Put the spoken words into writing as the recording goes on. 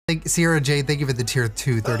Sierra J, thank you for the tier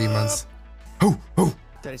 2, 30 months. Oh.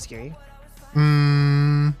 Did I scare you?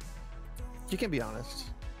 You can be honest.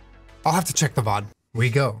 I'll have to check the VOD. We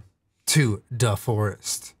go to the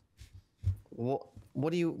forest. What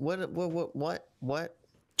do you, what?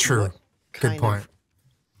 True. What Good point.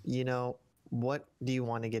 What do you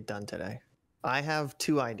want to get done today? I have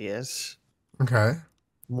 2 ideas. Okay.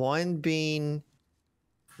 One being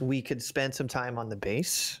we could spend some time on the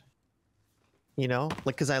base.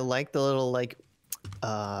 Because I like the little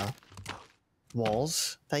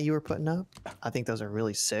walls that you were putting up. I think those are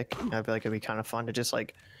really sick. I feel like it'd be kind of fun to just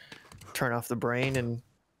turn off the brain and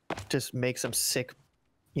just make some sick,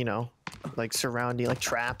 surrounding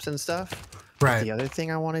traps and stuff. Right. But the other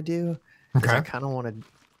thing I want to do is I kind of want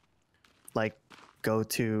to go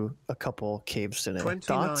to a couple caves today.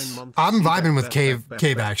 Thoughts? I'm vibing with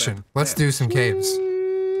cave action. Let's do some caves.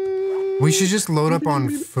 We should just load up on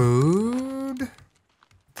food.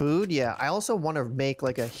 Food, yeah. I also want to make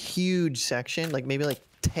a huge section, maybe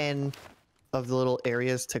 10 of the little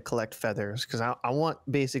areas to collect feathers, because I want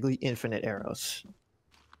basically infinite arrows.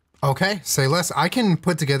 Okay, say less. I can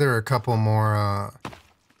put together a couple more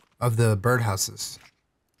of the birdhouses.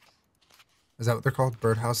 Is that what they're called?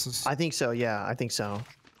 Birdhouses? I think so, yeah, I think so.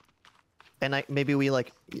 And maybe we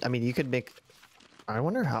you could make, I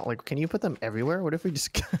wonder how, can you put them everywhere? What if we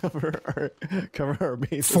just cover our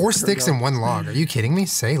base? 4 sticks and 1 log. Are you kidding me?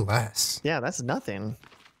 Say less. Yeah, that's nothing.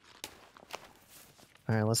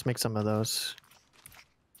 All right, let's make some of those.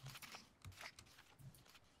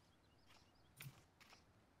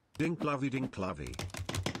 Dink lovey.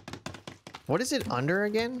 What is it under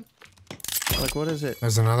again? What is it?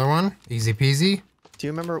 There's another one. Easy peasy. Do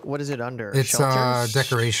you remember what is it under? It's Shelters?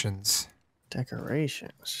 Decorations.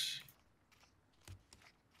 Decorations.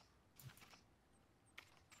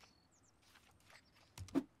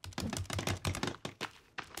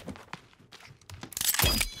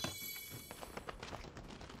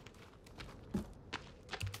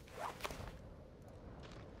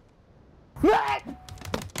 What?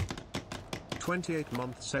 28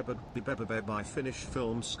 months I finish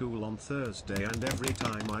film school on Thursday, and every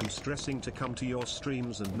time I'm stressing to come to your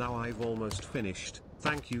streams, and now I've almost finished.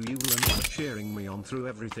 Thank you, Julien, for cheering me on through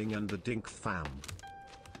everything, and the Dink fam.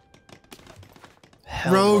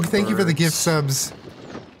 Rogue, thank you for the gift subs.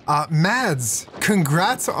 Mads,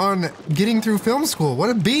 congrats on getting through film school. What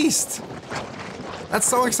a beast. That's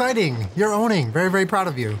so exciting. You're owning. Very, very proud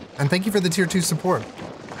of you. And thank you for the tier 2 support.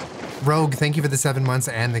 Rogue, thank you for the 7 months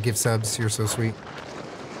and the gift subs. You're so sweet.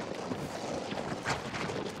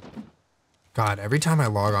 God, every time I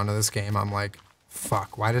log onto this game, I'm like,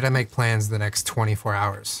 fuck, why did I make plans the next 24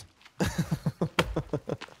 hours?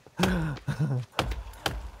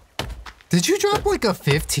 Did you drop a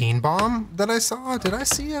 15 bomb that I saw? Did I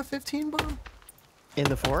see a 15 bomb? In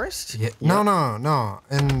the forest? Yeah. Yep. No.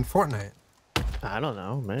 In Fortnite. I don't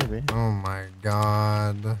know, maybe. Oh my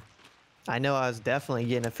god. I know I was definitely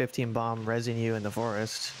getting a 15 bomb resin you in the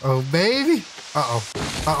forest. Oh, baby.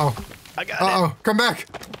 Uh-oh. I got it. Come back.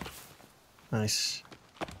 Nice.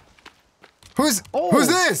 Who's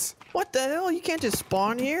this? What the hell? You can't just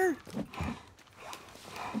spawn here.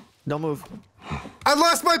 Don't move. I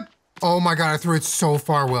lost my... Oh my god, I threw it so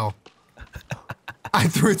far, Will. I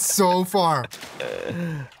threw it so far.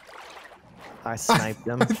 I sniped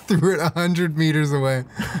them. I threw it 100 meters away.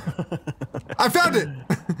 I found it.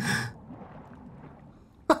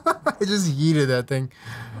 I just yeeted that thing.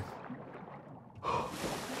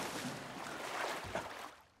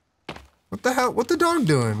 What the hell? What the dog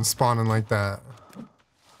doing spawning like that?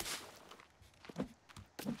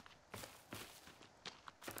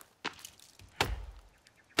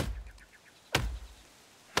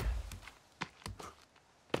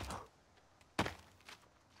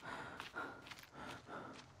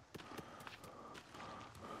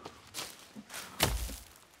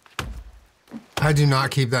 I do not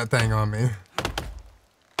keep that thing on me.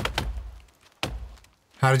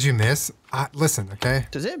 How did you miss? Listen, okay?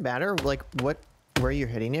 Does it matter, where you're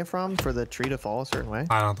hitting it from for the tree to fall a certain way?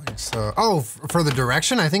 I don't think so. Oh, for the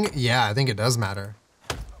direction? I think it does matter.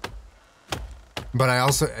 But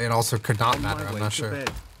it also could not matter, I'm not sure.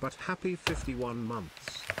 But happy 51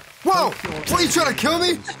 months. Whoa! What, are you trying to kill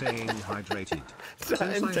me? Staying hydrated.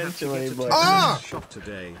 Not intentionally, but... Shot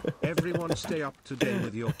today. Everyone stay up to date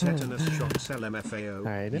with your tetanus shots, LMFAO.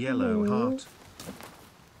 Right. Yellow heart.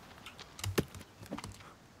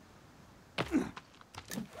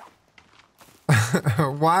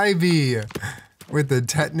 YB with the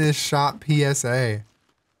tetanus shot PSA.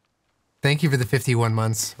 Thank you for the 51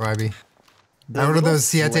 months, YB. I ordered little those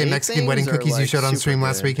Siete sleigh Mexican wedding things are, cookies you like, showed on super stream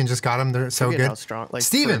last good. week and just got them. They're so Forget good. how strong, like,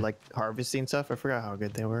 Steven. for, like harvesting stuff. I forgot how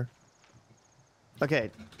good they were.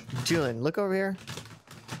 Okay, Julien, look over here.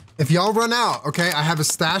 If y'all run out, okay, I have a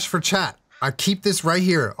stash for chat. I keep this right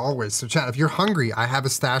here always. So chat, if you're hungry, I have a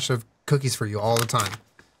stash of cookies for you all the time.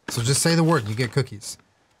 So just say the word and you get cookies.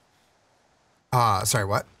 Sorry,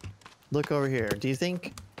 what? Look over here. Do you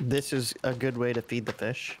think this is a good way to feed the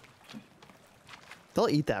fish? They'll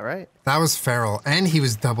eat that, right? That was feral, and he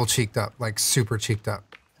was double cheeked up, like super cheeked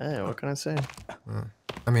up. Hey, what can I say?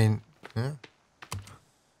 I mean, yeah.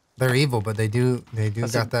 They're evil, but they do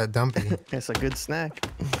got that dumpy. It's a good snack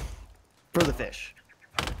for the fish.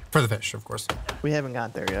 For the fish, of course. We haven't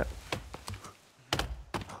got there yet.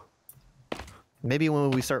 Maybe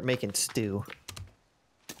when we start making stew.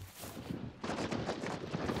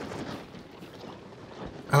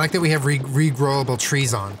 I like that we have regrowable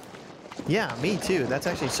trees on. Yeah, me too. That's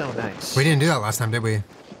actually so nice. We didn't do that last time, did we?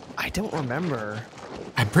 I don't remember.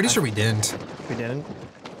 I'm pretty sure we didn't. We didn't.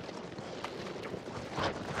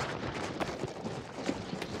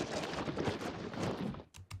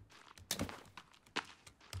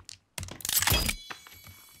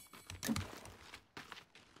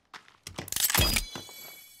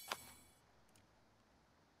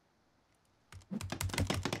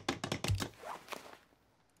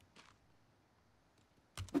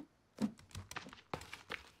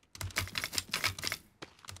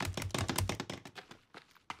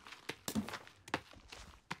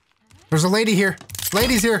 There's a lady here.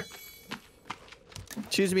 Lady's here.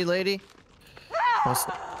 Choose me, lady.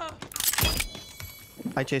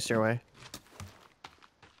 I chased her away.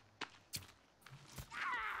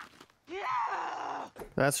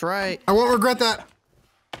 That's right. I won't regret that.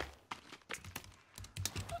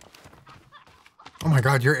 Oh my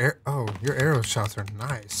god, your arrow shots are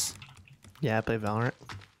nice. Yeah, I play Valorant.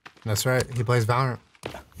 That's right. He plays Valorant.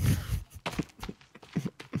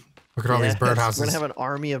 Look at all these birdhouses. We're gonna have an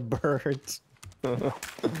army of birds.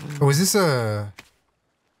 Oh, is this a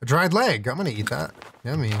dried leg? I'm gonna eat that.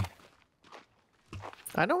 Yummy.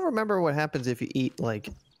 I don't remember what happens if you eat like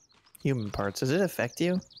human parts. Does it affect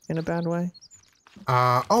you in a bad way?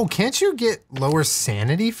 Oh, can't you get lower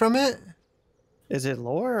sanity from it? Is it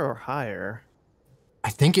lower or higher? I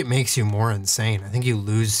think it makes you more insane. I think you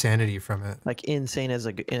lose sanity from it. Like insane as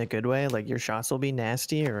in a good way? Like your shots will be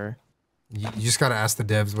nasty or? You just gotta ask the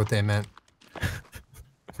devs what they meant.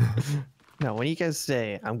 No, when you guys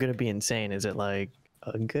say I'm gonna be insane, is it like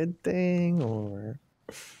a good thing or?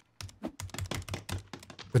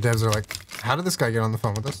 The devs are like, how did this guy get on the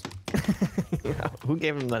phone with us? Who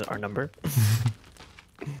gave him our number? Oh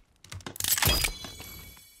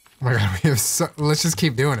my god, we have so, let's just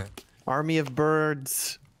keep doing it. Army of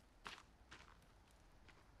birds.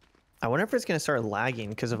 I wonder if it's gonna start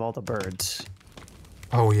lagging because of all the birds.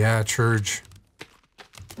 Oh yeah, Church.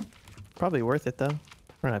 Probably worth it though.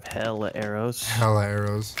 We're gonna have hella arrows. Hella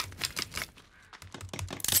arrows.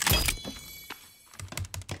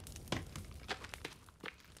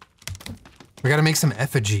 We gotta make some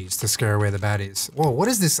effigies to scare away the baddies. Whoa, what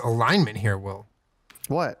is this alignment here, Will?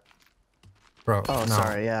 What? Bro, Oh, no.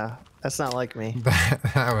 sorry. Yeah, that's not like me.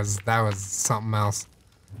 that was something else.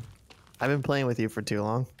 I've been playing with you for too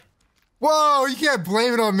long. Whoa, you can't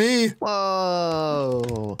blame it on me.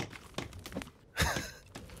 Whoa.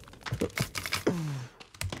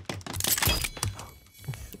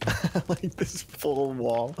 Like this full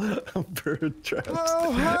wall of bird traps.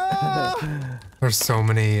 There's so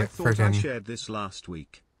many I thought I freaking. shared this last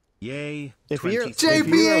week. Yay. If you're, 23. if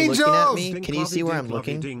you are looking at Angels! me, can you see where I'm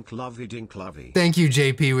looking? Dink, lovey, dink, lovey. Thank you,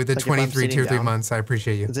 JP, with the Like if I'm 23 sitting tier 3 down. months. I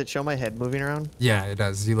appreciate you. Does it show my head moving around? Yeah, it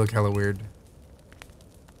does. You look hella weird.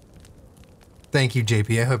 Thank you,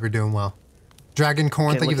 JP. I hope you're doing well. Dragon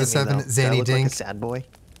Corn, thank you for the 7. Do I Zanny look like Dink. a sad boy?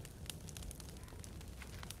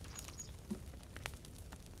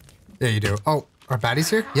 Yeah, you do. Oh, are baddies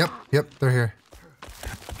here? Yep, they're here.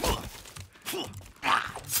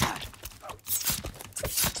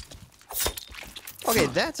 Okay,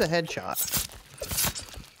 that's a headshot.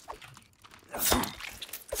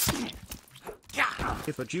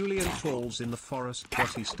 If a Julien falls in the forest,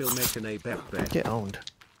 does he still make an bed? Get owned.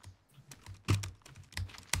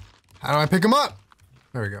 How do I pick him up?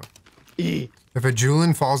 There we go. E. If a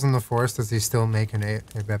Julien falls in the forest, does he still make an a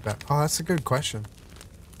bet bet? Oh, that's a good question.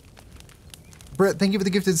 Brett, thank you for the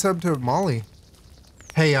gifted sub to Molly.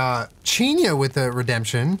 Hey, Chinya with the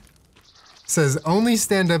redemption says only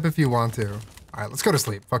stand up if you want to. All right, let's go to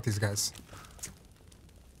sleep. Fuck these guys.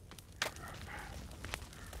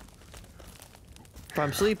 If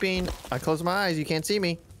I'm sleeping, I close my eyes, you can't see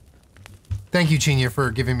me. Thank you, Chinya, for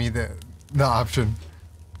giving me the option.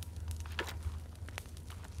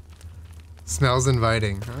 Smells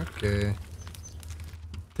inviting. Okay.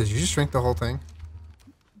 Did you just drink the whole thing?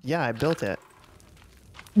 Yeah, I built it.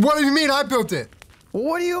 What do you mean I built it?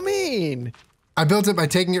 What do you mean? I built it by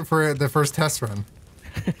taking it for the first test run.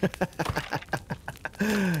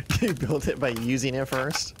 You built it by using it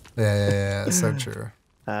first? Yeah, so true.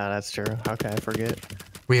 That's true. Okay, I forget.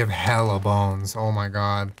 We have hella bones. Oh my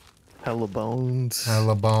god. Hella bones.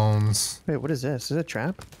 Hella bones. Wait, what is this? Is it a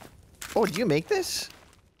trap? Oh, did you make this?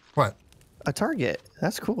 What? A target.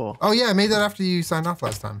 That's cool. Oh yeah, I made that after you signed off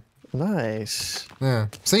last time. Nice. Yeah.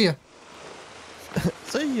 See ya.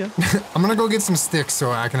 See ya. I'm gonna go get some sticks so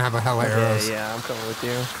I can have a hella arrows. Yeah, I'm coming with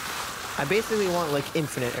you. I basically want like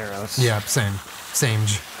infinite arrows. Yeah, same. Same.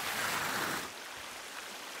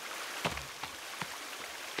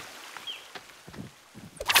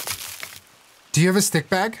 Do you have a stick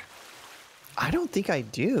bag? I don't think I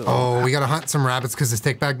do. Oh, we gotta hunt some rabbits because the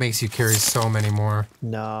stick bag makes you carry so many more.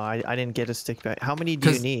 No, I didn't get a stick bag. How many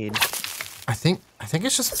do you need? I think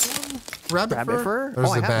it's just one rabbit fur. Oh,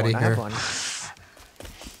 There's a baddie here. I have one.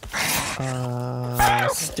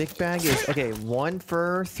 Stick bag is okay. 1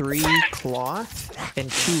 fur, 3 cloth,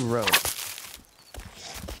 and 2 rope.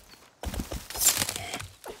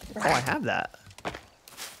 Oh, I have that.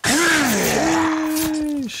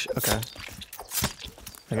 Okay.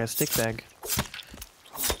 I got a stick bag.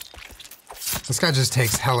 This guy just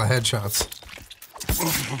takes hella headshots.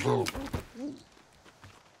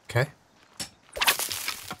 Okay.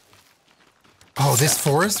 Oh, this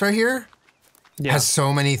forest right here has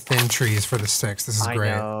so many thin trees for the sticks. This is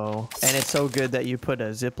great. I know. And it's so good that you put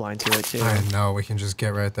a zip line to it too. I know. We can just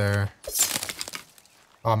get right there.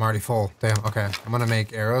 Oh, I'm already full. Damn. Okay. I'm gonna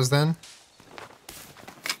make arrows then.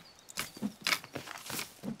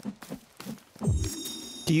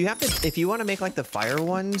 Do you have to, if you want to make like the fire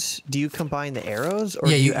ones, do you combine the arrows? Or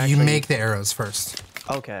Yeah, do you actually... make the arrows first.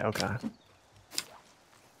 Okay, okay.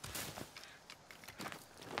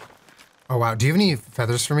 Oh, wow. Do you have any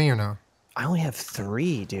feathers for me or no? I only have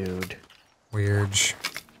 3, dude. Weird. It's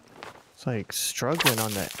like struggling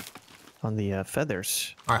on the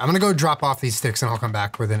feathers. All right, I'm gonna go drop off these sticks and I'll come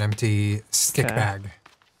back with an empty stick bag.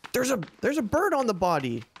 There's a bird on the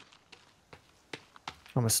body.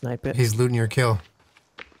 I'm gonna snipe it. He's looting your kill.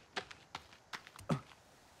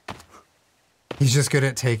 He's just good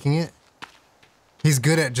at taking it. He's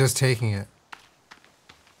good at just taking it.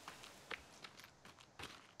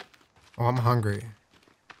 Oh, I'm hungry.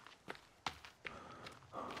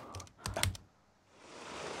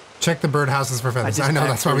 Check the birdhouses for feathers. I know,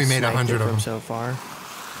 that's why we made 100 of them. So far.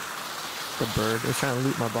 The bird was trying to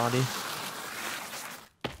loot my body.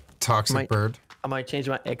 Toxic bird. I might change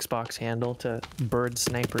my Xbox handle to Bird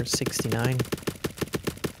Sniper 69.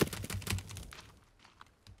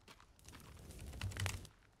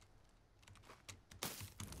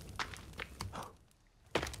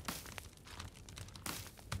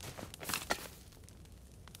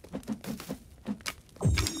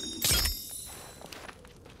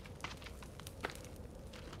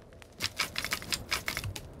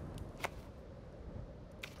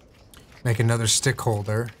 Make another stick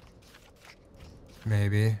holder.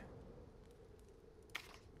 Maybe.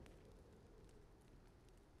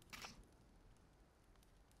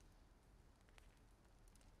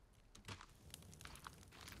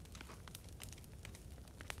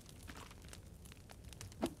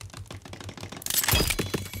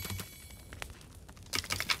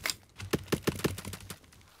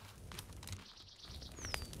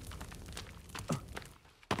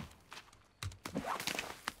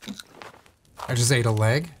 I just ate a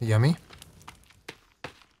leg. Yummy.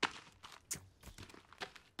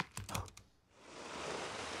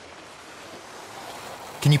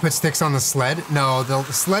 Can you put sticks on the sled? No, the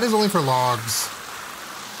sled is only for logs.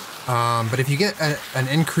 But if you get an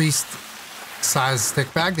increased size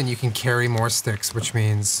stick bag, then you can carry more sticks, which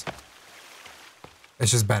means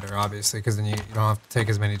it's just better, obviously, because then you don't have to take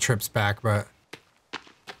as many trips back, but...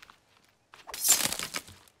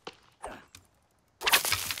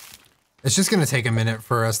 It's just gonna take a minute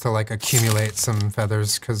for us to like accumulate some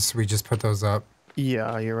feathers because we just put those up.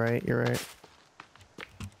 Yeah, you're right. You're right.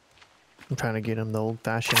 I'm trying to get them the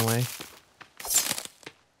old-fashioned way.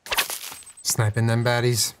 Sniping them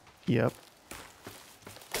baddies. Yep.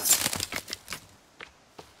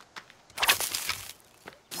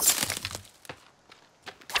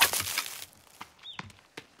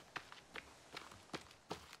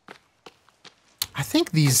 I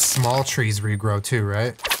think these small trees regrow too,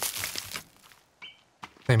 right?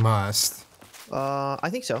 They must. I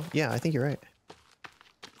think so. Yeah, I think you're right.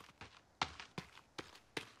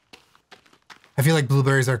 I feel like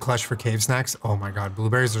blueberries are clutch for cave snacks. Oh my god,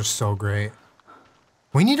 blueberries are so great.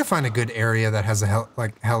 We need to find a good area that has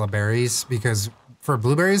hella berries, because for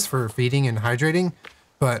blueberries, for feeding and hydrating,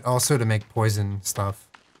 but also to make poison stuff.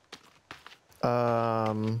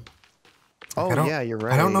 Oh yeah, you're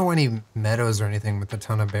right. I don't know any meadows or anything with a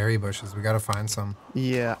ton of berry bushes. We gotta find some.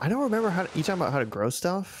 Yeah, I don't remember how you talking about how to grow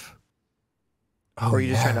stuff, Oh, or are you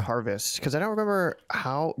just trying to yeah. harvest? Because I don't remember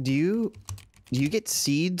how. Do you get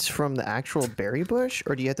seeds from the actual berry bush,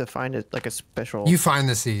 or do you have to find it like a special? You find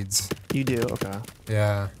the seeds. You do, okay.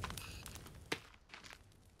 Yeah.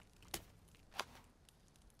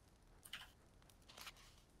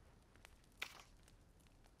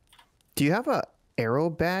 Do you have a arrow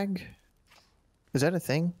bag? Is that a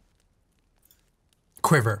thing?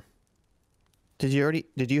 Quiver. Did you already?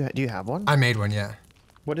 Do you have one? I made one, yeah.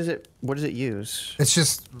 What is it? What does it use? It's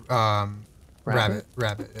just rabbit,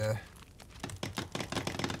 yeah.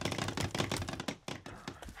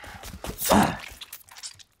 I'm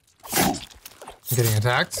getting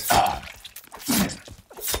attacked.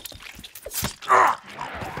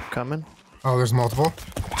 Coming. Oh, there's multiple.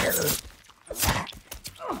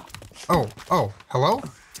 Oh, hello?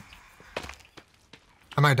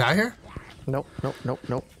 I might die here? Nope.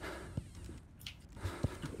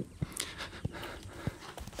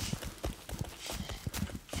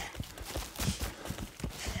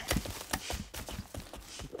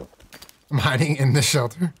 I'm hiding in the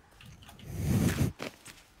shelter.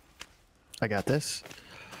 I got this.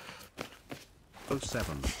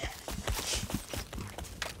 07.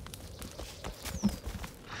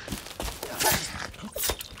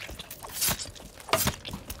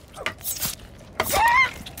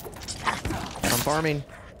 I'm farming.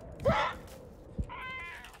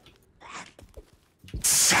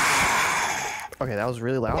 Okay, that was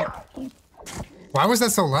really loud. Why was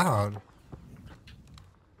that so loud?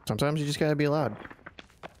 Sometimes you just gotta be loud.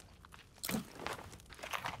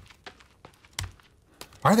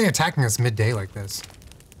 Why are they attacking us midday like this?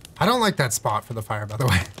 I don't like that spot for the fire, by the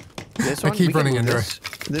way. This I one, keep we can running move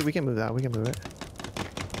into this. We can move that. We can move it.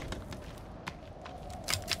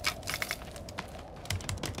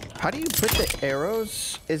 How do you put the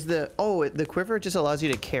arrows? Is the the quiver just allows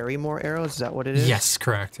you to carry more arrows? Is that what it is? Yes,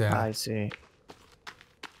 correct, yeah. I see.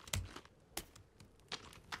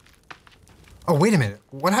 Oh, wait a minute.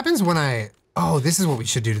 What happens when I... Oh, this is what we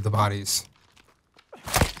should do to the bodies.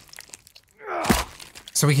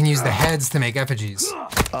 So we can use the heads to make effigies.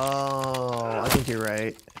 Oh, I think you're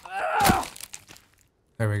right.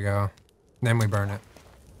 There we go. Then we burn it.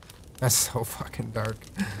 That's so fucking dark.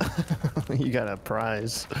 You got a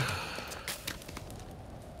prize.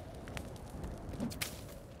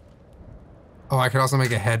 Oh, I could also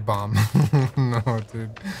make a head bomb. No,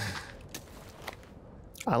 dude.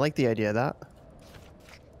 I like the idea of that.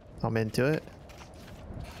 I'm into it.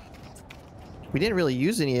 We didn't really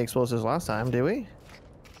use any explosives last time, did we?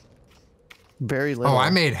 Very little. Oh,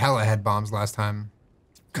 I made hella head bombs last time.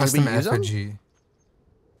 Custom use 'em? effigy.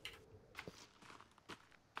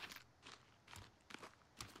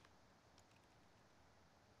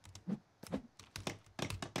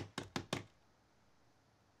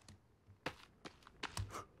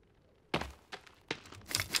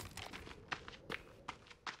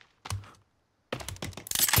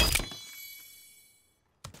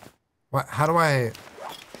 What? How do I...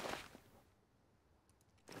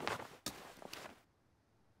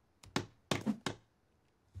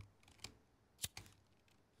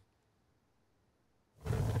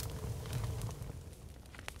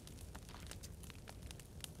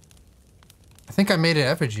 I think I made an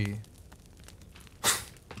effigy.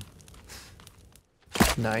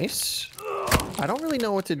 Nice. I don't really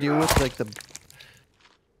know what to do with like the...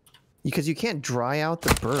 Because you can't dry out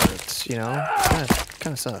the birds, you know?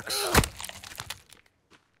 Kind of sucks.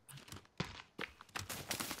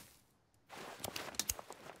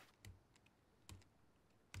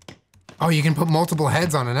 Oh, you can put multiple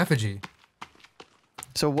heads on an effigy.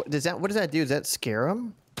 So what does that do? Does that scare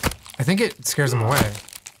them? I think it scares them away.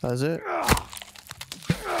 Does it?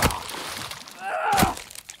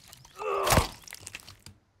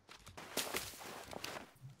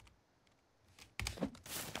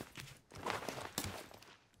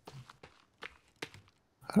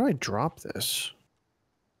 How do I drop this?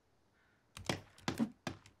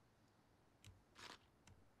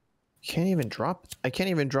 Can't even drop. I can't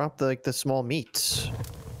even drop the small meats,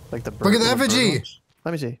 like the bird. Look at the little bird effigy. ones.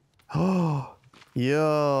 Let me see. Oh,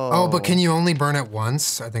 yo. Oh, but can you only burn it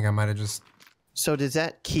once? I think I might have just... So does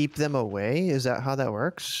that keep them away? Is that how that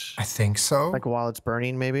works? I think so. Like while it's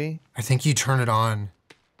burning, maybe? I think you turn it on.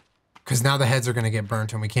 Because now the heads are going to get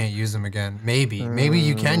burnt and we can't use them again. Maybe. Maybe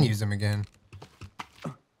you can use them again.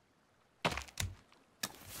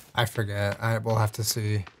 I forget. We'll have to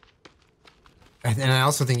see. And I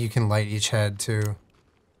also think you can light each head too.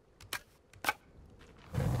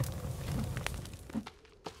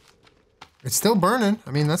 It's still burning.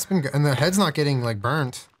 I mean, that's been good. And the head's not getting like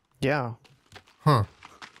burnt. Yeah. Huh.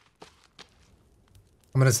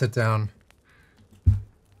 I'm gonna sit down.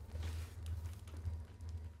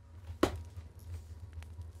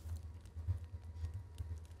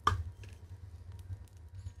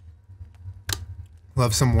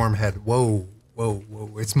 Love some warm head. Whoa, whoa,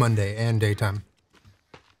 whoa. It's Monday and daytime.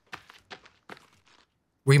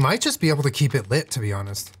 We might just be able to keep it lit, to be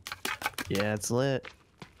honest. Yeah, it's lit.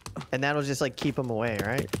 And that'll just like keep them away,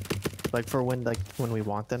 right? Like for when we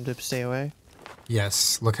want them to stay away.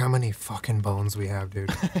 Yes. Look how many fucking bones we have, dude.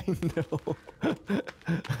 I know.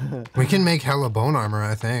 We can make hella bone armor,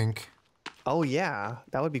 I think. Oh yeah,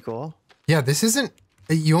 that would be cool. Yeah, this isn't...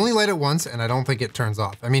 You only light it once, and I don't think it turns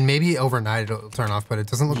off. I mean, maybe overnight it'll turn off, but it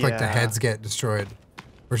doesn't look like the heads get destroyed,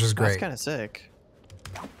 which is great. That's kind of sick.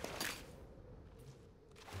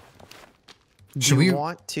 Should Do you we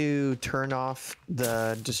want to turn off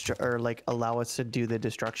the or like allow us to do the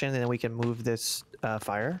destruction, and then we can move this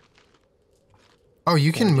fire? Oh,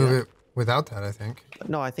 you can move it without that, I think.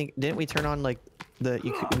 No, I think didn't we turn on like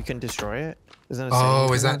we can destroy it? Isn't it?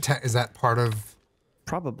 Oh, is that part of?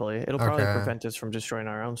 Probably. It'll probably prevent us from destroying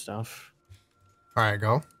our own stuff. All right,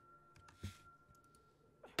 go.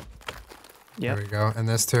 Yeah. There we go, and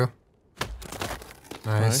this too.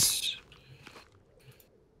 Nice.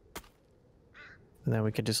 And then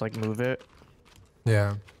we could just like move it.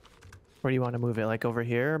 Yeah. Where do you want to move it? Like over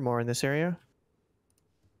here, more in this area?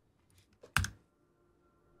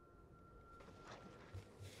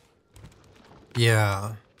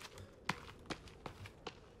 Yeah.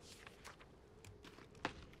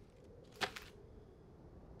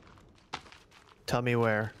 Tell me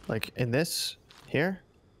where. Like in this? Here?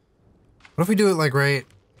 What if we do it like right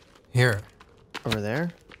here? Over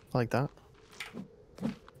there? Like that?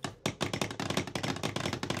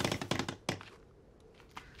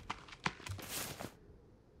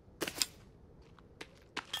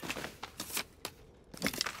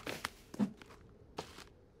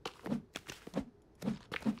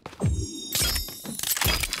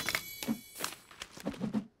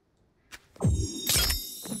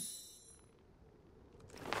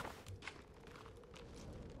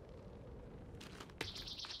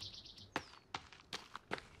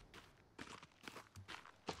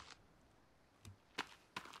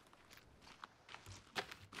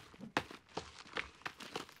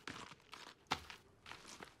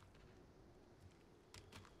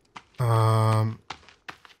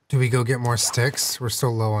 Do we go get more sticks? We're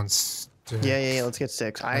still low on sticks. Yeah. Let's get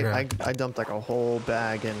 6. I dumped like a whole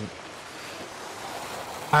bag and.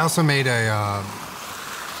 I also made a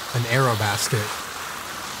an arrow basket.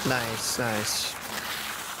 Nice.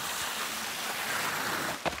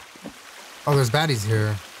 Oh, there's baddies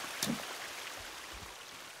here.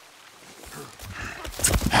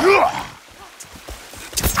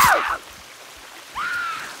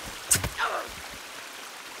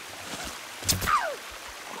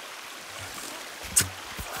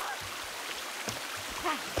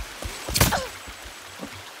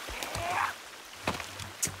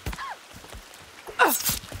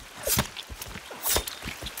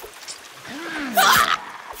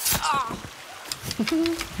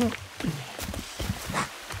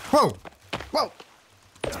 Whoa! Whoa!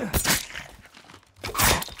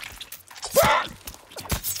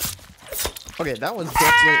 Okay, that was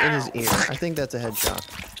definitely in his ear. I think that's a headshot.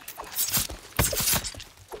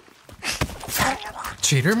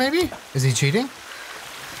 Cheater, maybe? Is he cheating?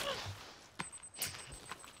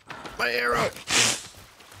 My arrow!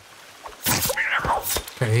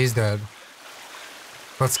 Okay, he's dead.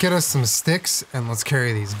 Let's get us some sticks and let's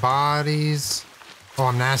carry these bodies. Oh,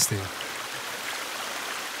 I'm nasty.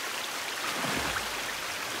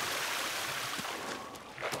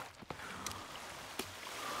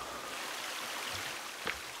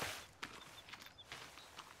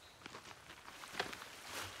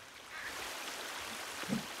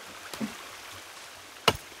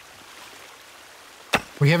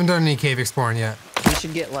 We haven't done any cave exploring yet. We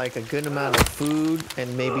should get like a good amount of food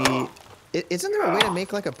and maybe... Isn't there a way to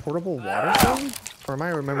make like a portable water thing? Or am I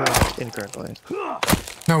remembering it incorrectly?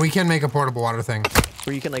 No, we can make a portable water thing.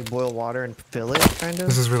 Where you can like boil water and fill it, kind of?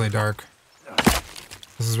 This is really dark.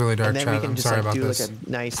 This is really dark, and then Chad. we can I'm just sorry like about do this. like a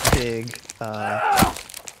nice big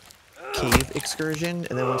cave excursion,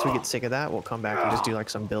 and then once we get sick of that, we'll come back and just do like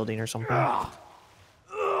some building or something.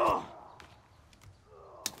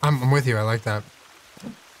 I'm with you. I like that.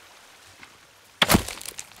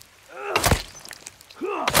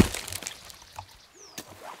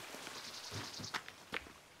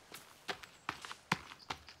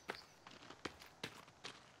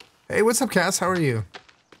 what's up, Cass? How are you?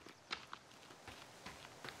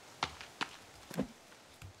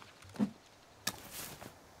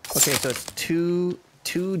 Okay, so it's two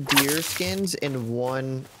deer skins and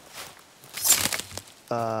one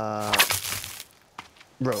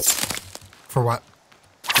rope. For what?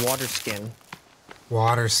 Water skin.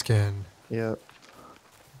 Water skin. Yep.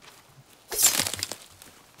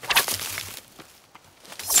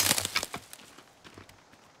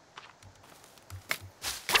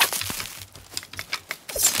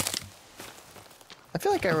 I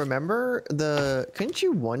feel like I remember couldn't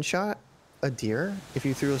you one-shot a deer if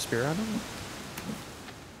you threw a spear at him?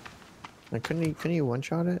 Like, couldn't you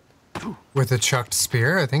one-shot it? With a chucked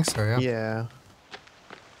spear? I think so, yeah. Yeah.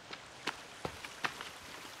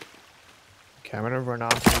 Okay, I'm gonna run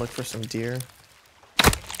off and look for some deer.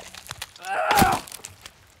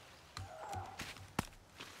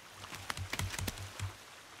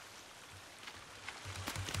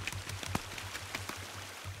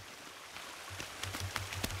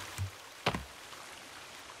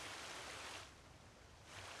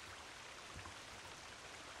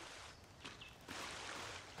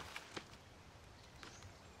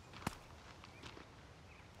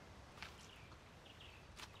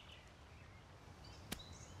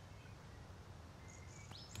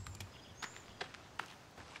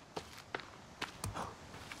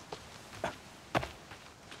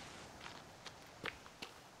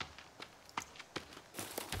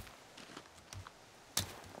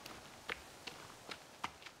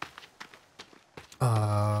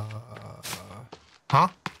 Huh?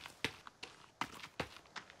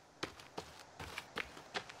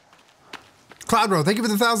 Cloudro, thank you for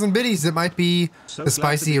the 1,000 biddies. It might be So the glad to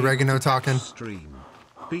spicy be able oregano to talking. Stream.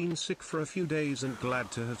 Been sick for a few days and glad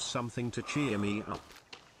to have something to cheer me up.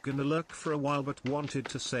 Gonna lurk for a while but wanted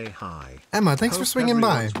to say hi. Emma, thanks for swinging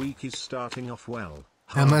by. Everyone's week is starting off well.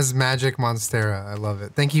 Emma's Magic Monstera. I love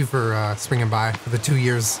it. Thank you for swinging by for the 2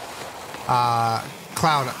 years.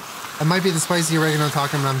 Cloud, it might be the spicy oregano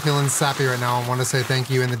talking, but I'm feeling sappy right now. I want to say thank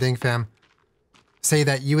you and the Ding fam. Say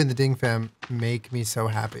that you and the Ding fam make me so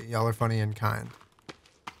happy. Y'all are funny and kind.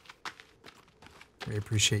 We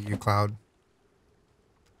appreciate you, Cloud.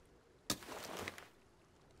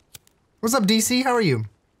 What's up, DC? How are you?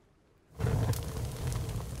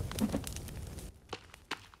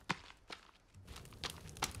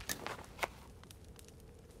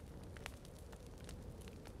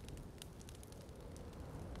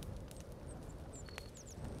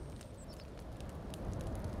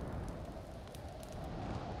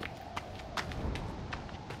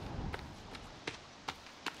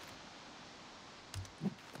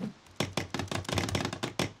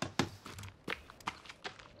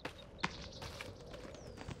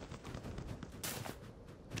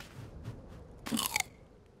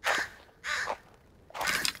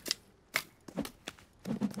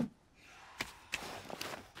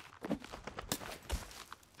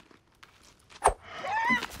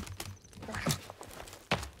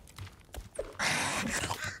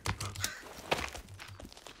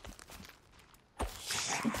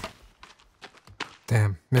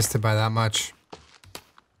 Damn, missed it by that much.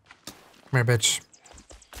 Come here, bitch.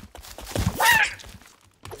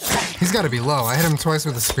 He's got to be low. I hit him twice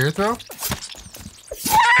with a spear throw.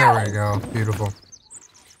 There we go. Beautiful.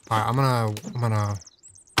 All right, I'm gonna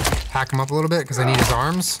hack him up a little bit because I need his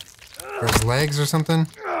arms or his legs or something.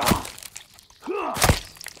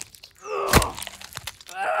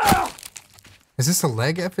 Is this a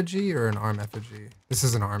leg effigy or an arm effigy? This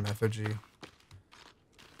is an arm effigy.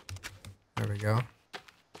 There we go.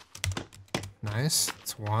 Nice.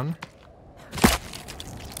 That's one.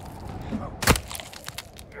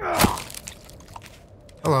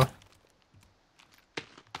 Hello.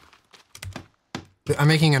 I'm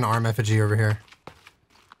making an arm effigy over here.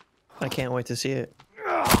 I can't wait to see it.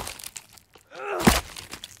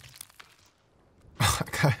 I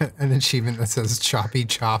got an achievement that says choppy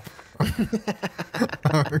chop.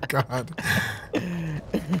 Oh god.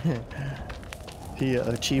 The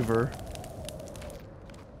achiever.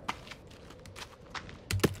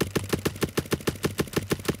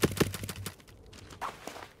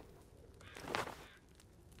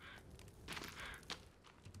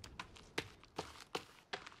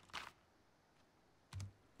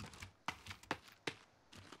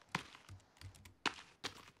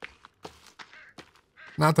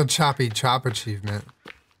 Not the choppy chop achievement.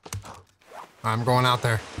 I'm going out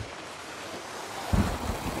there.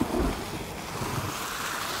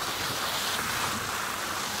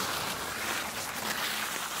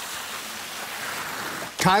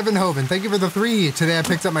 Kyvan Hoven, thank you for the 3. Today I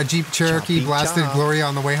picked up my Jeep Cherokee, Choppy blasted chop. Gloria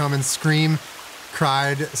on the way home and Scream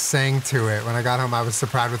cried, sang to it. When I got home, I was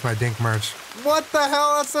surprised with my Dink merch. What the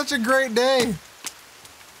hell? That's such a great day.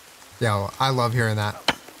 Yo, I love hearing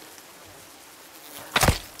that.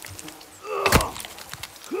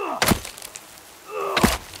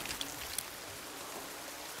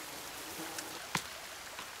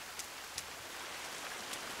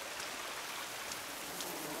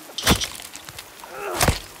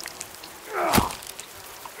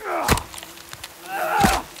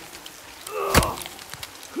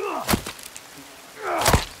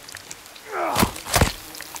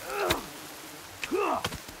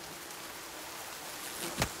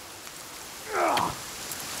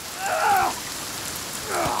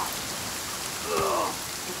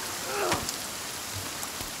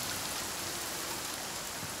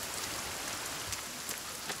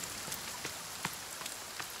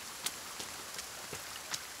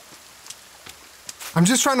 I'm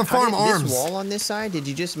just trying to farm arms. This wall on this side, did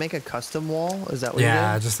you just make a custom wall? Is that what you did?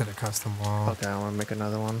 Yeah, I just did a custom wall. Okay, I want to make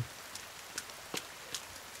another one.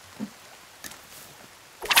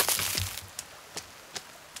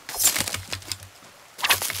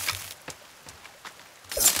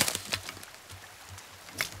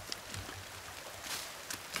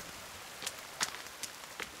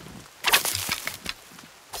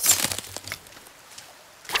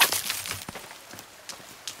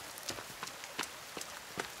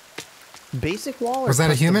 Basic wall or was that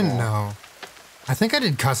a human? wall? No. I think I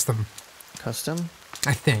did custom. Custom?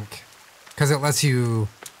 I think. Because it lets you,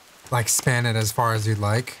 like, span it as far as you'd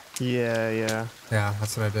like. Yeah, yeah. Yeah,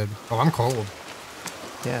 that's what I did. Oh, I'm cold.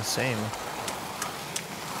 Yeah, same.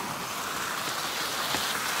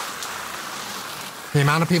 The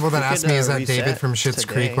amount of people that ask me, is that reset David from Schitt's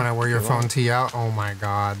today Creek when I wear your if you phone want. tee out? Oh my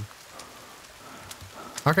god.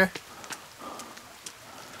 Okay.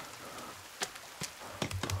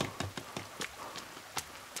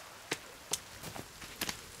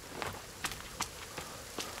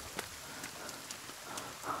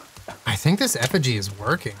 I think this effigy is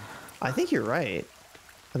working. I think you're right.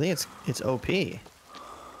 I think it's OP.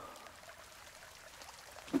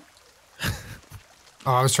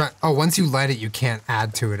 Oh, I was trying. Oh, once you light it, you can't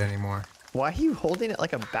add to it anymore. Why are you holding it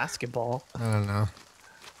like a basketball? I don't know.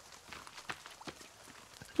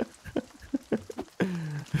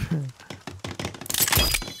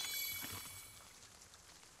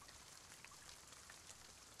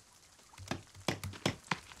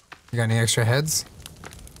 You got any extra heads?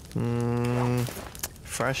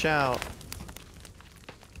 Fresh out.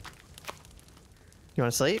 You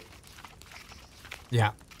want to sleep?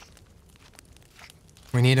 Yeah.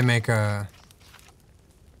 We need to make a...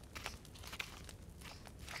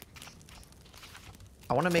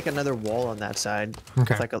 I want to make another wall on that side.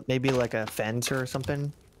 Okay. With like maybe like a fence or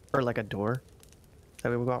something, or like a door that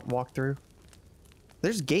we would walk through.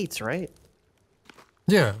 There's gates, right?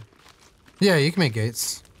 Yeah. Yeah, you can make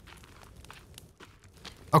gates.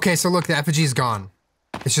 Okay, so look, the effigy's gone.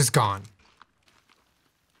 It's just gone.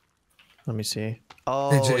 Let me see.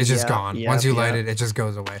 Oh, It's just yeah, gone. yep, Once you light yep. it, it just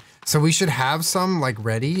goes away. So we should have some like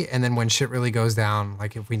ready, and then when shit really goes down,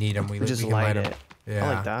 like if we need them, we just we can light light them. it. Yeah.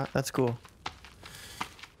 I like that. That's cool.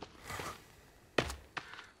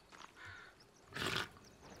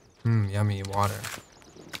 Yummy water.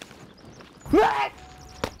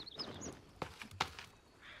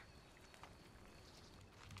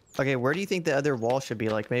 Okay, where do you think the other wall should be?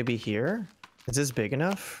 Like maybe here? Is this big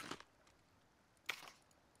enough?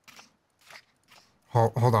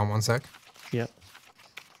 Hold on one sec. Yep.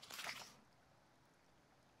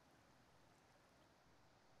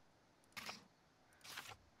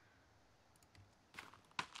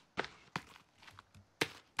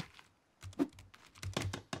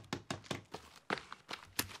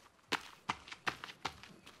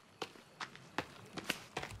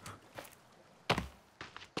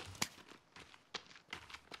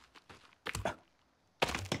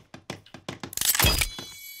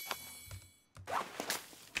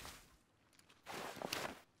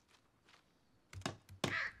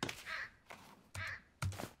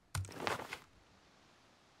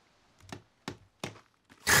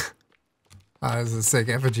 This is a sick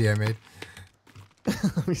effigy I made.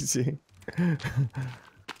 Let me see.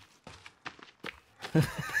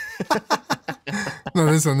 No,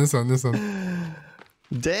 this one.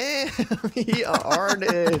 Damn, he an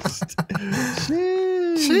artist.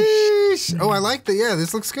 Sheesh. Oh, I like that. Yeah,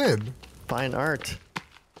 this looks good. Fine art.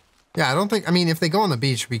 Yeah, I don't think, I mean, if they go on the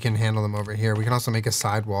beach, we can handle them over here. We can also make a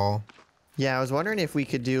side wall. Yeah, I was wondering if we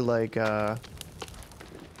could do like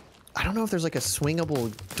I don't know if there's like a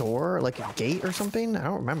swingable door, like a gate or something. I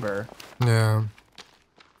don't remember. Yeah.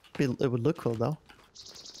 It would look cool though.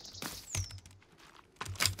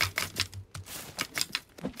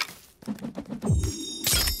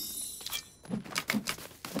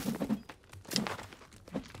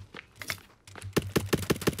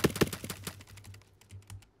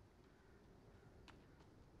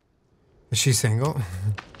 she single?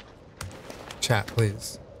 Chat,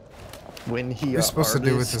 please. When he What are you supposed to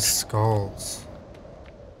do with the artist. skulls?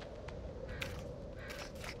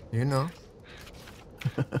 You know.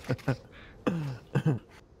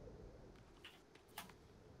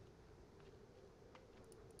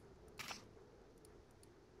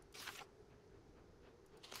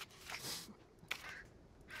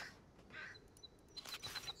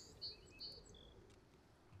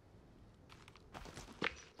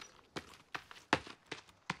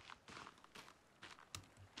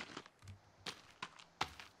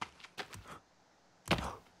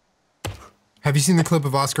 Have you seen the clip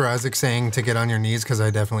of Oscar Isaac saying to get on your knees? Because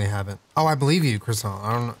I definitely haven't. Oh, I believe you, Croissant.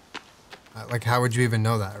 I don't know. Like, how would you even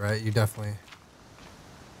know that, right? You definitely...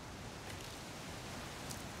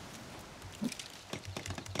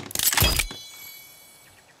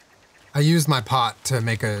 I used my pot to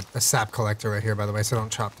make a sap collector right here, by the way, so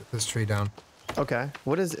don't chop this tree down. Okay.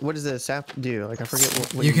 What does the sap do? Like, I forget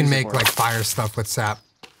what You can use it make, for. like, fire stuff with sap.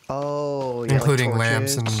 Oh, yeah. Including like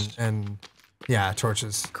lamps torches. and... Yeah,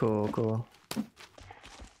 torches. Cool, cool.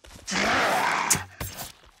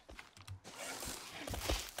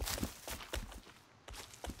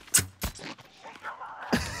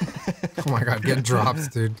 Oh my god, get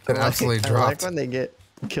dropped, dude. Get absolutely I dropped. like when they get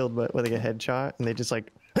killed with like a headshot and they just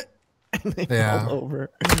like and they Yeah. fall over.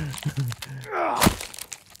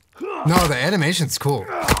 No, the animation's cool.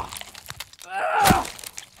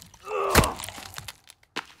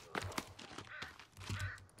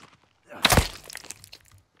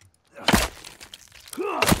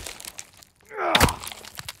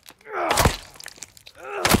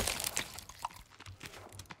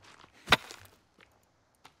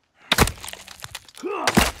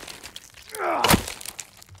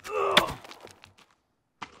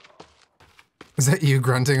 Is that you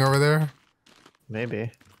grunting over there?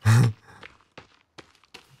 Maybe.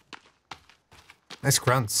 Nice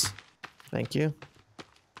grunts. Thank you.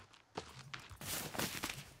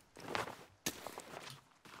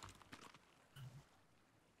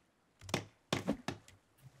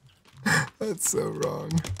 That's so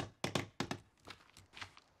wrong.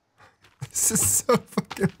 This is so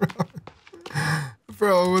fucking wrong.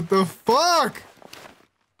 Bro, what the fuck?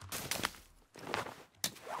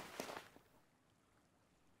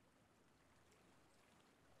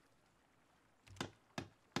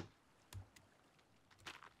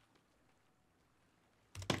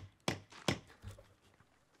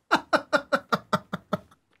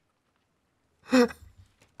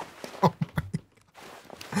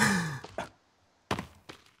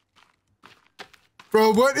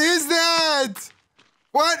 Bro, what is that?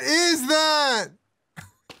 What is that?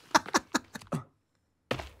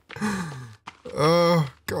 Oh,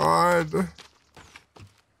 God.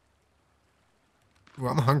 Ooh,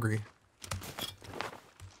 I'm hungry.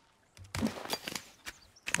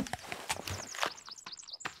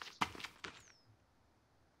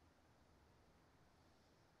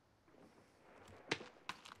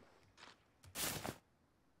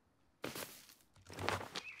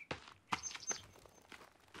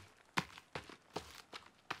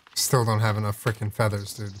 Still don't have enough freaking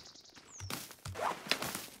feathers, dude.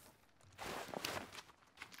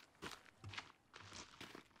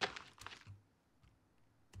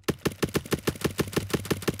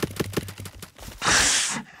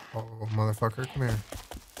 Oh, motherfucker, come here.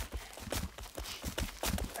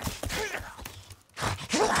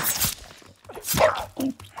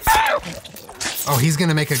 Oh, he's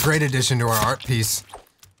gonna make a great addition to our art piece.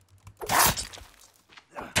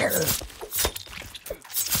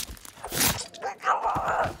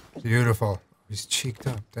 Beautiful. He's cheeked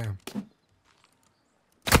up, damn.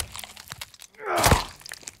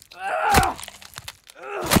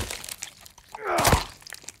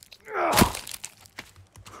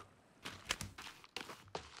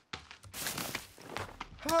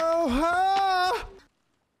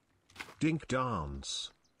 Dink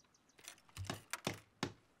dance.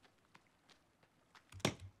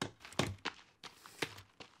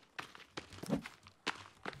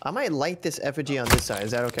 I might light this effigy on this side.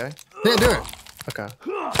 Is that okay? Yeah, do it. Okay.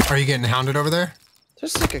 Are you getting hounded over there?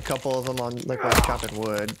 Just like a couple of them on like where I'm chopping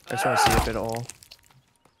wood. I just want to see if it'll.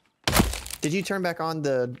 Did you turn back on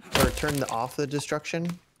the or turn off the destruction?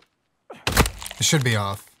 It should be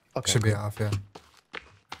off. Okay, Should be cool. off, yeah.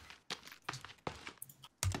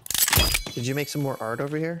 Did you make some more art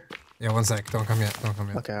over here? Yeah, one sec. Don't come yet. Don't come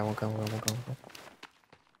yet. Okay, I won't come. I won't come.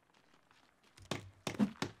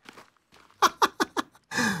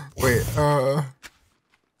 Wait,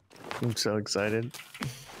 I'm so excited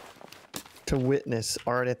to witness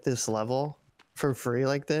art at this level for free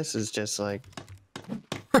like this is just like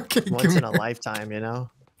okay, once in a lifetime, you know?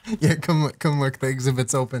 Yeah, come look. The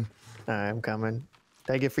exhibit's open. All right, I'm coming.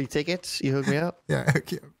 Did I get free tickets? You hook me up? Yeah,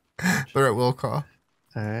 okay. They're at will call.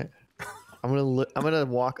 All right. I'm gonna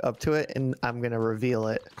walk up to it and I'm gonna reveal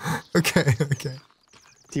it. Okay, okay.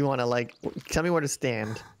 Do you want to like tell me where to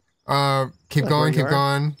stand? Keep Like going, where keep you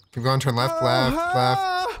going. Keep going, turn left, left, left.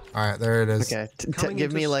 All right, there it is. Okay, Coming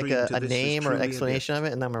give into me like stream a to this is name or truly a explanation of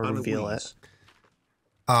it, and I'm gonna reveal it.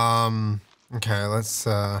 Okay, let's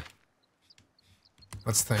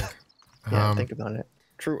think. Yeah, think about it.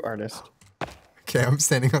 True artist. Okay, I'm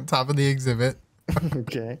standing on top of the exhibit.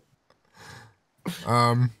 Okay.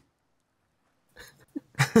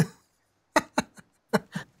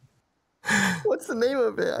 What's the name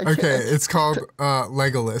of it? Okay, it's called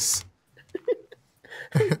Legolas.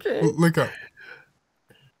 Okay. Look up.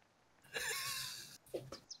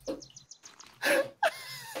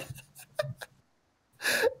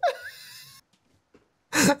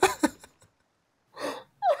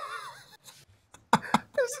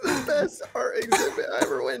 This is the best art exhibit I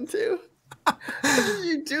ever went to. How did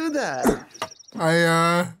you do that?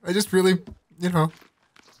 I just really, you know,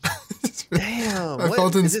 Damn. I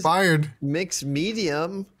felt is this inspired. mixed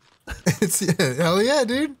medium. It's hell yeah,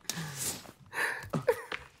 dude.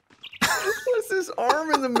 What's this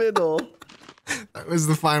arm in the middle? That was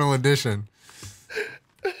the final edition.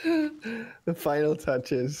 The final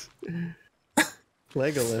touches.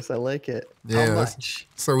 Legolas, I like it. Yeah, How much?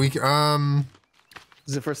 So we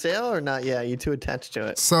Is it for sale or not? Yeah, you two attached to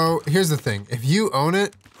it. So here's the thing: if you own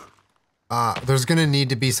it, there's gonna need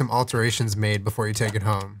to be some alterations made before you take it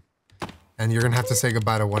home, and you're gonna have to say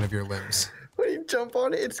goodbye to one of your limbs. When you jump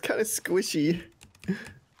on it, it's kind of squishy.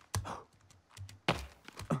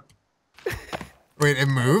 Wait, it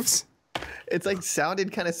moves? It's like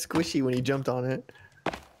sounded kind of squishy when you jumped on it.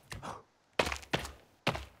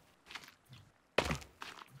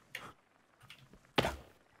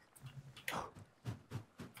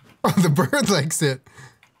 Oh, the bird likes it.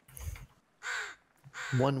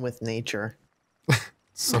 One with nature.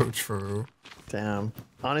 So true. Damn.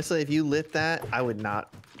 Honestly, if you lit that, I would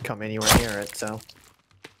not come anywhere near it, so.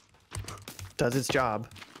 Does its job.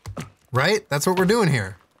 Right? That's what we're doing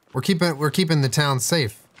here. We're keeping the town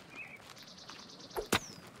safe.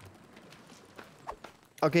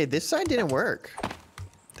 Okay, this side didn't work.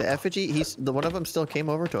 The effigy, the one of them still came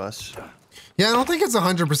over to us. Yeah, I don't think it's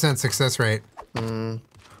 100% success rate.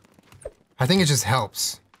 I think it just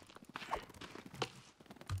helps.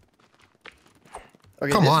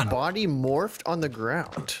 Okay, Come this on. body morphed on the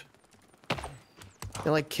ground. It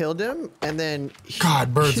like killed him, and then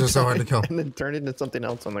God, birds are so hard to kill. And then turned into something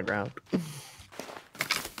else on the ground.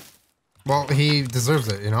 Well, he deserves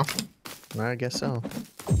it, you know? I guess so.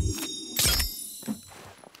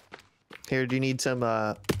 Here, do you need some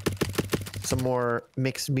more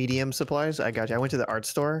mixed medium supplies? I got you. I went to the art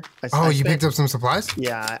store. You picked up some supplies?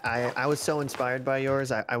 Yeah, I was so inspired by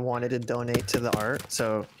yours. I wanted to donate to the art,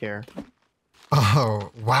 so here.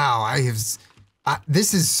 Oh, wow.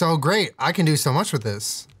 This is so great. I can do so much with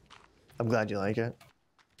this. I'm glad you like it.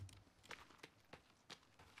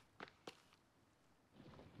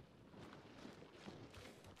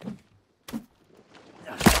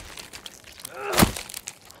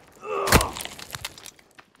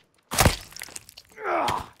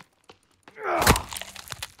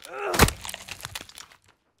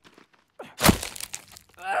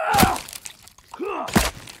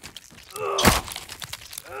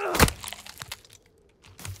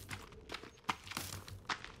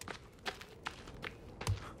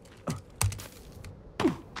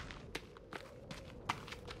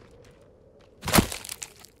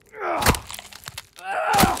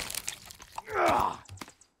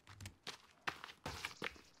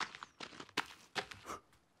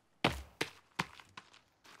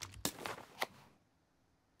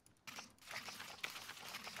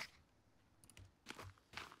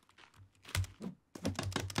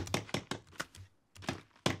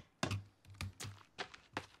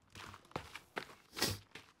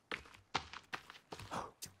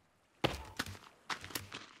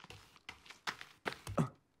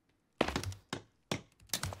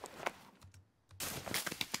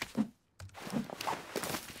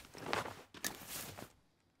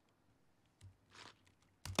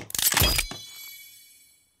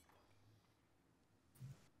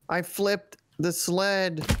 I flipped the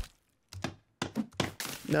sled.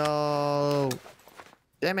 No.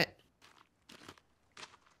 Damn it.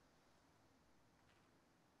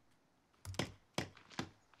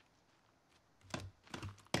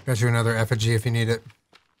 Got you another effigy if you need it.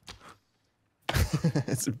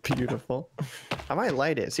 It's beautiful. I might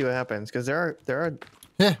light it, see what happens, because there are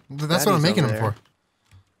Yeah, that's what I'm baddies making over them there. for.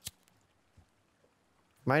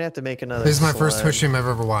 Might have to make another. This is my first sled. Twitch stream I've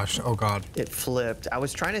ever watched. Oh god. It flipped. I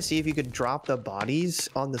was trying to see if you could drop the bodies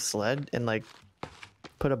on the sled and like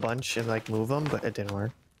put a bunch and like move them, but it didn't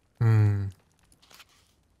work. Hmm.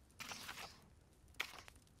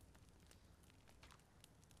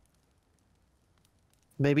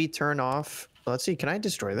 Maybe turn off. Let's see. Can I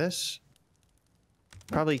destroy this?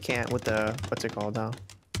 Probably can't with the what's it called now?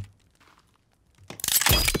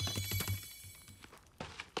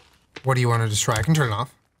 What do you want to destroy? I can turn it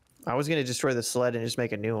off. I was gonna destroy the sled and just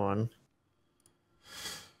make a new one.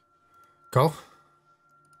 Go.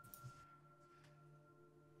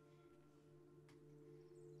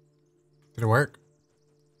 Did it work?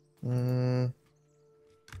 I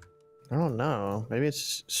don't know. Maybe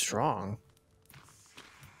it's strong.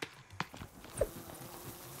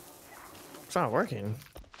 It's not working.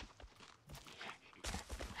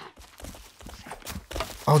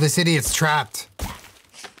 Oh, this idiot's trapped.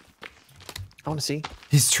 I want to see.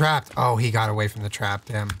 He's trapped. Oh, he got away from the trap.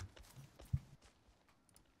 Damn.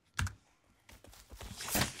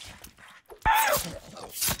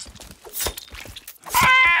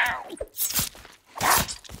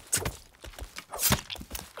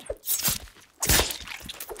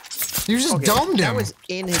 You just Okay, domed that him. was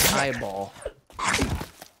in his eyeball.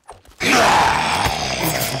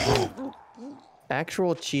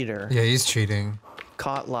 Actual cheater. Yeah, he's cheating.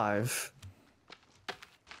 Caught live.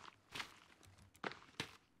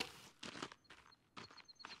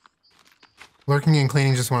 Lurking and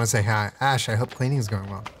cleaning just want to say hi. Ash, I hope cleaning's going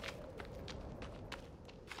well.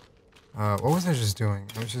 What was I just doing?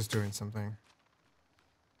 I was just doing something.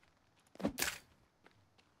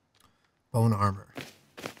 Bone armor.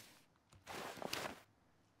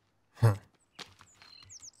 Huh.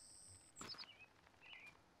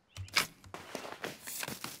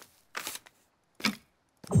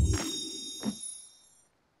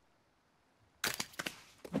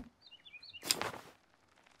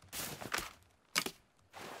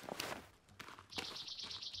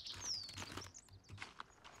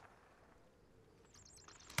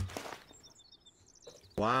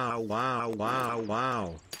 Wow, wow, wow,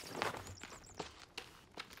 wow.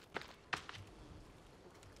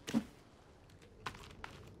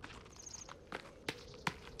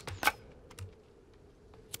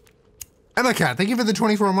 Emma Cat, thank you for the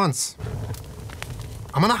 24 months.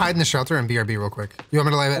 I'm gonna hide in the shelter and BRB real quick. You want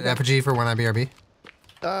me to lay an effigy for when I BRB?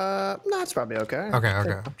 No, it's probably okay. Okay,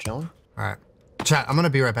 okay. I'm chilling. All right. Chat, I'm gonna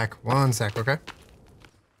be right back. 1 sec, okay?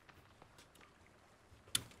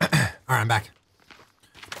 All right, I'm back.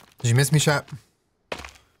 Did you miss me, chat?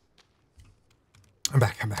 I'm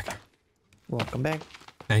back, I'm back. Welcome back.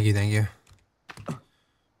 Thank you, thank you.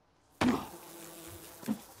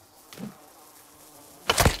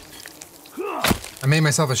 I made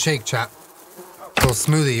myself a shake, chat. A little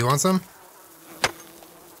smoothie. You want some?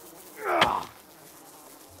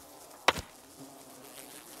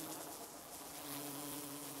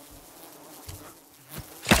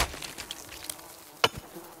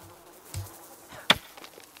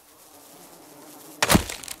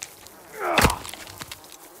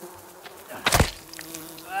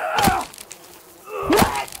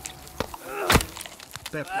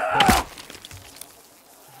 Pep, pep.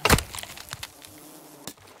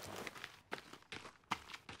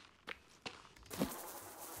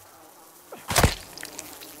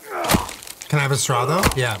 Can I have a straw, though?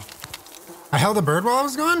 Yeah. I held a bird while I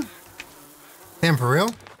was gone? Damn, for real?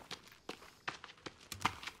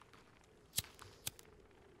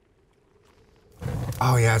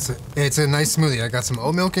 Oh, yeah, it's a nice smoothie. I got some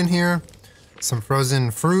oat milk in here, some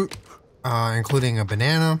frozen fruit, including a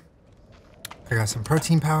banana. I got some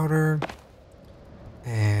protein powder,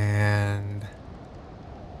 and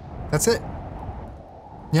that's it.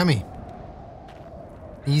 Yummy.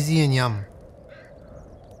 Easy and yum.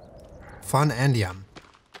 Fun and yum.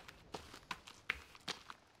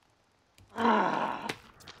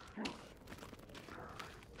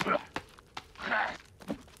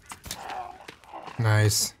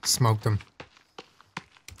 Nice. Smoked them.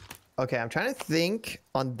 Okay, I'm trying to think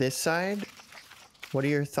on this side. What are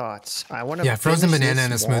your thoughts? I want to. Yeah, frozen banana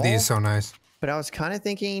in a smoothie is so nice. But I was kind of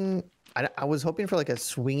thinking. I was hoping for like a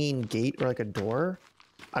swinging gate or like a door.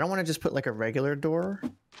 I don't want to just put like a regular door.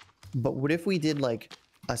 But what if we did like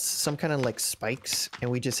some kind of like spikes and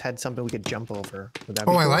we just had something we could jump over? Would that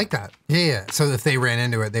be Oh, I cool? like that. Yeah, yeah. So if they ran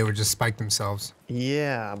into it, they would just spike themselves.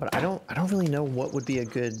 Yeah, but I don't really know what would be a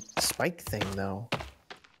good spike thing though.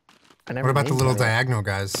 I never What about the made little one yet. diagonal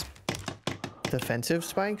guys? Defensive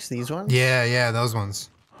spikes? These ones? Yeah, yeah, those ones.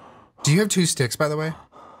 Do you have 2 sticks, by the way?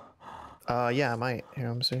 Yeah, I might. Here,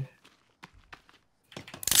 let me see.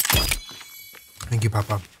 Thank you,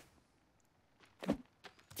 Papa.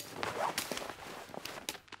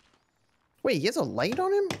 Wait, he has a light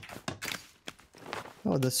on him?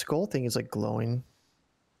 Oh, the skull thing is like glowing.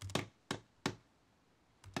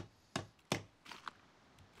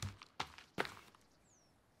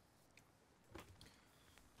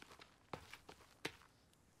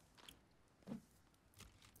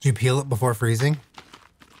 Did you peel it before freezing?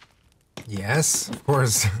 Yes, of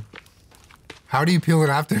course. How do you peel it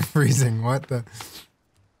after freezing? What the?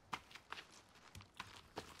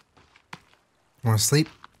 Want to sleep?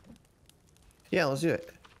 Yeah, let's do it.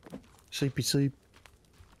 Sleepy sleep.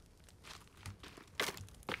 I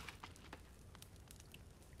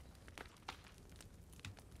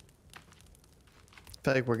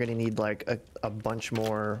feel like we're gonna need like a bunch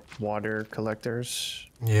more water collectors.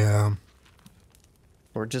 Yeah.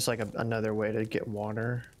 Or just like another way to get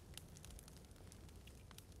water.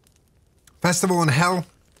 Festival in Hell.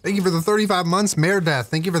 Thank you for the 35 months. Mare Death.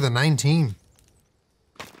 Thank you for the 19.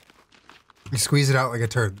 You squeeze it out like a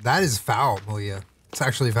turd. That is foul, Malia. It's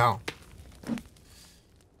actually foul.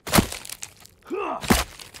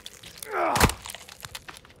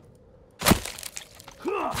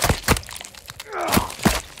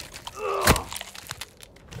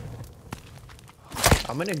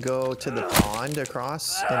 I'm gonna go to the pond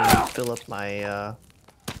across and fill up my,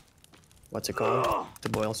 what's it called? To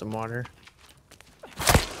boil some water.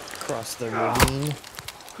 Across the ravine.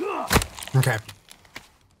 Okay.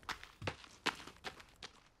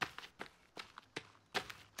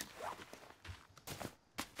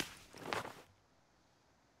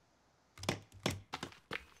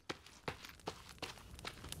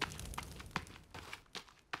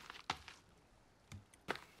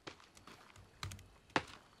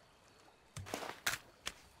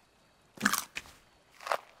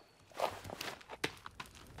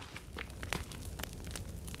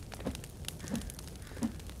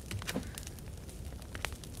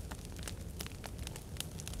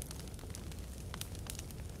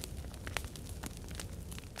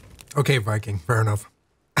 Okay, Viking. Fair enough.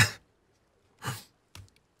 I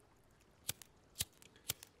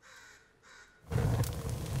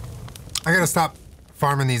gotta stop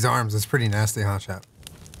farming these arms. It's pretty nasty, huh, chap?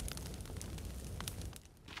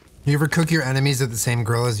 You ever cook your enemies at the same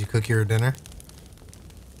grill as you cook your dinner?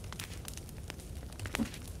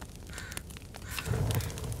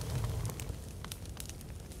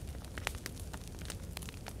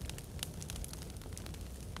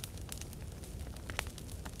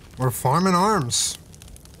 We're farming arms.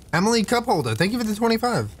 Emily Cupholder, thank you for the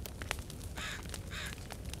 25.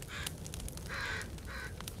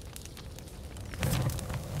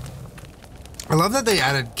 I love that they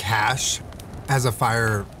added cash as a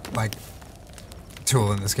fire, like,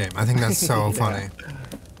 tool in this game. I think that's so Yeah. funny.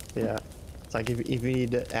 Yeah. It's like if you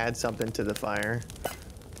need to add something to the fire.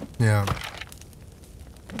 Yeah.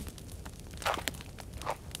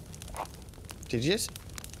 Did you just...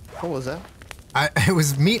 What was that? It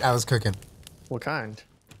was meat I was cooking. What kind?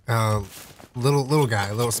 Little guy,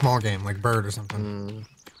 a little small game, like bird or something.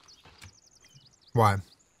 Why?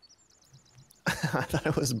 I thought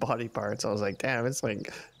it was body parts. I was like, damn, it's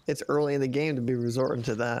like, it's early in the game to be resorting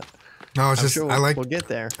to that. No, it's I'm just, sure we'll get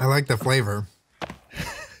there. I like the flavor.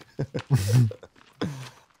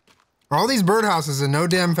 All these birdhouses and no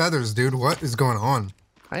damn feathers, dude. What is going on?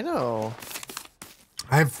 I know.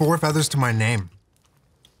 I have 4 feathers to my name.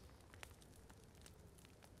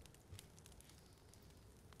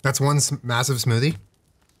 That's one massive smoothie.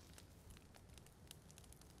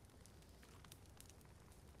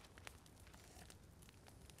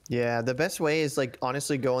 Yeah, the best way is like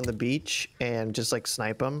honestly go on the beach and just like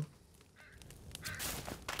snipe them.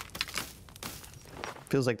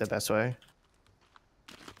 Feels like the best way.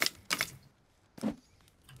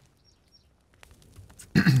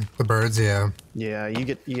 The birds, yeah. Yeah, you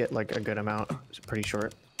get like a good amount. It's pretty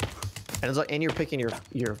short. And it's like, and you're picking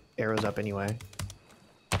your arrows up anyway.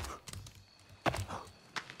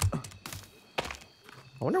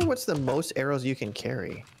 I wonder what's the most arrows you can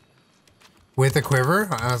carry. With a quiver?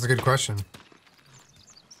 That's a good question.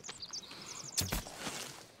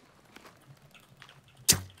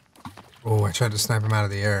 Oh, I tried to snipe him out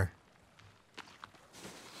of the air.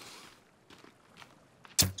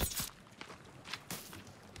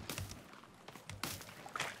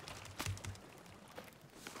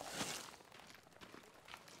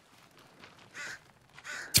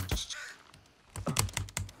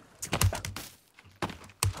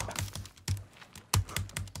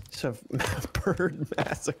 So bird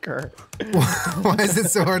massacre. Why is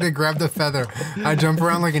it so hard to grab the feather? I jump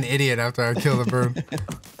around like an idiot after I kill the bird.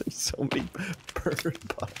 There's so many bird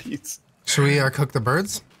bodies. Should we cook the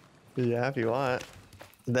birds? Yeah, if you want.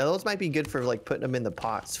 Those might be good for like putting them in the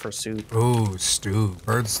pots for soup. Ooh, stew.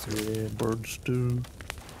 Bird stew. Yeah, bird stew.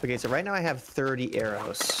 Okay, so right now I have 30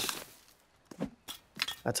 arrows.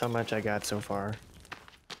 That's how much I got so far.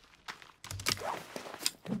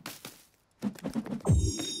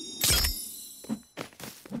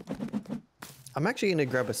 I'm actually gonna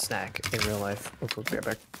grab a snack in real life. We'll be right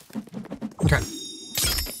back. Okay.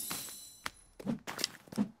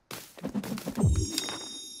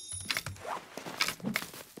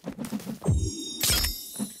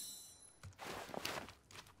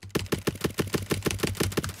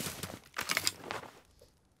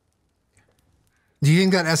 Do you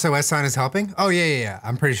think that SOS sign is helping? Oh, yeah.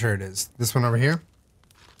 I'm pretty sure it is. This one over here?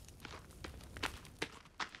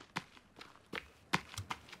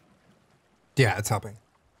 Yeah, it's helping.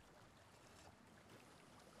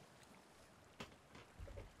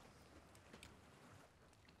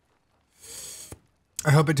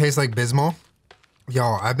 I hope it tastes like Bismol.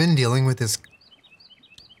 Y'all, I've been dealing with this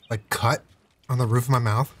like cut on the roof of my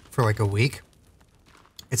mouth for like a week.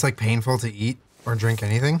 It's like painful to eat or drink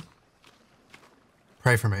anything.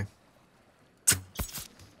 Pray for me.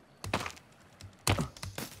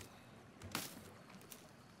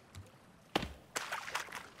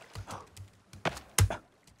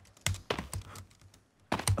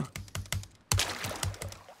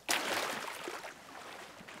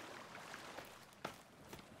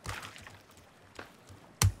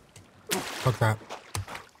 Fuck that.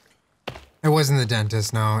 It wasn't the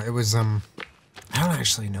dentist, no. It was, I don't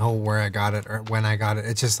actually know where I got it or when I got it.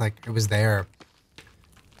 It's just like, it was there.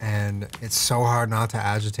 And it's so hard not to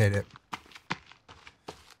agitate it.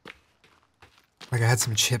 Like I had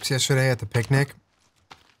some chips yesterday at the picnic.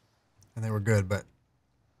 And they were good, but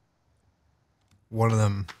one of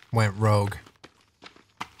them went rogue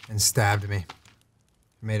and stabbed me.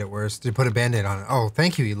 Made it worse. Did you put a Band-Aid on it? Oh,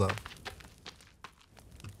 thank you, Elo.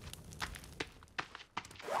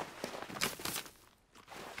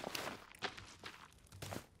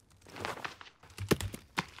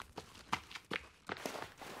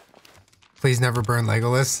 Please never burn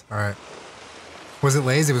Legolas. All right. Was it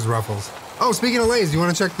Lay's? It was Ruffles. Oh, speaking of Lay's, do you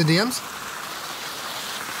want to check the DMs?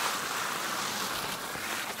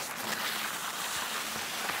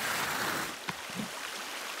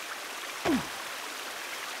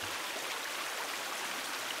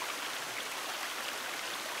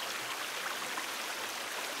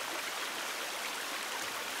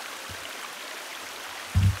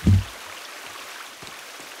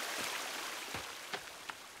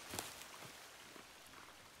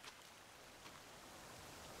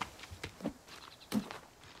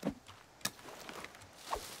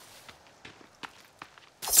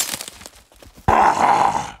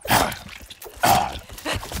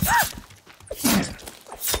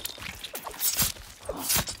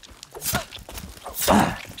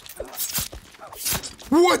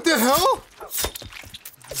 What the hell?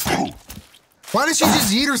 Why did she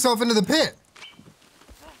just yeet herself into the pit?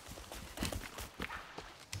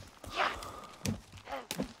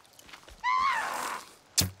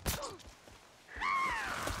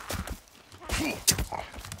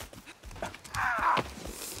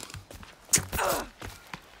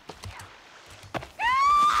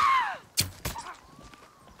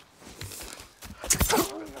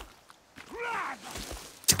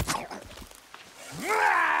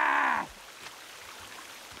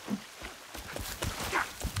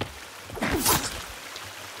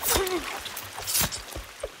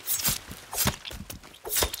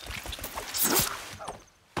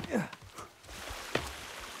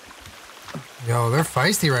 Yo, they're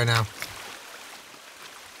feisty right now.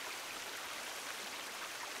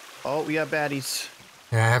 Oh, we got baddies.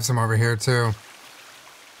 Yeah, I have some over here too.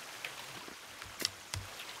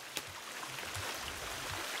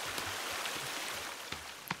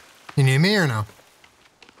 You need me or no?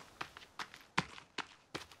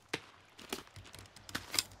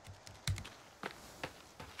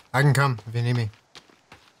 I can come if you need me.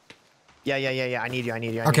 Yeah. I need you.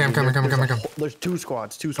 Okay, I'm coming. There's two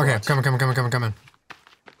squads. Okay, I'm coming.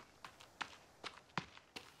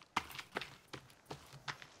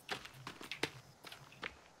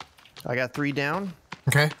 I got 3 down.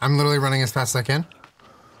 Okay, I'm literally running as fast as I can.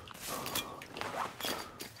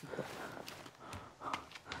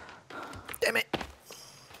 Damn it.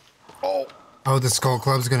 Oh. Oh, the skull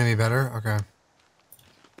club's gonna be better? Okay.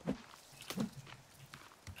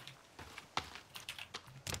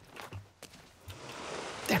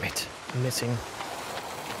 Damn it. I'm missing.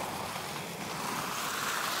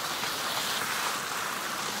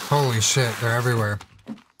 Holy shit, they're everywhere.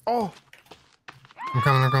 Oh. I'm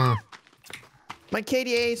coming. My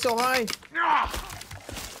KDA is so high.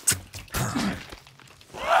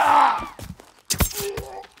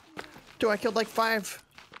 Dude, I killed like 5.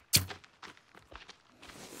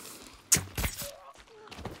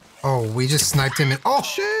 Oh, we just sniped him in. Oh,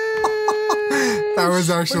 Shit! that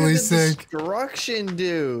was actually sick. Destruction,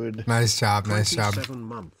 dude. Nice job, nice job. 27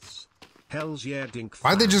 months. Hells yeah, dink.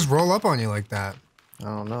 Why'd they just roll up on you like that? I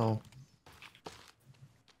don't know.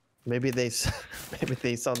 Maybe they maybe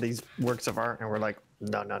they saw these works of art and were like,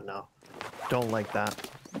 no, no, no, don't like that.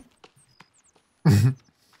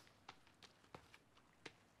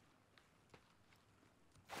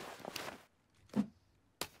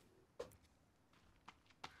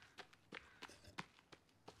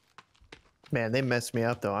 Man, they messed me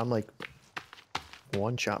up though. I'm like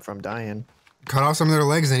 1 shot from dying. Cut off some of their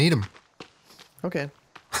legs and eat them. Okay.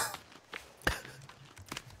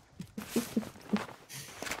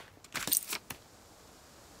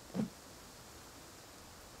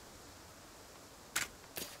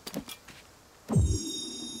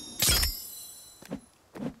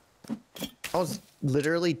 I was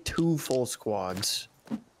literally 2 full squads.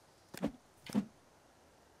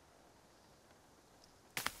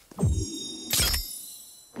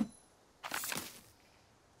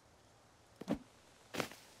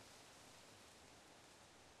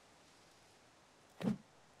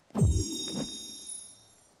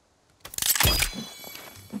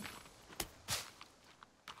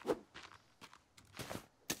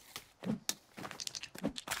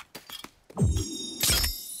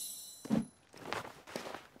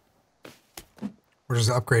 We're just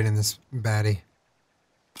upgrading this baddie.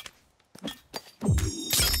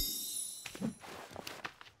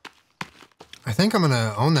 I think I'm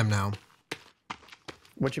gonna own them now.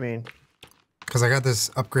 What you mean? Because I got this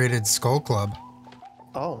upgraded skull club.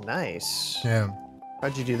 Oh, nice. Yeah.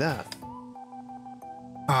 How'd you do that?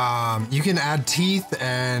 You can add teeth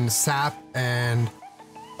and sap and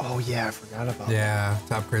Oh yeah, I forgot about that. yeah,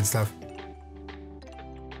 to upgrade stuff.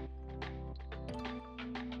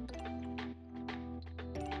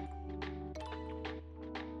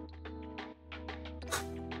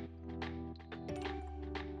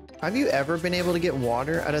 Have you ever been able to get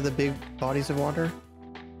water out of the big bodies of water?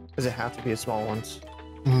 Does it have to be a small ones?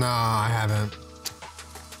 No, I haven't.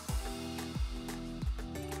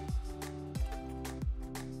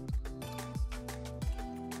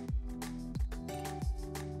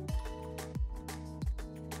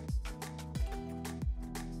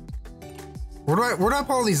 Where do I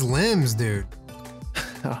pull all these limbs, dude?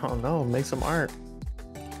 I don't know. Make some art.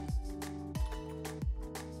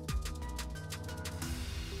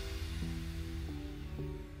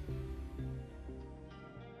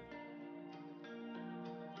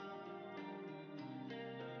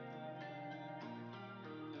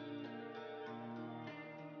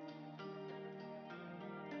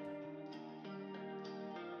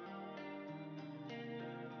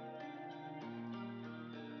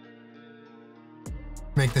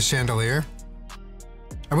 Make the chandelier.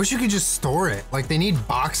 I wish you could just store it. Like, they need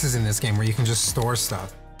boxes in this game where you can just store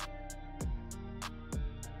stuff.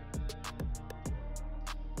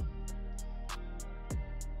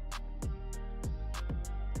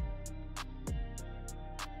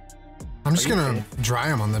 I'm just gonna dry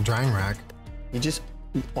them on the drying rack. You just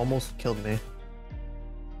almost killed me.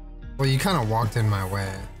 Well, you kind of walked in my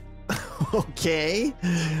way. Okay.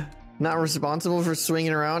 Not responsible for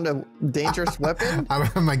swinging around a dangerous weapon? I don't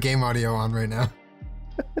have my game audio on right now.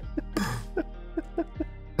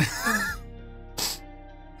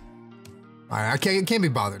 Alright, I can't be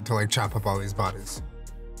bothered to like chop up all these bodies.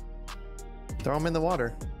 Throw them in the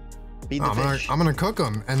water. Feed the fish. I'm gonna cook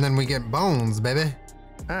them and then we get bones, baby.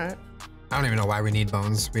 Alright. I don't even know why we need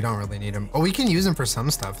bones. We don't really need them. Oh, we can use them for some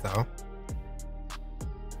stuff though.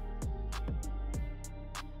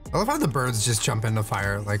 I love how the birds just jump into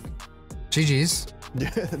fire. Like, GG's. Do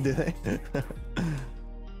they?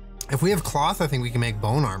 If we have cloth, I think we can make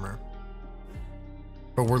bone armor.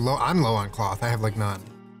 But we're low. I'm low on cloth. I have like none.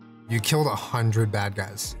 You killed 100 bad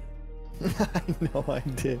guys. I know I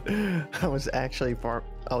did. I was actually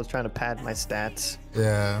I was trying to pad my stats.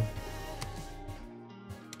 Yeah.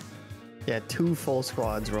 Yeah, 2 full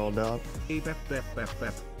squads rolled up.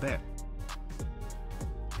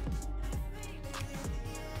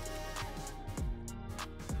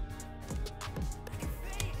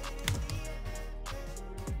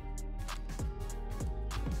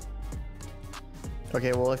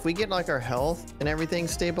 Okay, well, if we get like our health and everything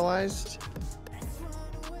stabilized,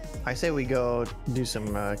 I say we go do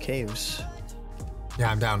some caves. Yeah,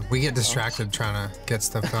 I'm down. We get distracted trying to get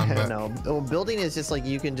stuff done, but No, well, building is just like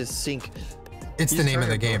you can just sink. it's the name of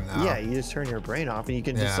the game, though. Yeah, you just turn your brain off and you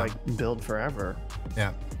can just Yeah. like build forever.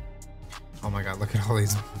 Yeah. Oh my god, look at all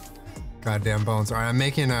these Goddamn bones. All right, I'm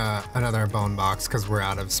making another bone box because we're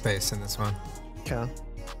out of space in this one. Okay.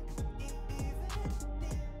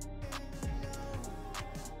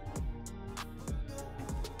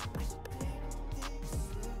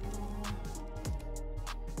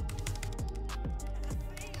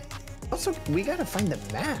 Also, we gotta find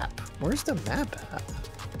the map. Where's the map at?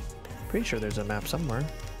 Pretty sure there's a map somewhere.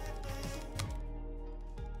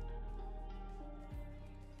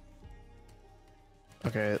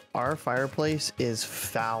 Okay, our fireplace is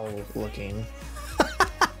foul looking.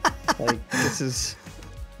 Like this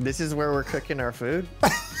is where we're cooking our food.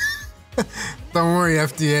 Don't worry,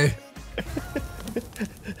 FDA.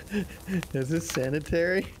 Is this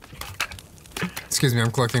sanitary? Excuse me,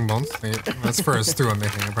 I'm collecting bones. Wait, that's for a stew I'm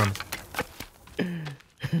making, I promise.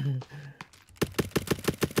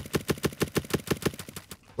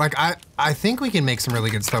 Like, I think we can make some really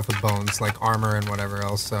good stuff with bones, like armor and whatever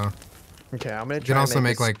else, so. Okay, I'm gonna You can try also and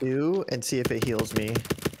make, make a like- stew and see if it heals me.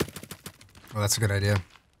 Well, that's a good idea.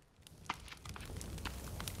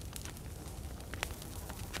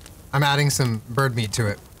 I'm adding some bird meat to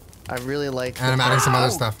it. I really like. And I'm adding some other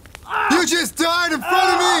stuff. You just died in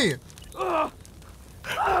front of me!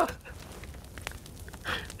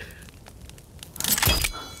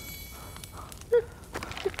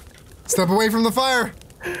 Step away from the fire!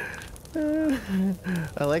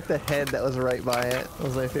 I like the head that was right by it. That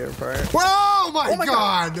was my favorite part. Whoa, my, my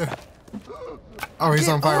God! Oh, he's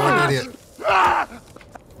on fire, what an idiot.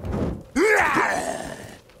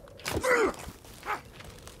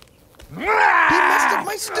 He messed up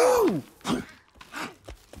my stew!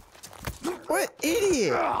 What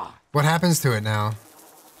idiot! What happens to it now?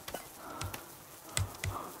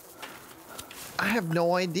 I have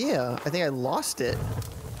no idea. I think I lost it.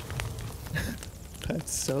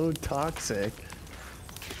 That's so toxic.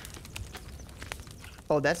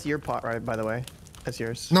 Oh, that's your pot, right? By the way, that's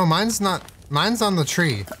yours. No, mine's not. Mine's on the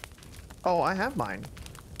tree. Oh, I have mine.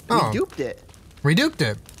 Oh. We duped it. We duped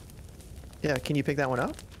it. Yeah, can you pick that one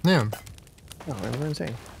up? Yeah. Oh, that's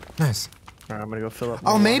insane. Nice. All right, I'm gonna go fill up.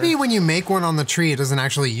 Oh, more maybe water. when you make one on the tree, it doesn't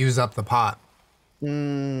actually use up the pot.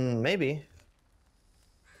 Maybe.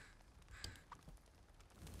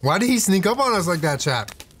 Why did he sneak up on us like that,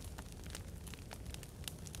 chat?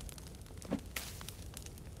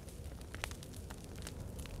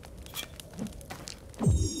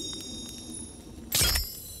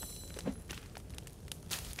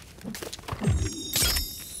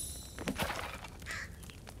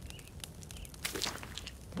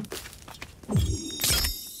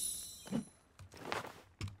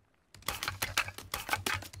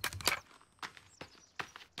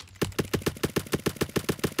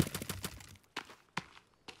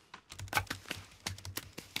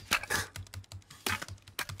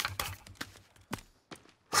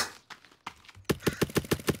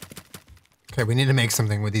 Okay, we need to make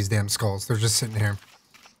something with these damn skulls. They're just sitting here.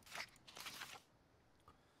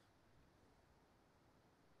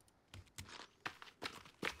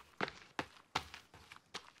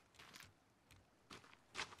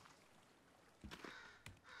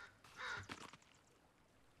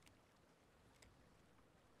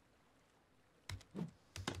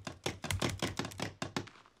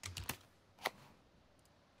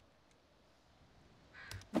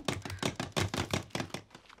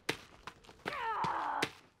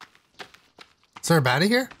 Is there a baddie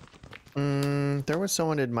here? There was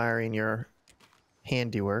someone admiring your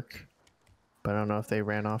handiwork, but I don't know if they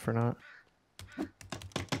ran off or not.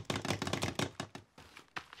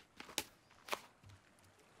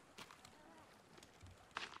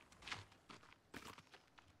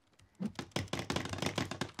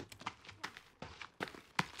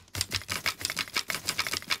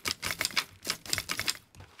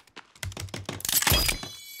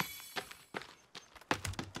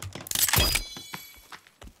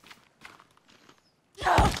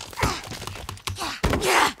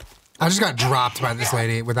 I just got dropped by this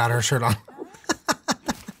lady without her shirt on.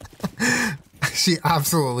 She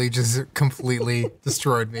absolutely just completely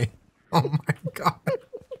destroyed me. Oh my God.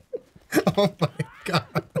 Oh my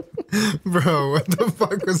God. Bro, what the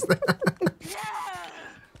fuck was that?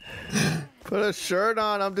 Put a shirt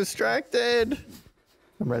on. I'm distracted.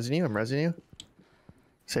 I'm resing you. I'm resing you.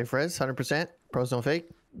 Safe res, 100%. Pros don't fake.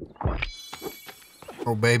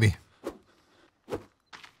 Oh, baby.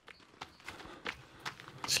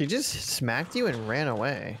 She just smacked you and ran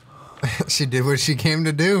away. She did what she came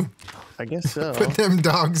to do. I guess so. Put them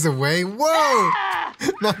dogs away. Whoa!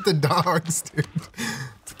 Not the dogs, dude.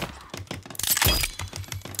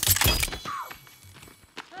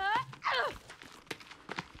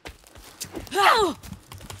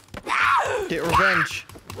 Get revenge.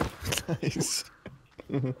 Nice.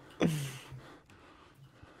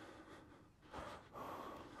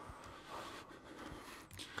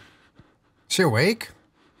 She awake?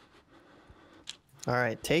 All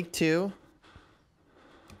right, take 2.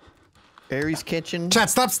 Aries Kitchen. Chat,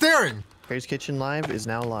 stop staring! Aries Kitchen Live is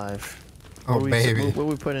now live. Oh, baby. What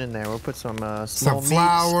we put in there? We'll put some small Some meats,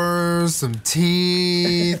 flowers, some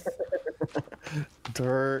teeth.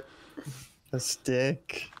 dirt, a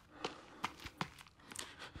stick.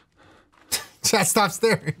 Chat, stop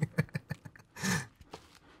staring.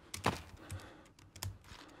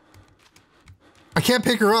 I can't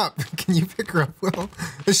pick her up. Can you pick her up, Will?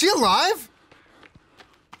 Is she alive?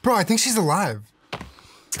 Bro, I think she's alive.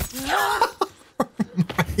 Oh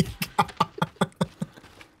my God.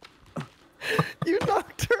 You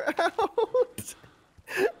knocked her out.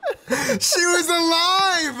 She was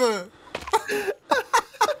alive!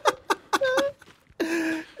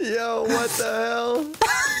 Yo, what the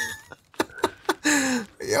hell?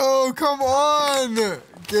 Yo, come on!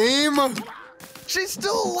 Game? She's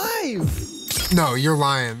still alive. No, you're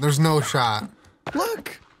lying. There's no shot.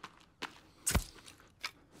 Look.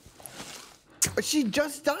 She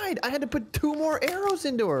just died. I had to put 2 more arrows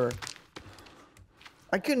into her.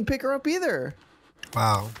 I couldn't pick her up either.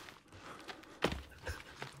 Wow.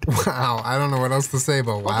 Wow, I don't know what else to say,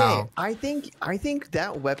 but wow. Okay, I think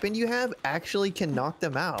that weapon you have actually can knock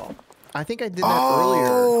them out. I think I did that earlier.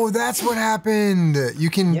 Oh, that's what happened. You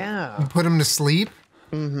can put them to sleep?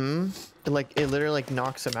 Mm-hmm. It literally like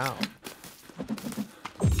knocks them out.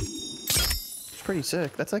 It's pretty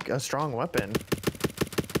sick. That's like a strong weapon.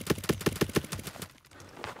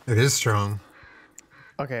 It is strong.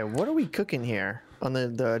 Okay, what are we cooking here on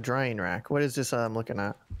the drying rack? What is this I'm looking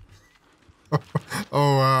at?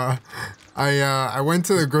 I went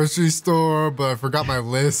to the grocery store, but I forgot my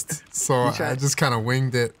list, so I just kind of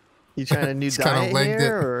winged it. You trying a new Just kinda diet legged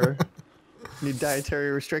here, it. or new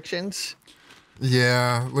dietary restrictions?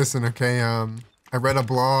 Yeah, listen, okay, I read a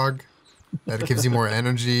blog that it gives you more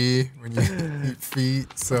energy when you eat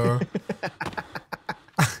feet, so.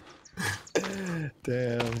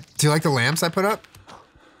 Damn. Do you like the lamps I put up?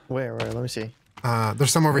 Where? Let me see.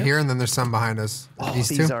 There's some over here, and then there's some behind us. Oh, these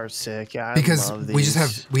these two? are sick. Yeah, I Because love we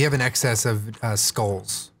these. we have an excess of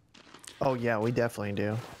skulls. Oh yeah, we definitely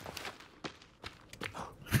do.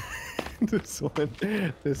 This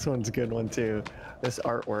one's a good one too. This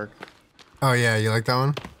artwork. Oh yeah, you like that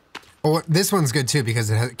one? Well, this one's good too because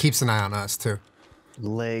it keeps an eye on us too.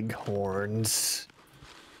 Leghorns.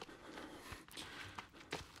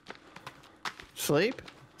 Sleep?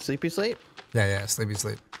 Sleepy sleep? Yeah, sleepy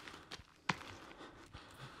sleep.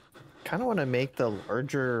 Kind of want to make the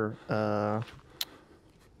larger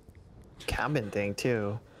cabin thing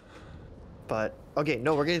too. But okay,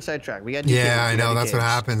 no, we're getting sidetracked. We got. Yeah, I know. That's what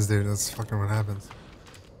happens, dude. That's fucking what happens.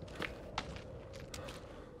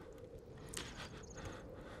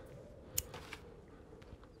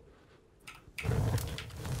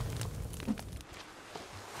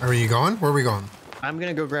 Are you going? Where are we going? I'm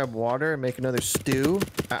gonna go grab water and make another stew.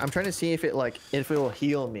 I'm trying to see if it will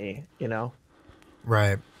heal me. You know.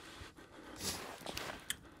 Right.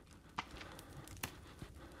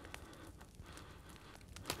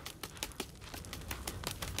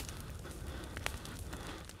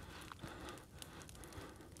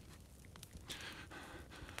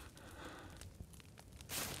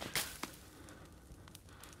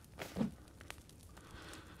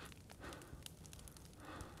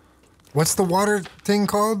 What's the water thing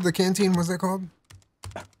called? The canteen, what's that called?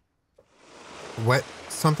 Wet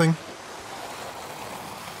something?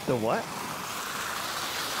 The what?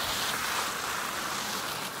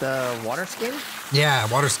 The water skin? Yeah,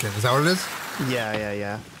 water skin. Is that what it is?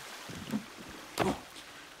 Yeah.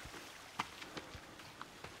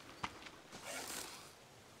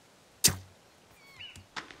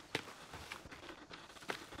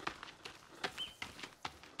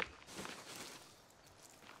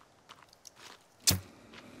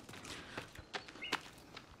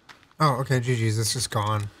 Oh, okay, GG's. It's just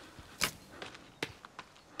gone.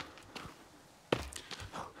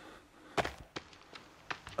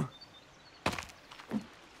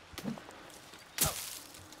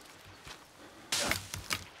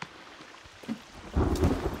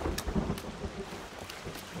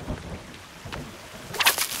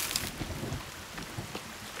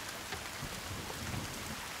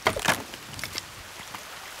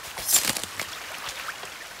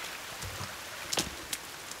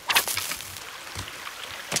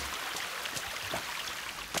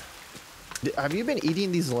 Have you been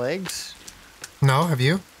eating these legs? No, have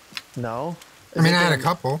you? No. I mean, I had a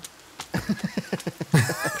couple.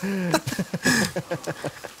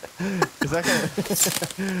 Is that gonna,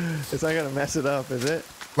 is that gonna mess it up, is it?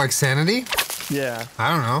 Like sanity? Yeah,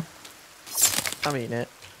 I don't know. I'm eating it.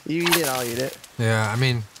 You eat it, I'll eat it. Yeah, I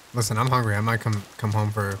mean, listen, I'm hungry. I might come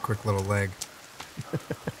home for a quick little leg.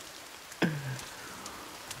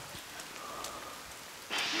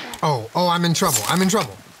 Oh, I'm in trouble. I'm in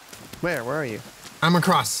trouble. Where are you? I'm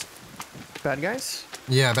across. Bad guys?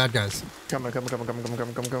 Yeah, bad guys. Come on.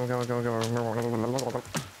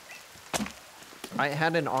 I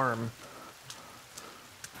had an arm.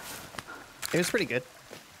 It was pretty good.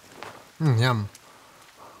 Yum.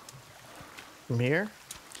 From here?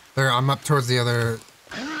 There, I'm up towards the other.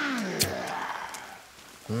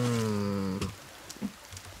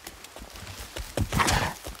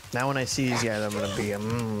 Now when I see these guys, I'm gonna be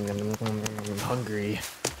hungry.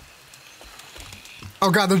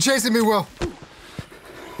 Oh god, they're chasing me, Will.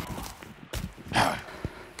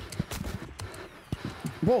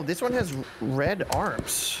 Whoa, this one has red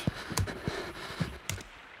arms.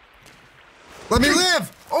 Let me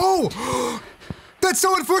live! Oh! That's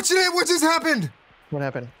so unfortunate! What just happened? What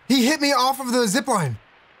happened? He hit me off of the zip line.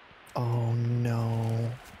 Oh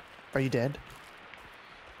no. Are you dead?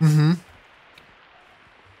 Mm-hmm.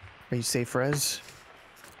 Are you safe, Rez?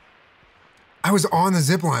 I was on the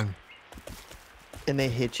zip line. And they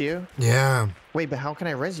hit you? Yeah. Wait, but how can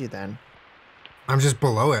I res you then? I'm just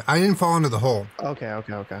below it. I didn't fall into the hole. Okay.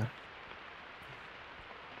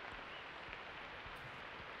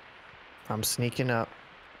 I'm sneaking up.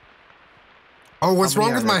 Oh, what's How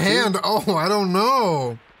many wrong with are my there? hand? Oh, I don't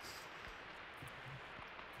know.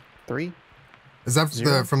 3? Is that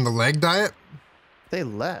Zero? from the leg diet? They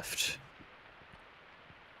left.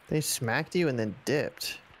 They smacked you and then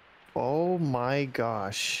dipped. Oh my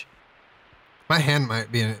gosh. My hand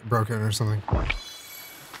might be broken or something.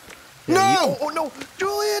 Yeah, No! oh no!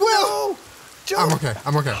 Julian, Will! no! Julian!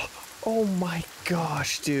 I'm okay. Oh my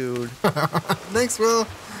gosh, dude. Thanks, Will.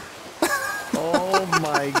 Oh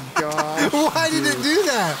my gosh. Why did it do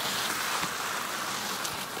that?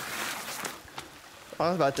 I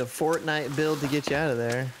was about to Fortnite build to get you out of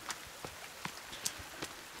there.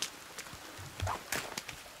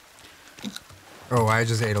 Oh, I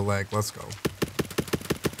just ate a leg. Let's go.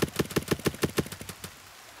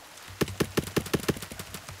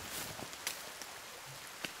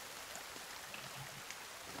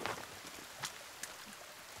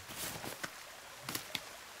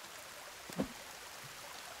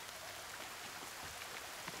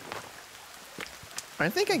 I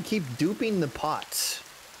think I keep duping the pots.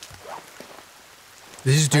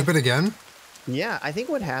 Did you just dupe it again? Yeah, I think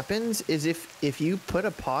what happens is if you put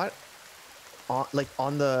a pot on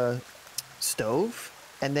on the stove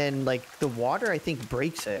and then like the water I think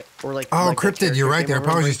breaks it or like Oh, like the cryptid, you're character right. came They're over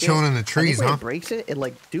probably and just break chilling it. in the I think trees, when huh? it breaks it, it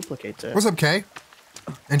like duplicates it. What's up, Kay?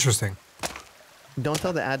 Interesting. Don't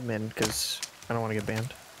tell the admin because I don't want to get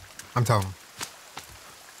banned. I'm telling him.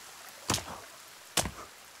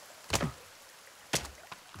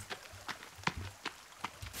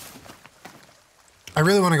 I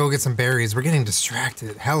really want to go get some berries. We're getting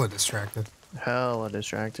distracted. Hella distracted. Hella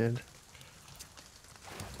distracted.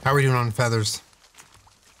 How are we doing on feathers?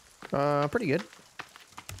 Pretty good.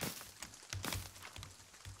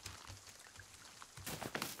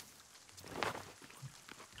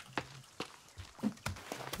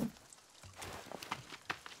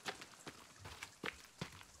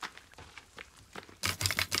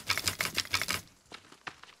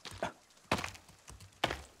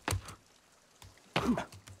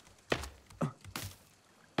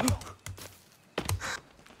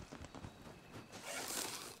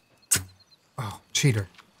 Oh, cheater.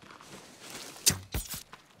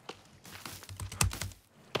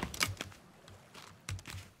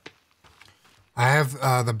 I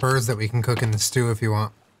have the birds that we can cook in the stew if you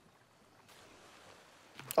want.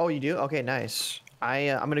 Oh, you do? Okay, nice.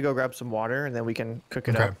 I'm gonna go grab some water and then we can cook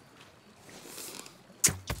it Okay. up.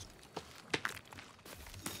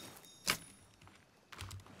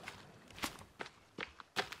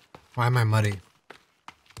 Why am I muddy?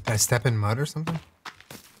 Did I step in mud or something?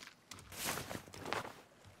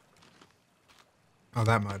 Oh,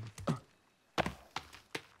 that mud.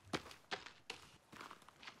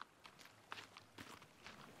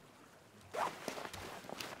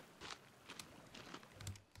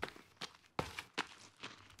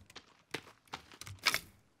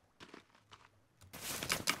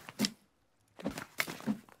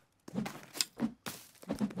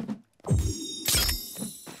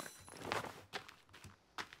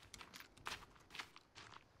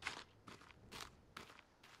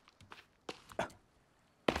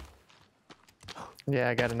 Yeah,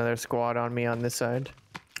 I got another squad on me on this side.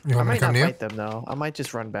 You I want me might to come not to you? fight them though. I might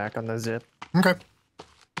just run back on the zip. Okay.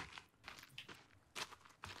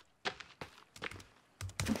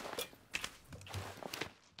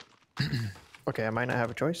 Okay, I might not have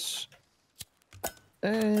a choice.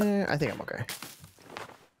 I think I'm okay.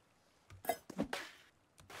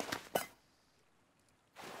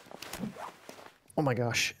 Oh my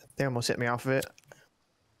gosh, they almost hit me off of it.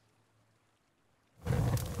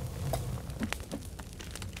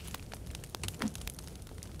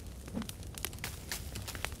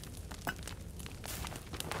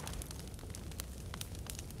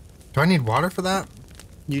 Do I need water for that?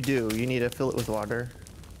 You do. You need to fill it with water.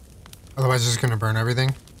 Otherwise, it's just gonna burn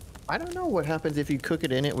everything. I don't know what happens if you cook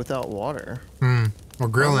it in it without water. Or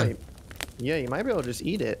grilling. Yeah, you might be able to just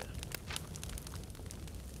eat it.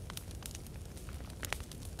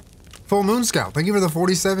 Full Moon Scout, thank you for the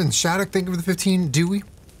 47. Shattuck, thank you for the 15. Dewey.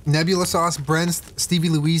 Nebula Sauce, Brent, Stevie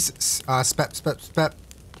Louise, Spep,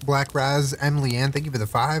 Black Raz, Emily Ann, thank you for the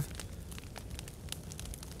 5.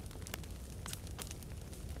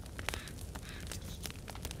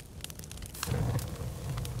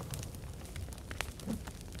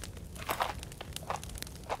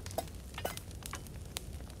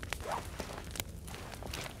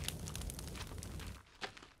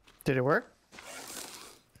 Did it work?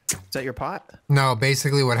 Is that your pot? No,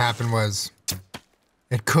 basically what happened was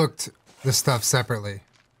it cooked the stuff separately.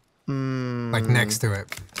 Like next to it.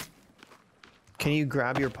 Can you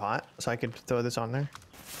grab your pot so I could throw this on there?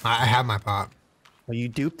 I have my pot. Well, you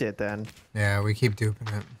duped it then. Yeah, we keep duping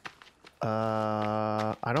it.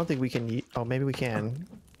 I don't think we can eat. Oh, maybe we can.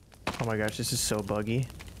 Oh my gosh, this is so buggy.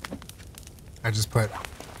 I just put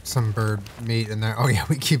some bird meat in there. Oh yeah,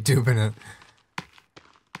 we keep duping it.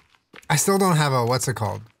 I still don't have a, what's it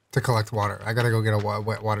called, to collect water. I gotta go get a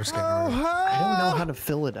wet water skin. I don't know how to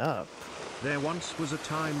fill it up. There once was a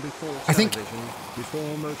time before I think- television,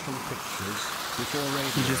 before motion pictures, before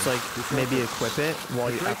radio. You just like before maybe books. equip it while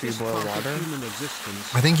The you after you greatest boil part of water. human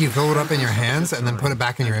existence I think you was fill it up in your focus hands at a and then put it time.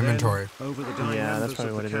 back in your And then, inventory. Over the dying Yeah, that's embers probably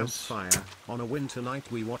of what the it is. campfire, on a winter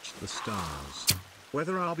night we watched the stars.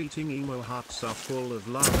 Whether our beating emo hearts are full of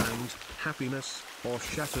love and happiness, or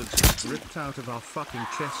shattered, ripped out of our fucking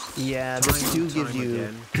chests. Yeah, this time do and gives time you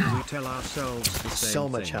again, we tell ourselves the same so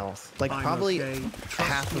much thing. health. Like I'm probably okay. Trust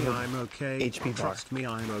half me, of a I'm okay. HP bar. Trust me,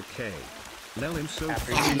 I'm okay. Lel him so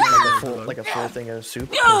after you fucking eat well, like a full thing of soup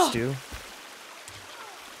or stew.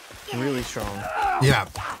 Really strong. Yeah.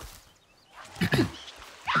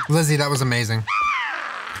 Lizzie, that was amazing.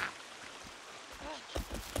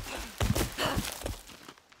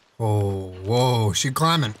 Oh, whoa, she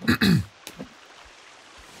climbing.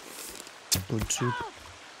 Good soup.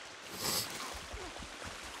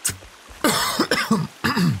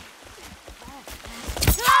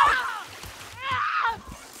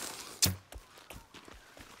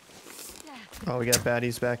 Oh, we got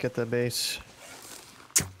baddies back at the base.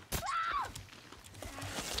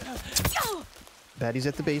 Baddies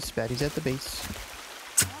at the base, baddies at the base.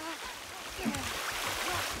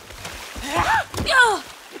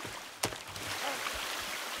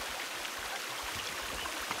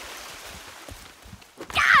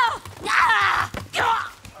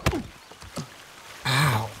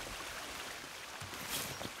 Ow.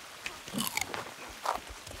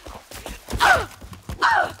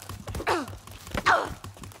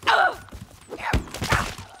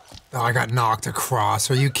 Oh, I got knocked across.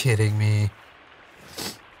 Are you kidding me?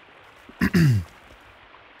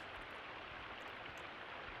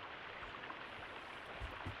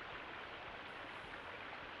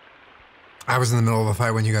 I was in the middle of a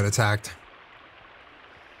fight when you got attacked.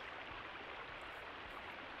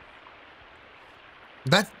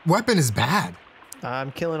 That weapon is bad.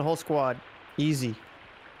 I'm killing a whole squad. Easy.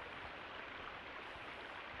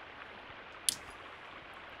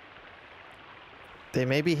 They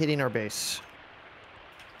may be hitting our base.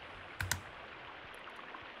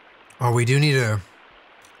 Oh, we do need to...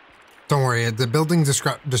 Don't worry, the building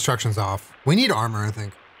destruction's off. We need armor, I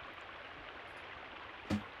think.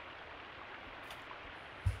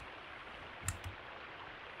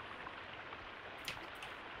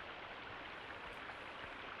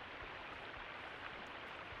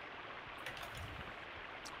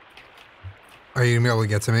 Are you gonna be able to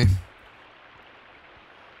get to me?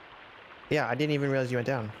 Yeah, I didn't even realize you went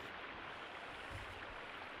down.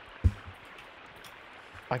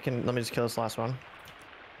 Let me just kill this last one.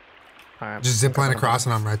 All right. Just zip line across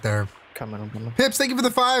and I'm right there. Come on, come on. Pips, thank you for the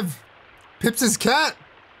 5. Pips is cat.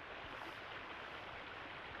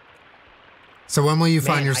 So when will you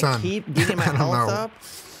find your son? I keep getting my I don't health know. up,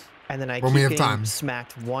 and then I When keep we have getting time.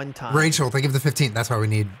 smacked one time. Rachel, thank you for the 15. That's why we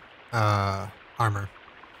need armor.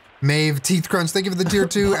 Maeve, Teeth Crunch, thank you for the tier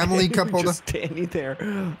 2. Emily, You're cup holder. just standing there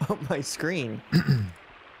on my screen.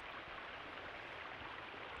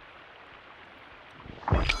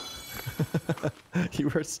 You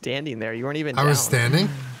were standing there. You weren't even I down. was standing?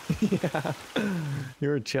 Yeah. You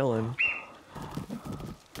were chilling.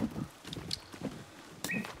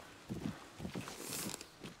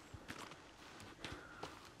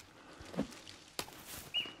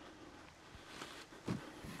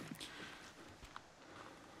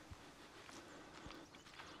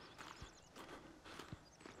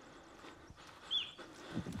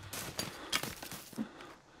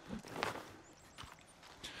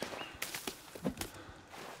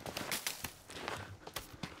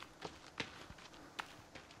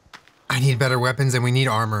 I need better weapons and we need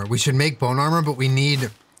armor. We should make bone armor, but we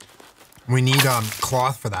need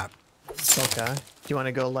cloth for that. Okay. Do you want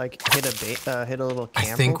to go like hit a little camp?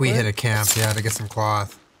 I think we real hit quick? a camp, yeah, to get some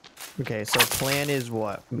cloth. Okay, so plan is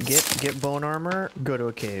what? Get bone armor, go to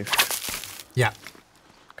a cave. Yeah.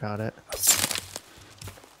 Got it.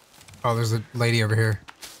 Oh, there's a lady over here.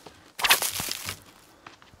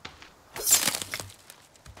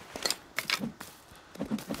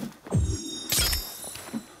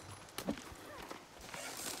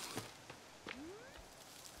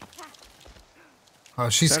 Oh,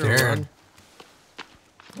 she's Better scared. run.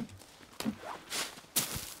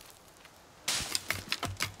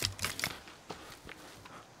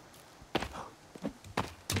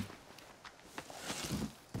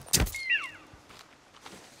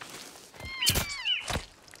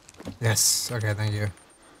 Yes. Okay, thank you.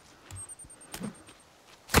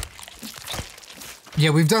 Yeah,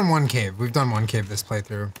 we've done one cave. We've done one cave this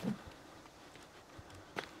playthrough.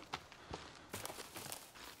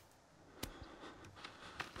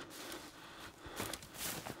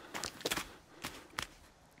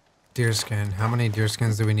 Deer skin. How many deer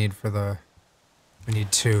skins do we need for the... We need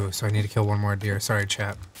 2, so I need to kill one more deer. Sorry,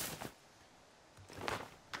 chat.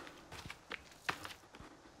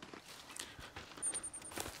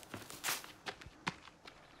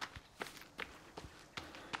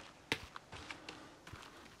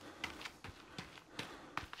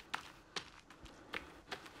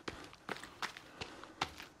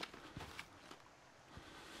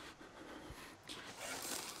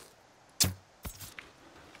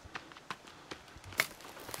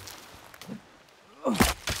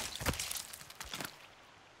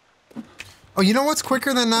 Oh, you know what's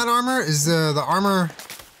quicker than that armor? Is the armor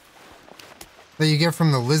that you get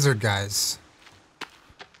from the lizard guys.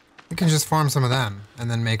 You can just farm some of them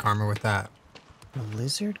and then make armor with that. The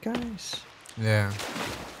lizard guys? Yeah.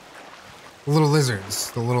 The little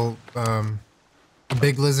lizards. The little,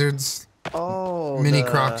 big lizards. Oh, Mini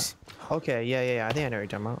crocs. Okay, yeah. I think I know what you're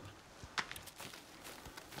talking about.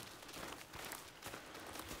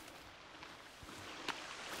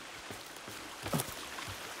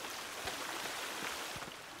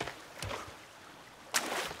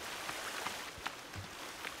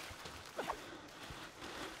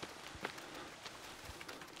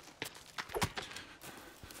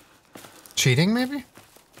 Cheating, maybe?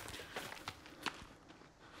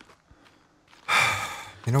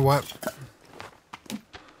 You know what?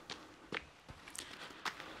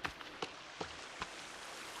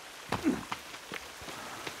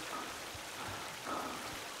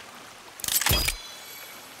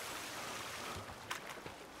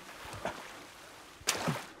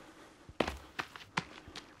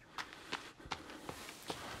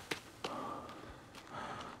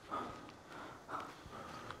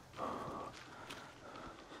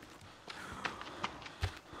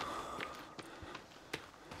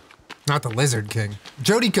 Not the Lizard King.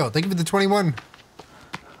 Jodico, thank you for the 21.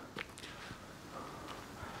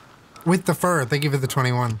 With the fur, thank you for the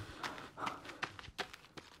 21.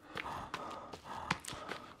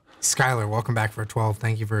 Skylar, welcome back for a 12.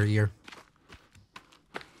 Thank you for a year.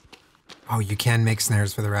 Oh, you can make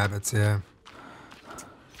snares for the rabbits, yeah.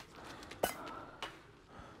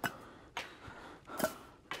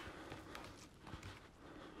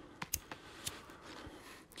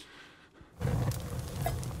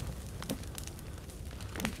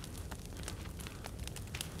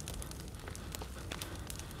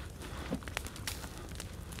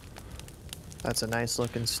 That's a nice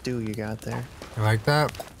looking stew you got there. You like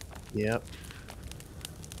that? Yep.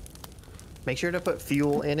 Make sure to put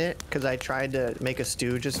fuel in it, because I tried to make a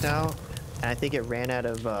stew just now, and I think it ran out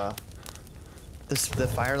of, the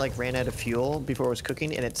fire like ran out of fuel before it was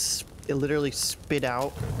cooking, and it literally spit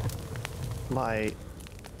out my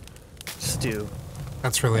stew.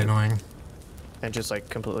 That's really annoying. And just like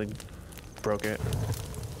completely broke it.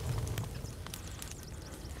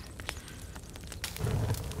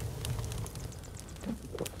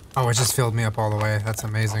 Oh, it just filled me up all the way. That's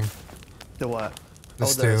amazing. The what? The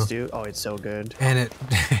stew. The stew? Oh, it's so good. And it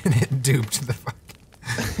and it duped the fuck.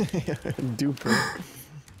 Duper.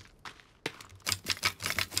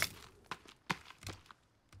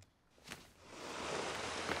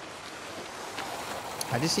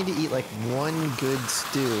 I just need to eat like one good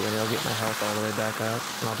stew and it'll get my health all the way back up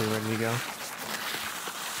and I'll be ready to go.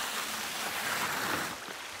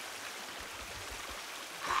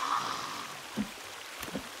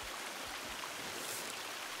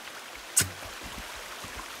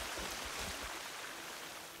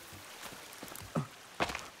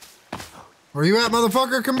 Where you at,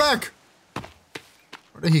 motherfucker? Come back!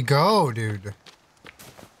 Where did he go, dude?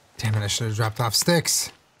 Damn it, I should have dropped off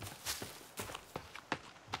sticks.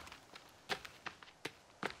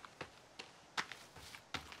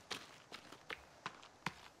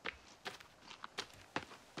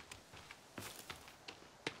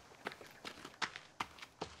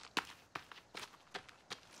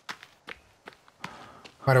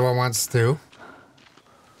 Why do I want stew?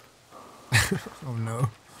 Oh no.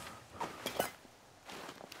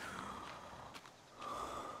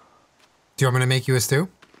 Do you want me to make you a stew?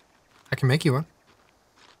 I can make you one.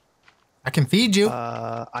 I can feed you.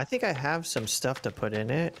 I think I have some stuff to put in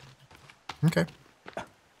it. Okay.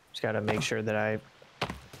 Just gotta make sure that I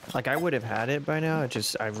would have had it by now.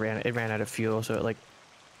 It ran out of fuel, so it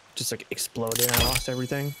just exploded and I lost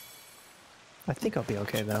everything. I think I'll be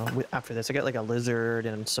okay though. After this, I got like a lizard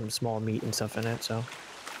and some small meat and stuff in it, so.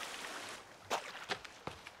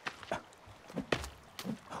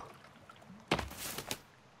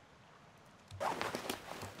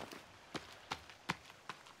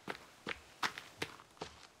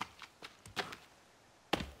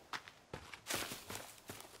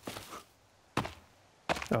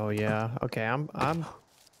 Oh yeah. Okay, I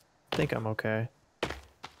think I'm okay.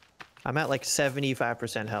 I'm at like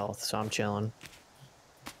 75% health, so I'm chilling.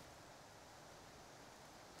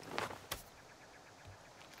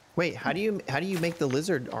 Wait, how do you make the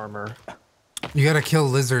lizard armor? You gotta kill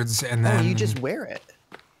lizards and then... Oh, you just wear it.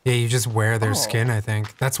 Yeah, you just wear their skin, I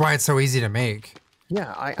think. That's why it's so easy to make.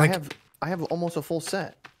 Yeah, I have almost a full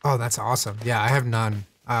set. Oh, that's awesome. Yeah, I have none.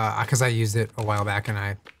 Because I used it a while back and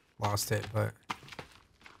I lost it, but...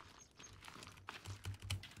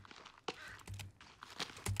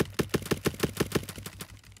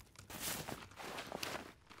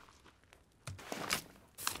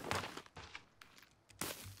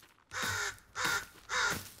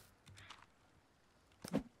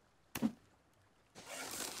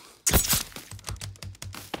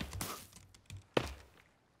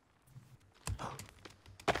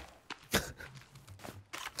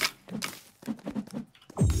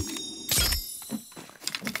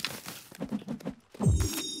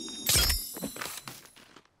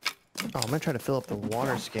 Oh, I'm gonna try to fill up the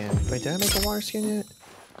water skin. Wait, did I make a water skin yet?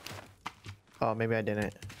 Oh, maybe I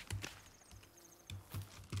didn't.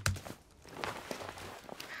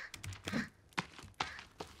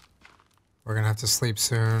 We're gonna have to sleep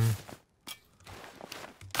soon.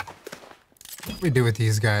 What do we do with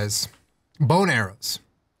these guys? Bone arrows.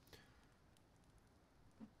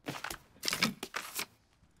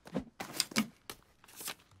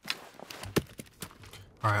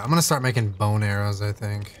 Alright, I'm gonna start making bone arrows, I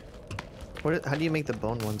think. How do you make the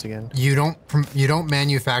bone ones again? You don't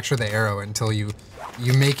manufacture the arrow until you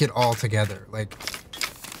make it all together. Like,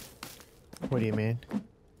 What do you mean?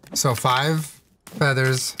 so 5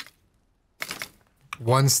 feathers,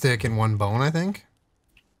 1 stick, and 1 bone, I think.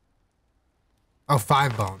 Oh,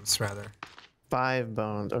 5 bones, rather. 5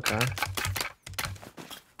 bones, okay.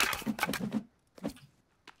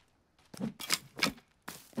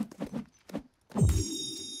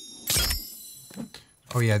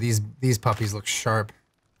 Oh yeah, these puppies look sharp.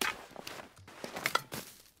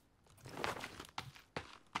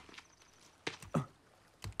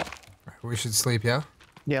 We should sleep, yeah?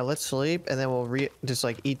 Yeah, let's sleep and then we'll just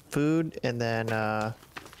like eat food and then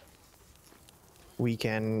we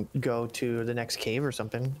can go to the next cave or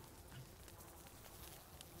something.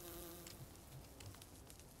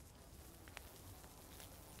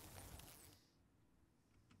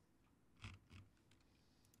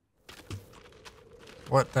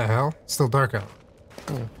 What the hell? It's still dark out.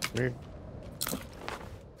 Weird.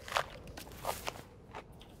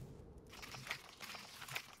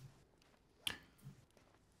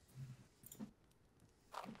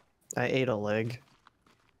 I ate a leg.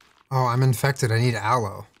 Oh, I'm infected. I need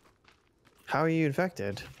aloe. How are you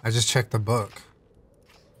infected? I just checked the book.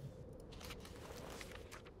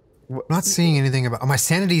 I'm not seeing anything about... Oh, my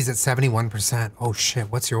sanity's at 71%. Oh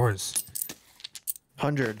shit, what's yours?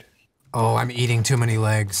 100. Oh, I'm eating too many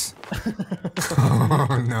legs.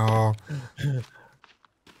 Oh no.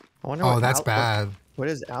 I wonder Oh, that's bad. What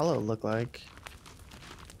does aloe look like?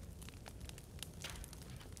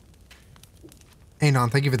 Hey, Non,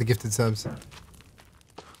 thank you for the gifted subs.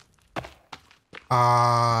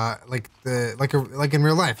 Like in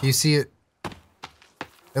real life, you see it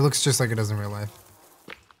It looks just like it does in real life.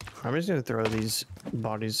 I'm just gonna throw these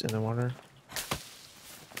bodies in the water.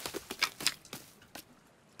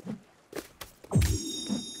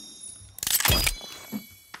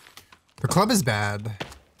 The club is bad.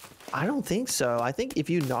 I don't think so. I think if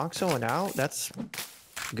you knock someone out, that's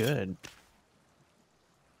good.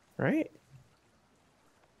 Right?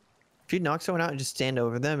 If you knock someone out and just stand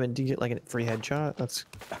over them and you get like a free headshot, that's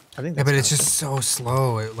I think Yeah, that's but it's just so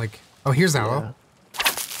slow. It, like, oh, here's Aloe. Yeah.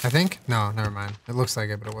 I think? No, never mind. It looks like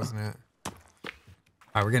it, but it wasn't it.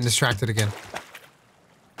 Alright, we're getting distracted again.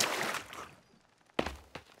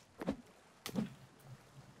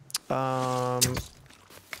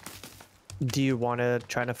 Do you want to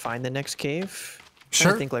try to find the next cave?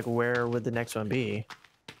 Sure. I think like where would the next one be?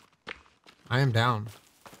 I am down.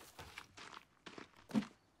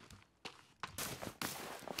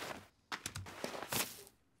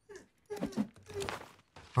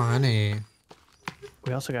 Oh, honey.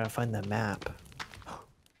 We also gotta find the map.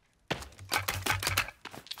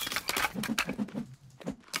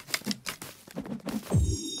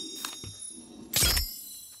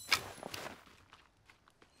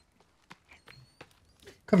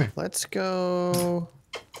 Come here. Let's go.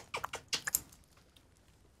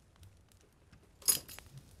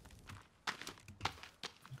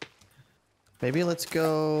 Maybe let's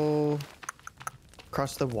go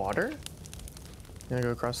across the water. You wanna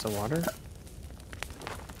go across the water?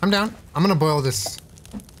 I'm down. I'm gonna boil this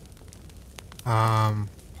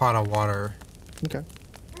pot of water. Okay.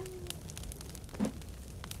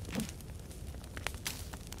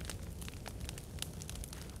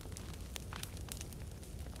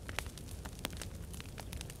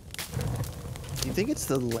 Do you think it's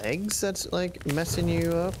the legs that's like messing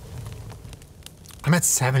you up? I'm at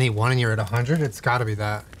 71 and you're at 100? It's gotta be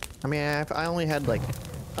that. I mean, I only had like,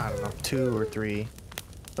 I don't know, 2 or 3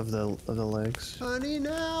 of the legs. Honey,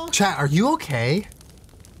 now. Chat, are you okay?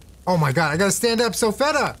 Oh my god, I gotta stand up, so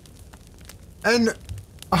feta! And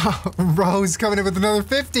Rose coming in with another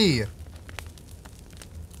 50!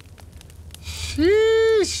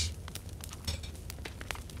 Sheesh!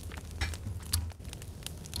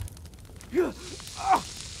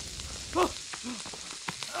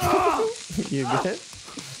 You good?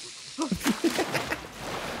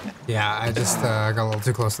 Yeah, I just got a little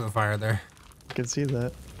too close to the fire there. I can see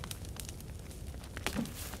that.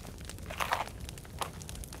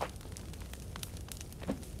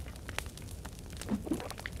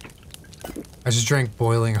 I just drank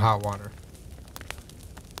boiling hot water.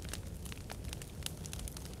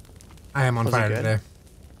 I am on Was it fire good? today.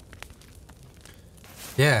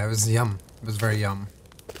 Yeah, it was yum. It was very yum.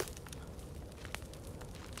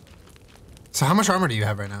 So how much armor do you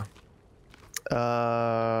have right now?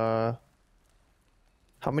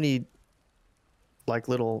 How many like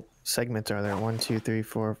little segments are there? 1, 2, 3,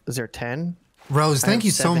 4. Is there 10? Rose, I thank have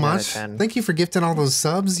you so 7 out of much. 10. Thank you for gifting all those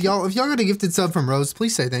subs. Y'all, if y'all got a gifted sub from Rose,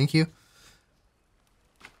 please say thank you.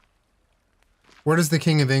 Where does the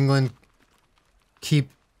King of England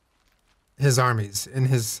keep his armies? In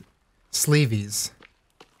his sleeveys.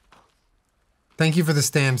 Thank you for the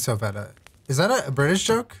stam, Sofetta. Is that a British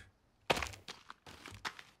joke?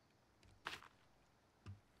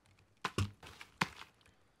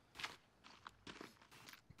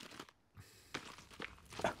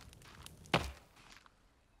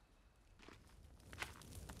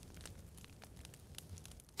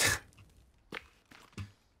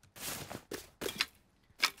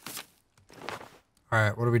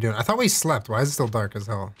 Alright, what are we doing? I thought we slept. Why is it still dark as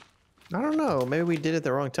hell? I don't know. Maybe we did it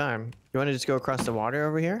the wrong time. You want to just go across the water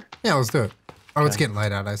over here? Yeah, let's do it. Oh, it's Okay. getting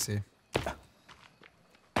light out, I see.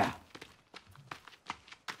 I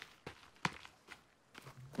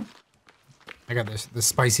got the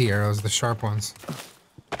spicy arrows, the sharp ones.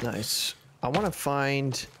 Nice. I want to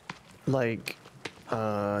find, like,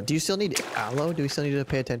 do you still need aloe? Do we still need to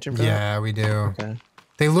pay attention for that? Yeah, we do. Okay.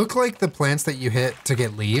 They look like the plants that you hit to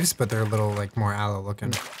get leaves, but they're a little like more aloe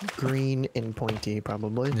looking. Green and pointy,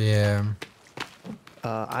 probably. Yeah.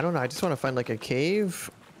 I don't know. I just want to find, like, a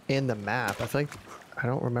cave in the map. I feel like I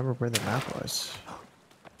don't remember where the map was.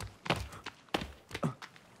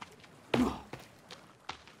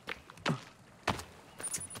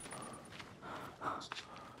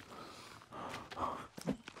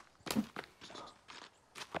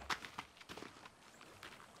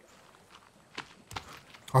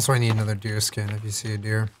 Also, I need another deer skin if you see a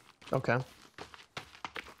deer. Okay.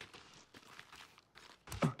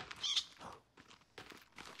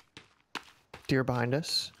 Deer behind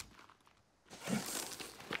us.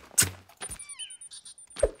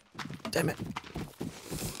 Damn it.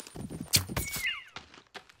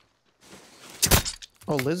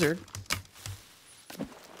 Oh, lizard.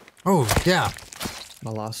 Oh, yeah. I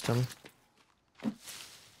lost him.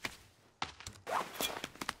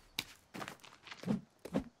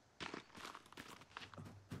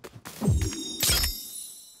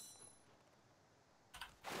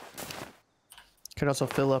 Could also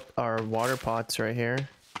fill up our water pots right here.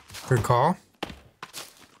 Good call.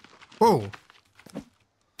 Whoa.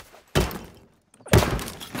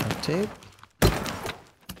 Duct tape.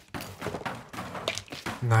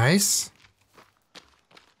 Nice.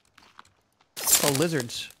 Oh,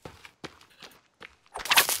 lizards.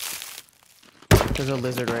 There's a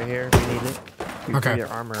lizard right here if you need it. You Okay. need your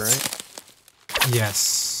armor, right?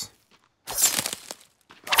 Yes.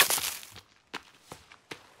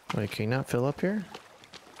 Wait, can you not fill up here?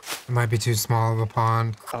 It might be too small of a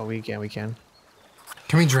pond. Oh, we can.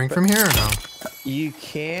 Can we drink from here or no? You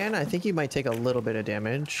can. I think you might take a little bit of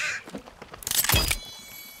damage.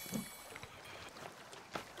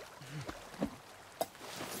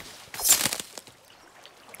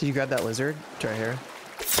 Did you grab that lizard? It's right here.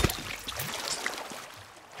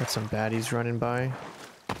 Got some baddies running by.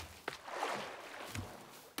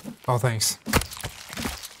 Oh, thanks.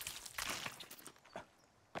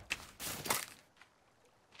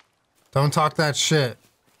 Don't talk that shit.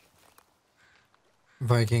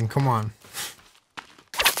 Viking, come on.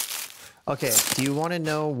 Okay, do you want to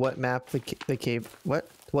know what map the cave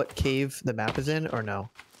what cave the map is in or no?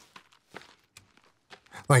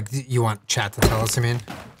 Like, you want chat to tell us, I mean?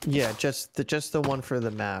 Yeah, just the one for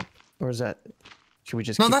the map. Or is that should we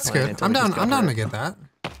just No, keep that's playing good. until I'm we down discover to it? get that.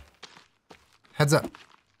 Heads up.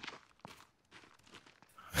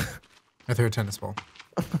 I threw a tennis ball.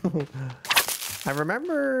 I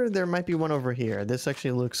remember there might be one over here. This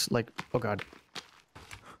actually looks like oh god.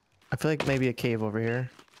 I feel like maybe a cave over here.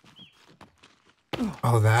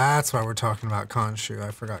 Oh, that's why we're talking about Khonshu.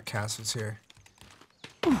 I forgot Cass was here.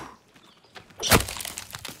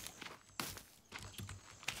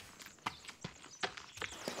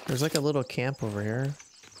 There's like a little camp over here.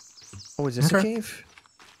 Oh, is this a Okay. cave?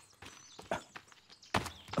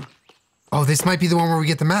 Oh, this might be the one where we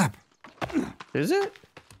get the map. Is it?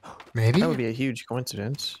 Maybe? That would be a huge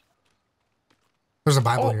coincidence. There's a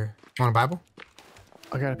Bible Oh. here. Want a Bible?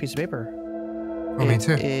 I got a piece of paper. Oh, me It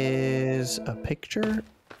too. is a picture.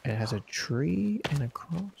 It has a tree and a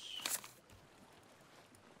cross.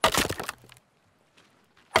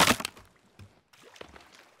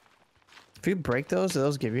 If you break those, do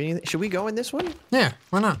those give you anything? Should we go in this one? Yeah,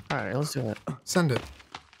 why not? All right, let's do it. Send it.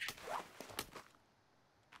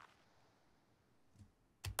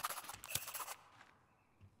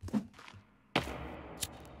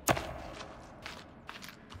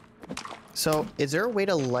 So, is there a way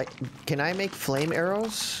to light? Can I make flame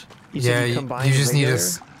arrows? You Yeah, said you combine just need regular-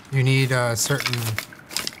 you need a certain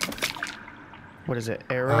What is it?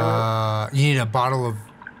 Arrow. you need a bottle of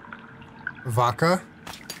vodka.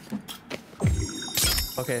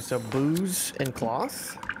 Okay, so booze and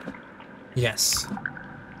cloth. Yes.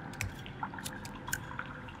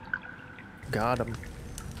 Got them.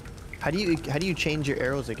 How do you change your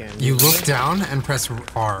arrows again? You look down and press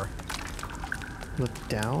R. Look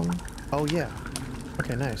down. Oh yeah.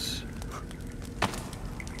 Okay, nice.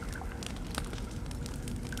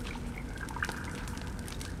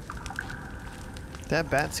 Did that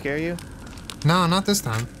bat scare you? No, not this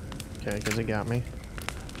time. Okay, because it got me.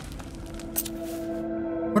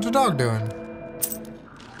 What's the dog doing?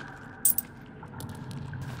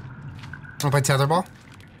 Wanna play tetherball?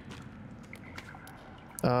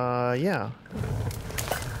 Yeah.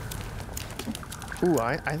 Ooh,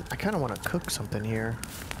 I kind of want to cook something here.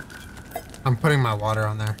 I'm putting my water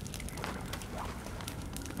on there.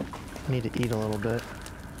 I need to eat a little bit.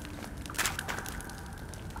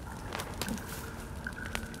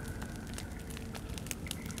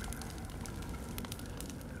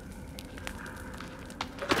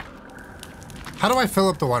 How do I fill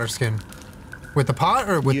up the water skin? With the pot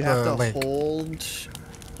or with You the have to lake? hold.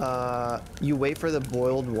 You wait for the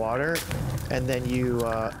boiled water, and then you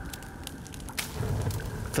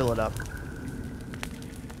fill it up.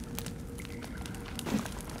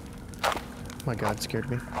 My God, scared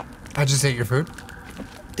me. I just ate your food.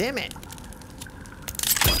 Damn it!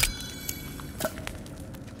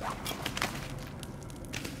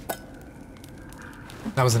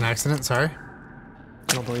 That was an accident, sorry.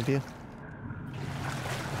 I don't believe you.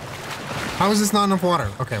 How is this not enough water?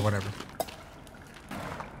 Okay, whatever.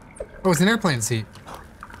 Oh, it's an airplane seat.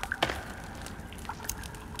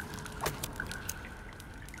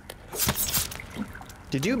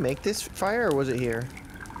 Did you make this fire, or was it here?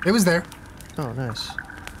 It was there. Oh, nice.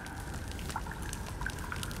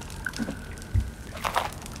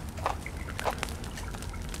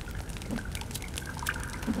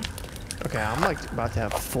 Okay, I'm like about to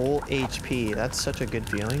have full HP. That's such a good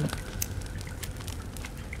feeling.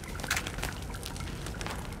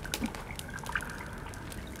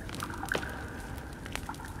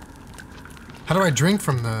 How do I drink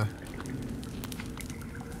from the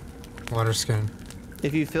water skin?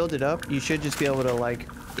 If you filled it up, you should just be able to like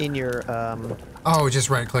in your Oh, just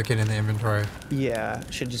right click it in the inventory. yeah,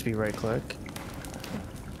 should just be right click.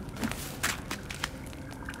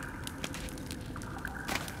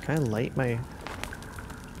 Can I light my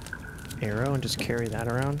arrow and just carry that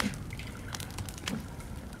around?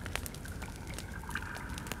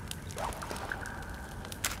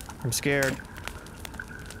 I'm scared.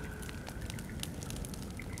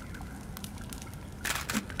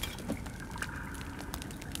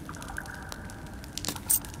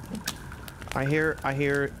 I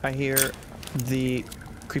hear the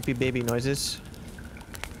creepy baby noises.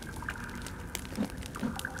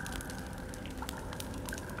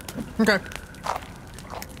 Okay.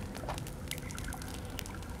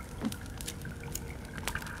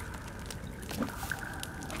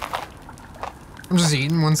 I'm just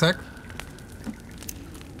eating, 1 sec.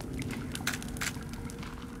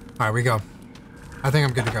 Alright, we go. I think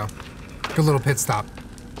I'm good to go. Good little pit stop.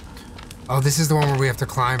 Oh, this is the one where we have to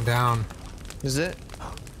climb down. Is it?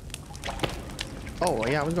 Oh,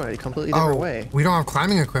 yeah, I was going a completely different way. We don't have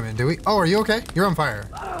climbing equipment, do we? Oh, are you okay? You're on fire.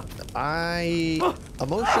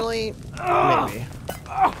 Emotionally, maybe.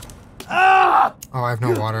 Oh, I have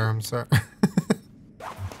no water. I'm sorry.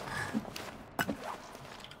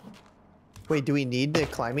 Wait, do we need the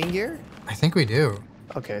climbing gear? I think we do.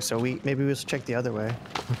 Okay, so maybe we'll check the other way.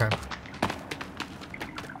 Okay.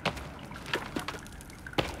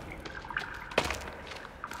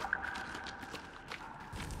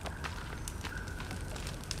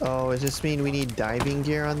 Oh, does this mean we need diving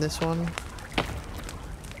gear on this one?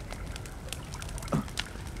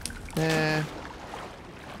 Eh.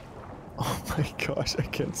 Oh my gosh, I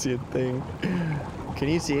can't see a thing. Can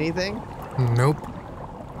you see anything? Nope.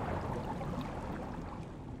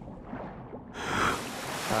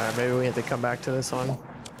 Alright, maybe we have to come back to this one.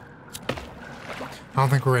 I don't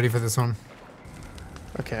think we're ready for this one.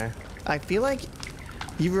 Okay. I feel like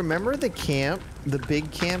you remember the camp, the big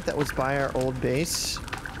camp that was by our old base?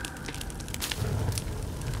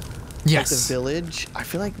 Yes. Like the village. I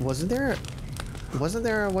feel like wasn't there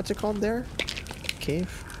what's it called there?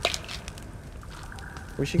 Cave?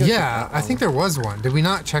 We should go check Yeah, that I think one. there was one. Did we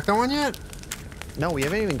not check that one yet? No, we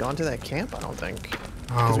haven't even gone to that camp, I don't think.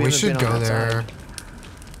 Oh, we haven't should been on go that there. side.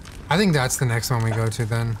 I think that's the next one we go to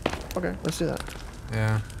then. Okay, let's do that.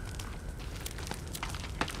 Yeah.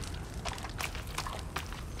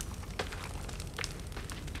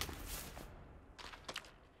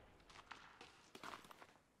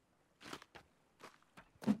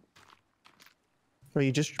 Well,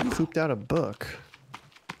 you just pooped out a book.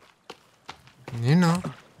 You know.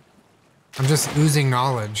 I'm just oozing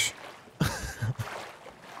knowledge.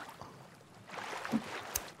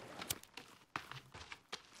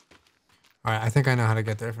 Alright, I think I know how to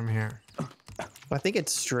get there from here. I think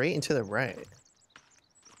it's straight and to the right.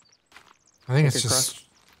 I think Like it's just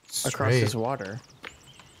across straight. this water.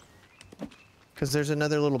 Because there's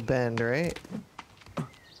another little bend, right?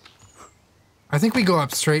 I think we go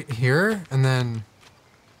up straight here and then...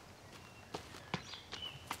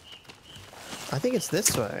 I think it's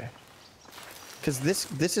this way. Because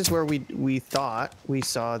this is where we thought we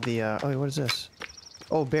saw the oh wait, what is this?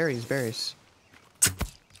 Oh, berries.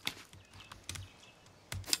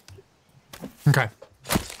 Okay.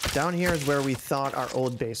 Down here is where we thought our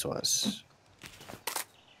old base was.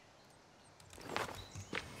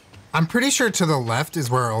 I'm pretty sure to the left is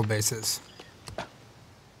where our old base is.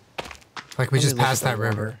 Like we Let me just look passed at that the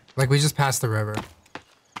river. river. Like we just passed the river.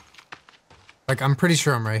 Like I'm pretty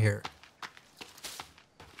sure I'm right here.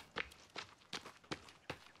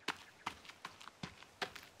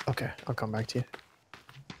 Okay, I'll come back to you.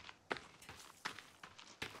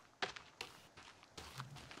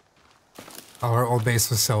 Oh, our old base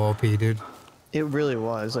was so OP, dude. It really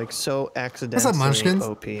was like so What's accidentally up, Munchkins?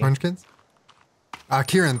 OP. Munchkins?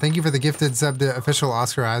 Kieran, thank you for the gifted sub to official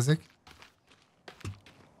Oscar Isaac.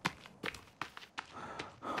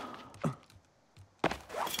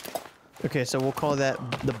 Okay, so we'll call that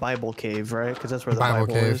the Bible cave, right? Because that's where the Bible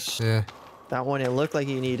Cave. is. Yeah. That one, it looked like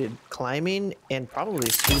you needed climbing and probably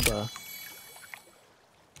scuba.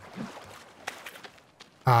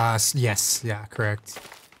 Yes. Yeah, correct.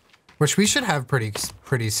 Which we should have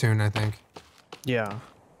pretty soon, I think. Yeah.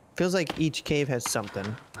 Feels like each cave has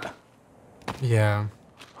something. Yeah.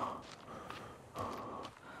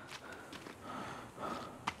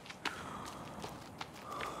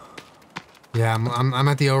 Yeah, I'm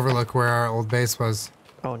at the overlook where our old base was.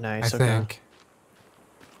 Oh, nice. I Okay. think.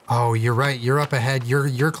 Oh, you're right. You're up ahead.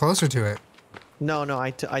 You're closer to it. No, no,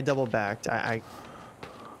 I double backed.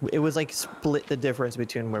 It was like split the difference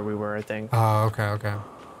between where we were, I think. Oh, okay, okay.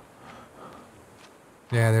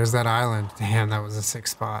 Yeah, there's that island. Damn, that was a sick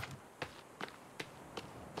spot.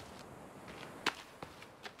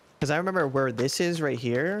 Because I remember where this is right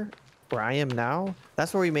here, where I am now.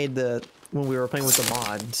 That's where we made when we were playing with the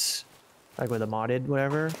mods. Like with the modded,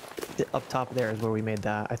 whatever. Up top there is where we made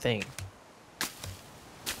that, I think.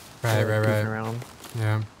 Right, right, right. Around.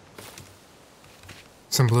 Yeah.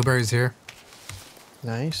 Some blueberries here.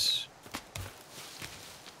 Nice.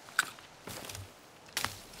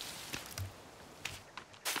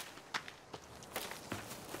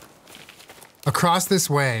 Across this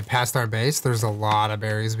way, past our base, there's a lot of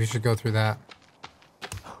berries. We should go through that.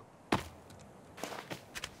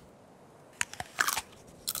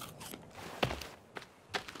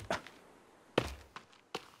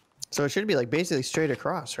 So it should be like basically straight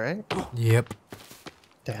across, right? Yep.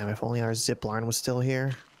 Damn, if only our zip line was still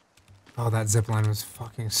here. Oh, that zip line was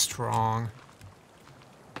fucking strong.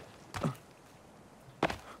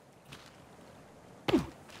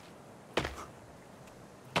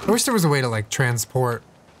 I wish there was a way to like transport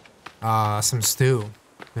some stew,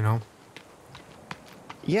 you know?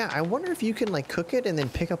 Yeah, I wonder if you can like cook it and then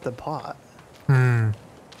pick up the pot. Hmm.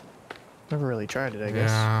 Never really tried it, I guess.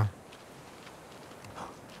 Yeah.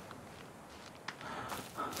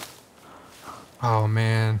 Oh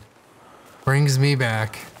man. Brings me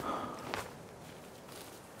back.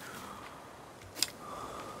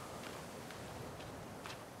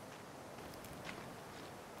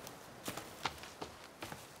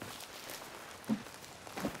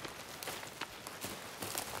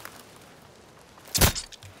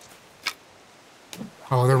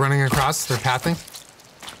 Oh, they're running across. They're pathing.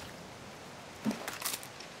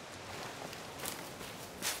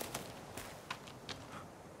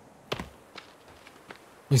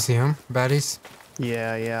 You see him, baddies?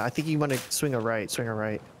 Yeah, yeah. I think you want to swing a right, swing a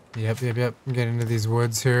right. Yep, yep, yep. Get into these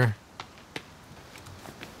woods here.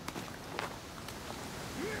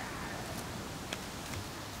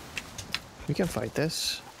 We can fight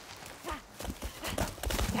this.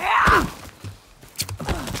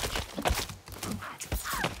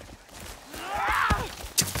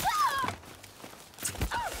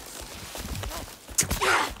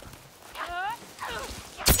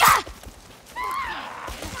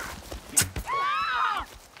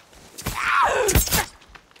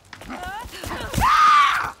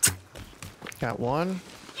 Got one.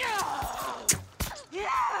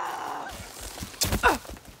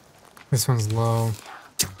 This one's low.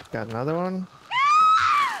 Got another one.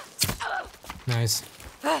 Nice.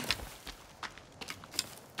 You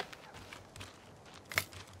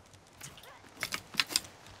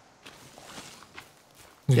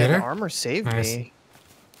Yeah, get the her? armor saved Nice. me.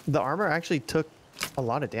 The armor actually took a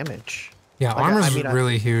lot of damage. Yeah, Like, armor's I mean,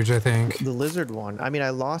 really huge, I think. The lizard one. I mean, I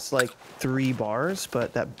lost like 3 bars,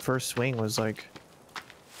 but that first swing was like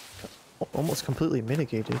almost completely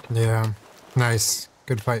mitigated. Yeah. Nice.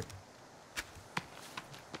 Good fight.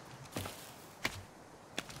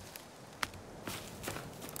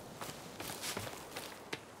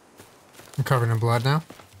 I'm covered in blood now.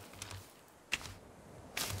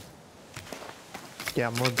 Yeah,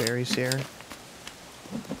 more berries here.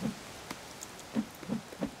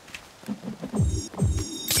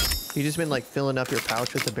 You just been like filling up your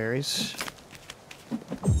pouch with the berries?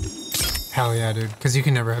 Hell yeah, dude. Because you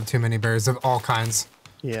can never have too many berries of all kinds.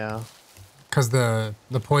 Yeah. Because the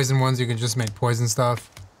poison ones, you can just make poison stuff.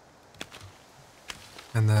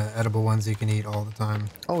 And the edible ones you can eat all the time.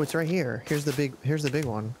 Oh, it's right here. Here's the big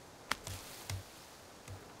one.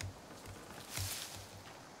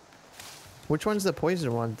 Which one's the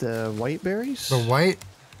poison one? The white berries? The white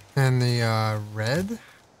and the red?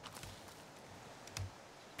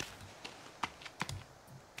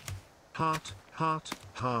 Heart, heart,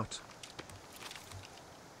 heart.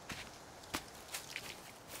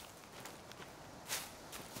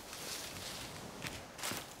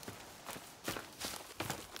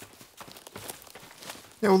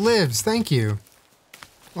 Yo, Lives, thank you.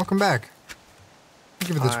 Welcome back.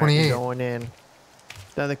 Give it the All right, 28. going in.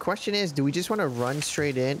 Now the question is, do we just want to run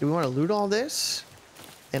straight in? Do we want to loot all this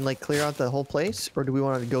and like clear out the whole place, or do we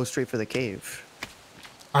want to go straight for the cave?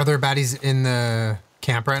 Are there baddies in the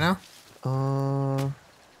camp right now?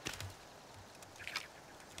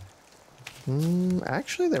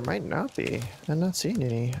 Actually, there might not be. I'm not seeing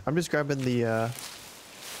any. I'm just grabbing the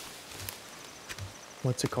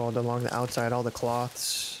what's it called along the outside, all the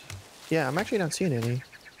cloths. Yeah, I'm actually not seeing any.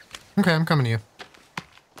 Okay, I'm coming to you.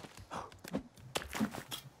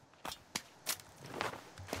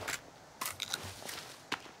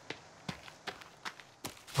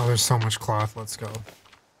 Oh, there's so much cloth. Let's go.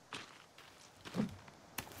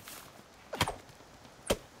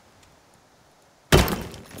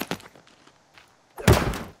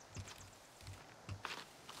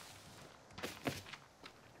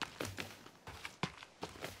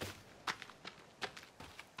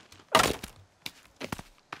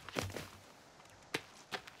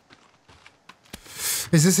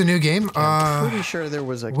 Is this a new game? I'm pretty sure there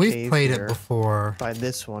was a we've cave played here it before. by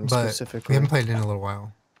this one But specifically. we haven't played it in a little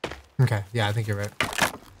while. Okay, yeah, I think you're right.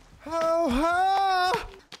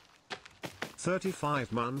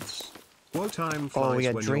 35 months. Woe time flies Oh, we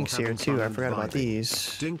got when drinks you're here having too. fun I and forgot about vibing.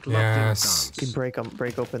 these. Dink love Yes. dink You dance.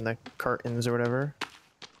 break open the cartons or whatever.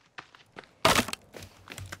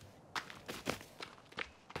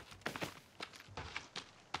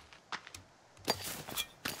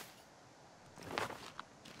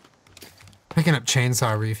 Picking up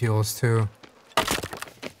chainsaw refuels too.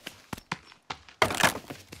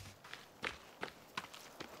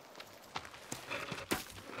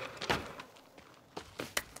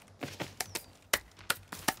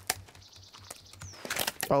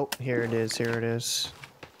 Oh, here it is. Here it is.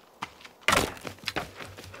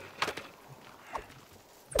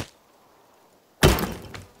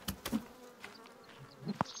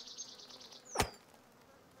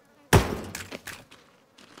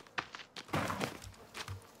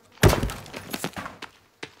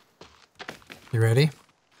 You ready?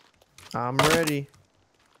 I'm ready.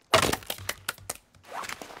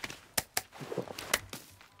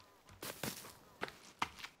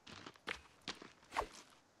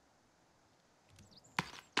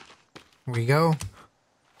 We go.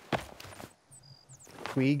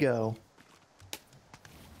 We go.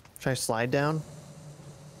 Should I slide down?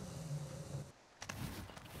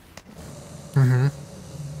 Mm-hmm.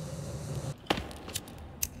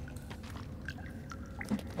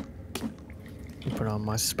 Put on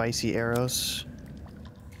my spicy arrows.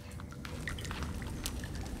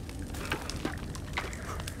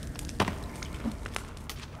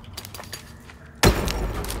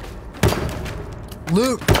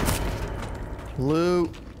 Loot! Loot.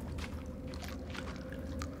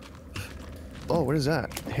 Oh, what is that?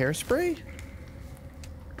 Hairspray?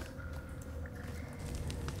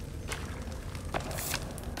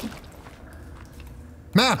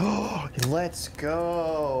 Map! Let's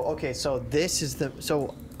go. Okay, so this is the...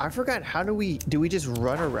 So, I forgot, how do we just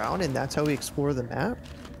run around and that's how we explore the map?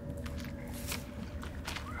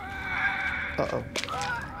 Uh-oh.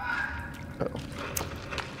 Uh-oh.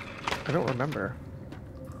 I don't remember.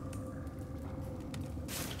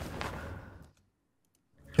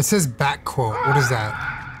 It says back quote. What is that?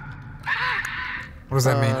 What does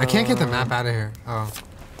that mean? I can't get the map out of here. Oh.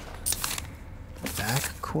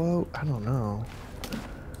 Back quote? I don't know.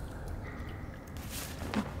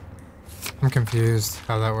 I'm confused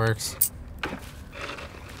how that works.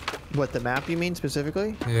 What, the map you mean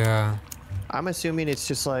specifically? Yeah. I'm assuming it's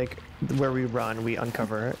just like where we run, we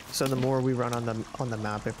uncover it. So the more we run on the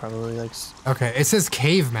map, it probably like... Okay, it says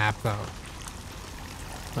cave map though.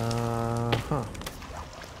 Huh.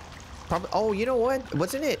 Probably. Oh, you know what?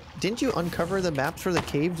 Wasn't it? Didn't you uncover the maps for the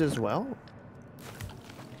caves as well?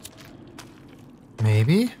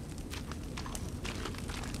 Maybe?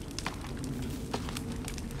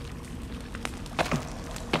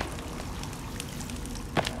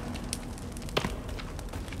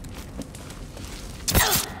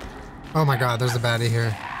 Oh my god, there's a baddie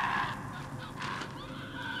here.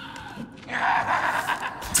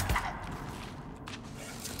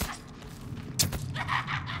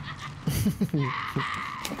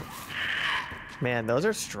 Man, those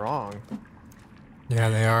are strong. Yeah,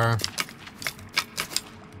 they are.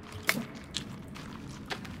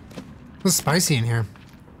 It's spicy in here.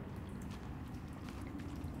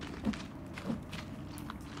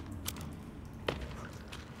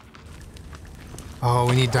 Oh,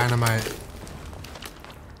 we need dynamite.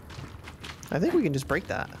 I think we can just break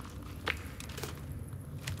that.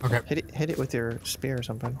 Okay. Hit it with your spear or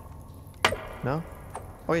something. No?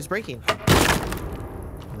 Oh, he's breaking.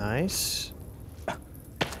 Nice.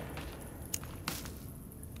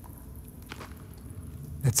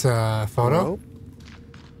 It's a photo. Nope.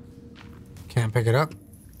 Can't pick it up.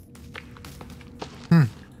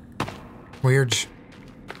 Weird.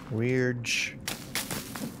 Weird.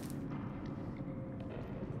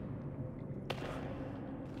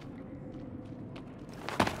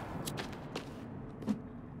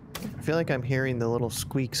 I feel like I'm hearing the little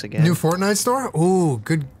squeaks again. New Fortnite store? Ooh,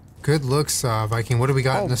 good looks, Viking. What do we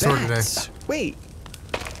got in the store today? bats. Wait.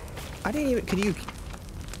 I didn't even... Can you...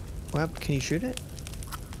 Well, can you shoot it?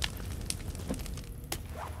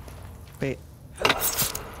 Wait.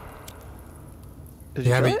 Did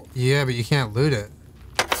you try it? Yeah, but you can't loot it.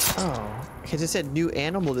 Oh, because it said new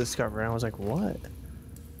animal discovered. And I was like, what?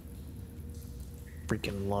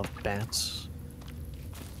 Freaking love bats.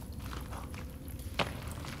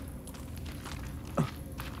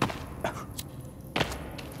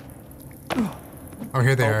 Oh,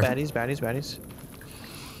 here they are. Baddies, baddies, baddies.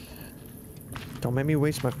 Don't make me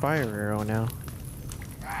waste my fire arrow now.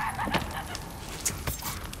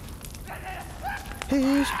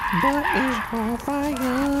 His butt is on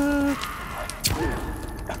fire.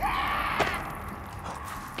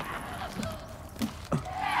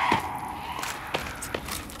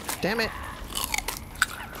 Damn it.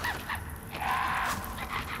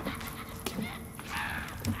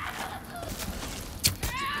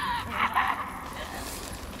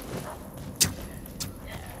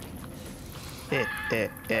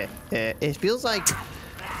 It feels like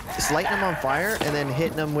it's lighting them on fire and then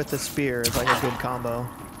hitting them with the spear is like a good combo.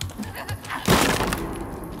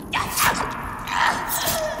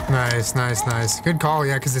 Nice, nice, nice. Good call,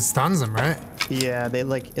 yeah, because it stuns them, right? Yeah, it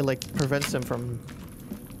like prevents them from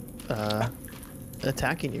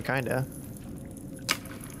attacking you, kinda.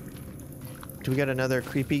 Do we got another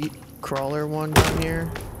creepy crawler one down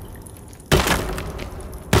here?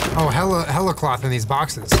 Oh, hella cloth in these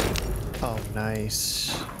boxes. Oh,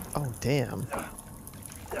 nice. Oh, damn.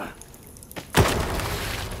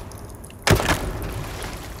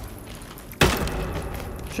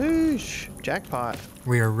 Sheesh. Jackpot.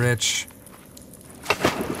 We are rich.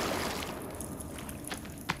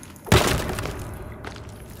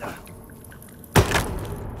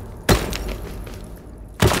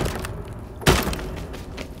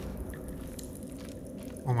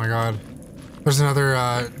 Oh my god. There's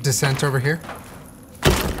another descent over here.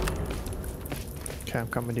 Okay, I'm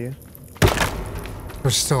coming to you.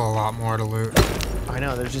 There's still a lot more to loot. I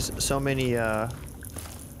know, there's just so many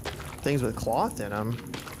things with cloth in them.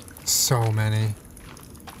 So many.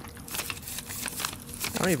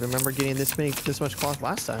 I don't even remember getting this much cloth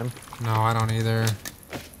last time. No, I don't either.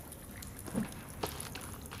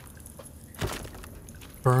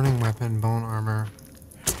 Burning weapon, bone armor.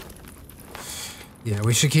 Yeah,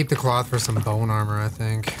 we should keep the cloth for some bone armor, I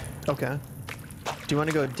think. Okay. Do you want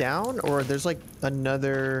to go down, or there's like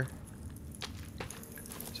another?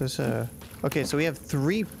 So it's okay, so we have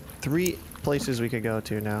three places we could go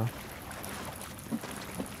to now.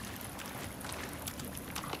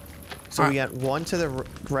 So we got one to the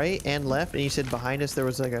right and left, and you said behind us there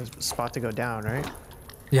was like a spot to go down, right?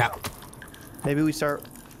 Yeah. Maybe we start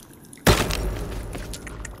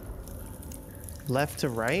left to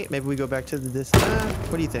right. Maybe we go back to this.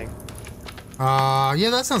 What do you think? Yeah,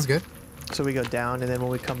 that sounds good. So we go down, and then when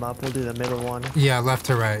we come up, we'll do the middle one. Yeah, left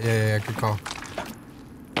to right. Yeah, good call.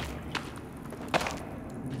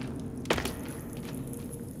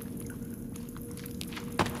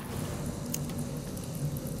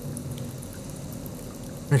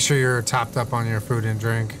 Make sure you're topped up on your food and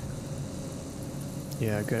drink.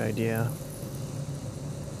 Yeah, good idea.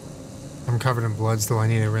 I'm covered in blood still. I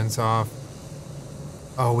need to rinse off.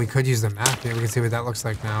 Oh, we could use the map. Yeah, we can see what that looks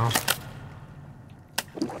like now.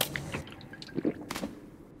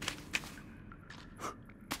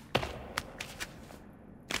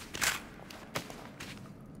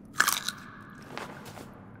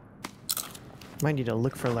 Might need to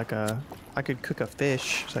look for like a... I could cook a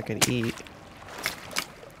fish so I could eat.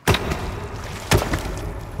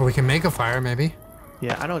 Well, we can make a fire, maybe.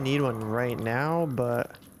 Yeah, I don't need one right now,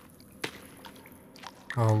 but...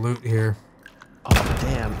 Oh, loot here. Oh,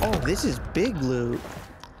 damn. Oh, this is big loot.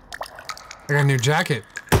 I got a new jacket.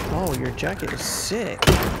 Oh, your jacket is sick.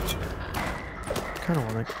 Kind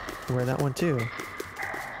of want to wear that one too.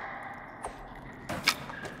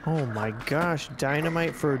 Oh my gosh,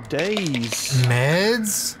 dynamite for days.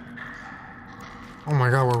 Meds? Oh my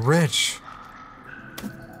god, we're rich.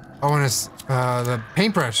 Oh, and it's the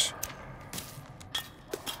paintbrush.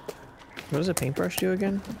 What does a paintbrush do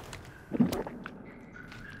again?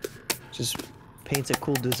 Just paints a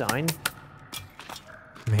cool design.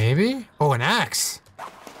 Maybe? Oh, an axe.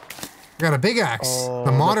 We got a big axe. Oh,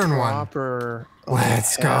 the modern the one. proper... Oh,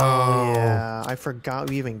 Let's go. Yeah, I forgot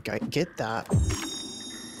we even get that.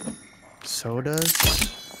 Sodas.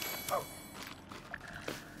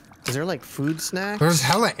 Is there like food snacks? There's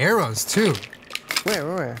hella arrows too.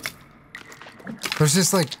 Where? There's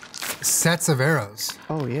just like sets of arrows.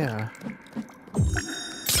 Oh yeah.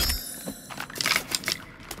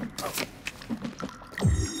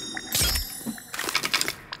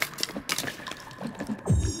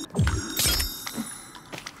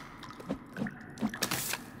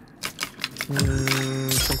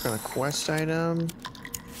 Some kind of quest item.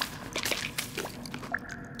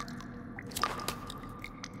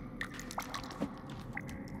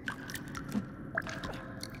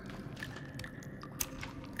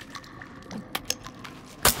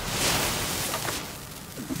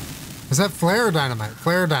 Is that flare or dynamite?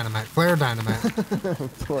 Flare or dynamite? Flare or dynamite?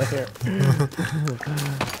 Flare.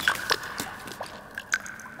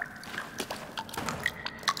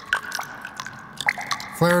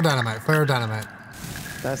 Flare or dynamite? Flare or dynamite?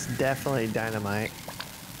 That's definitely dynamite.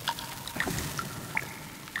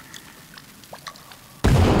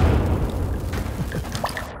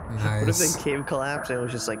 Nice. What if the cave collapsed and it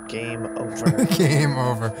was just like game over? Game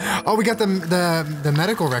over. Oh, we got the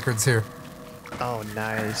medical records here. Oh,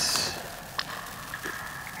 nice.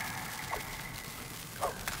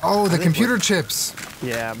 Oh, the computer chips.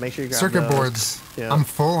 Yeah, make sure you grab Circuit those. boards. Yeah. I'm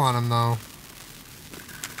full on them though.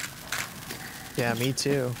 Yeah, me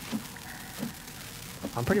too.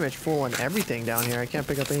 I'm pretty much full on everything down here. I can't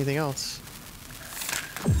pick up anything else.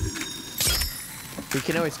 We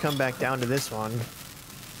can always come back down to this one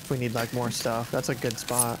if we need like more stuff. That's a good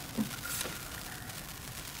spot.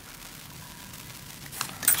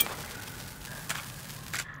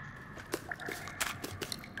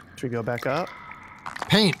 Should we go back up?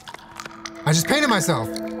 Paint. I just painted myself.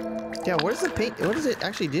 Yeah, what does the paint? What does it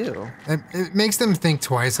actually do? It makes them think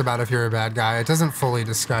twice about if you're a bad guy. It doesn't fully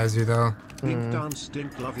disguise you though. Dink dance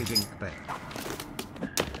dink lovey dink bet.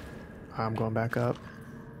 I'm going back up.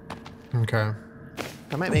 Okay.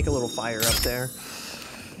 I might make a little fire up there.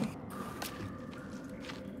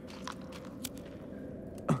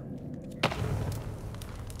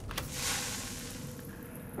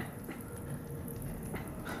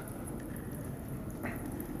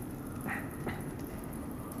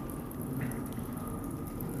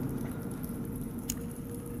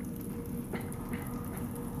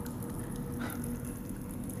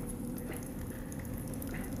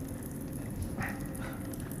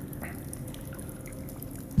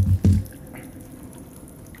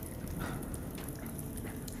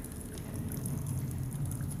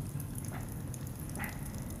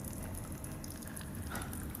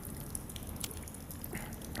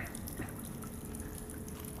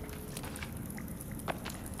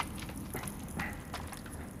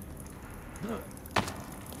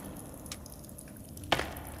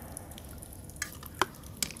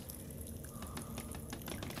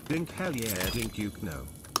 Dink hell yeah dink you know.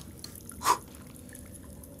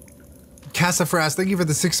 Cassafras, thank you for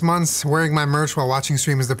the 6 months. Wearing my merch while watching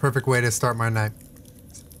stream is the perfect way to start my night.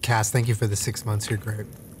 Cass, thank you for the 6 months. You're great.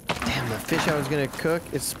 Damn, the fish I was gonna cook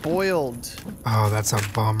is spoiled. Oh, that's a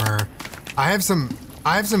bummer. I have some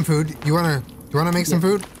food. You wanna make some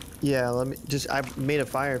food? Yeah, let me just. I made a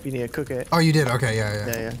fire if you need to cook it. Oh, you did. Okay, yeah.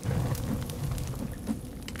 Yeah.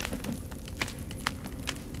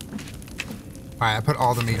 All right, I put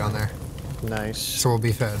all the meat on there, Nice. so we'll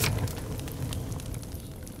be fed.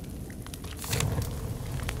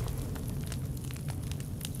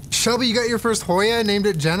 Shelby, you got your first Hoya, named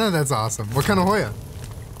it Jenna? That's awesome. What kind of Hoya?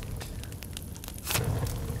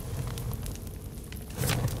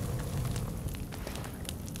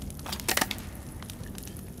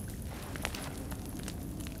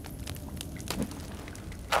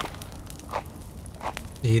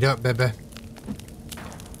 Eat up, baby.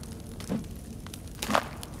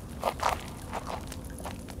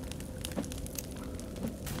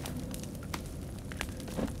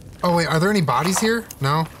 Oh wait, are there any bodies here?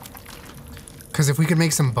 No? Because if we could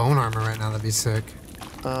make some bone armor right now, that'd be sick.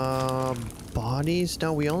 Bodies?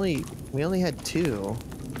 No, we only had 2.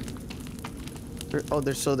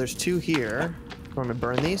 There's 2 here. Want to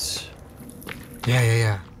burn these?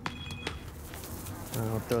 Yeah.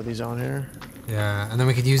 I'll throw these on here. Yeah, and then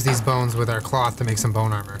we could use these bones with our cloth to make some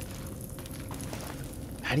bone armor.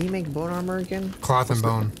 How do you make bone armor again? Cloth and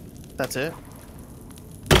bone. That's it?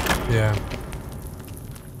 Yeah.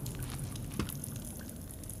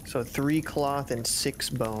 So 3 cloth and 6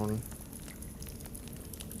 bone.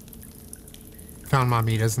 Found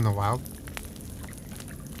mamitas in the wild.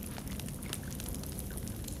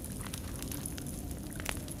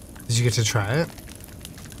 Did you get to try it?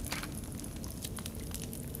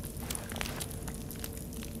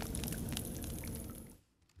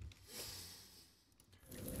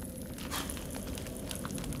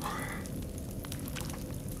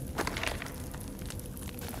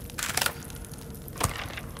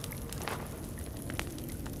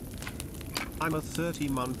 I'm a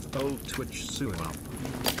 30-month-old Twitch sewer.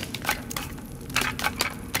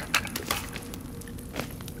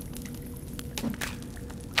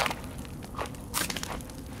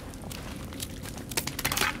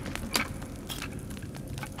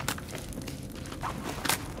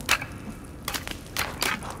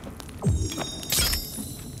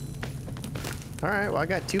 Alright, well I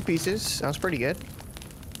got 2 pieces. Sounds pretty good.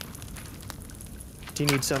 Do you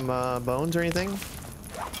need some bones or anything?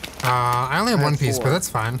 I only have I 1 have piece, 4. but that's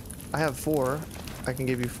fine. I have 4. I can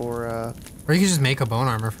give you 4. Or you can just make a bone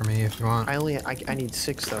armor for me if you want. I need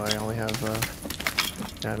 6 though. I only have. You know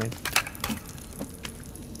what I mean?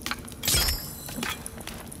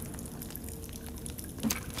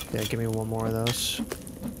 Yeah, give me 1 more of those.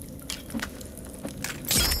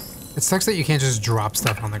 It sucks that you can't just drop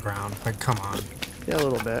stuff on the ground. Like, come on. Yeah, a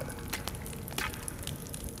little bit.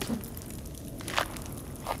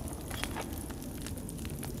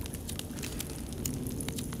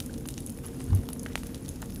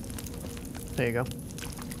 There you go.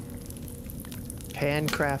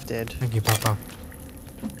 Handcrafted. Thank you, Papa.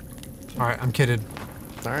 Alright, I'm kitted.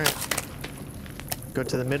 Alright. Go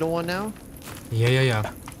to the middle one now.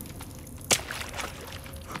 Yeah.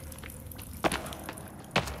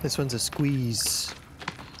 This one's a squeeze.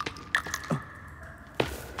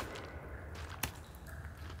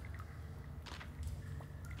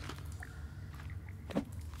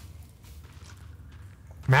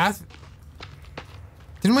 Math?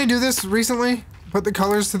 Didn't we do this recently? Put the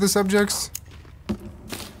colors to the subjects?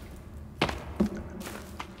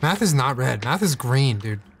 Math is not red. Math is green,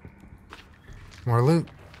 dude. More loot.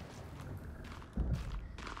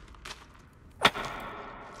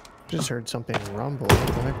 Just heard something rumble. What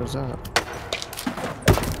the heck was that?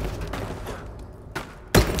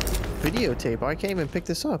 Videotape. I can't even pick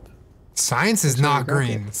this up. Science is not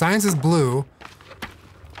green. Science is blue.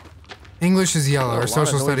 English is yellow, or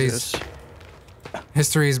social studies.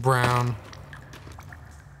 History is brown.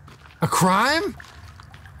 A crime?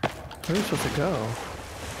 Where are we supposed to go?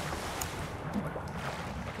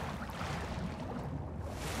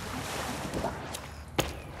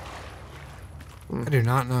 I do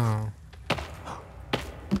not know.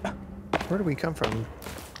 Where do we come from?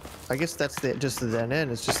 I guess that's just the dead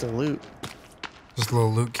end. It's just the loot. Just a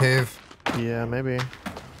little loot cave. Yeah, maybe.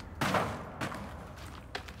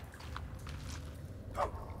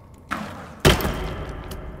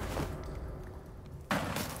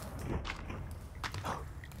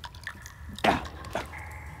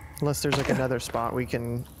 Unless there's like another spot we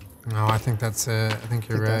can. No, I think that's it. I think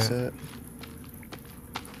you're right. That's it.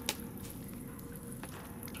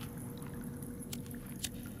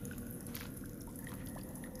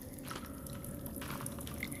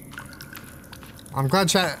 I'm glad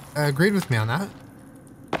chat agreed with me on that.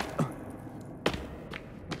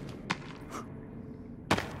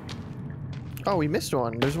 Oh, we missed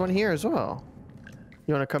one. There's one here as well.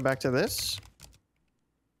 You want to come back to this?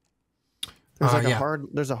 There's like yeah.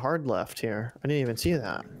 there's a hard left here. I didn't even see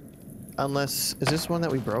that. Unless, is this one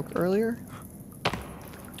that we broke earlier?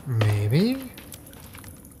 Maybe?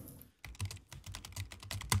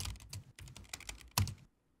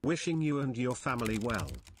 Wishing you and your family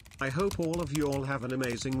well. I hope all of you all have an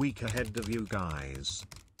amazing week ahead of you guys.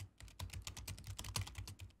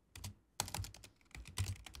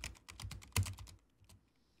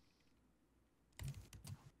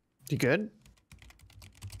 You good?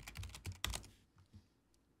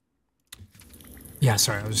 Yeah,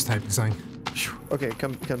 sorry, I was just typing something. Okay,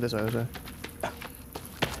 come this way.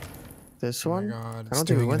 This one? Oh my God, I don't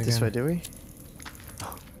think we went this way, do we?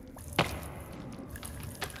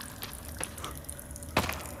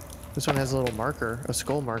 This one has a little marker, a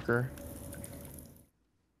skull marker.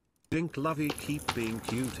 Dink lovey, keep being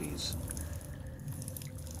cuties.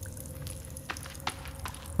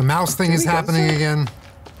 The mouse thing is happening again.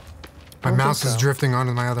 My don't mouse think is so. drifting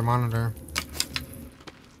onto my other monitor.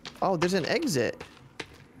 Oh, there's an exit.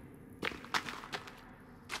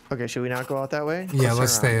 Okay, should we not go out that way? Yeah,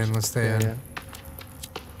 let's stay in. Let's stay in. Yeah.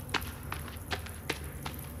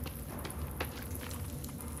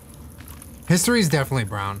 History is definitely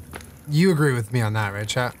brown. You agree with me on that, right,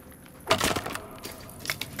 chat?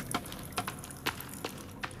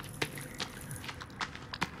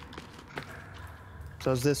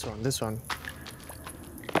 So it's this one. This one.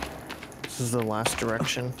 This is the last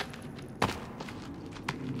direction.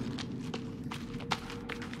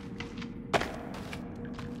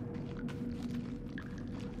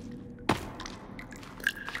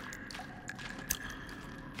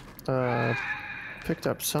 Picked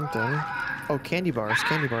up something. Oh, candy bars.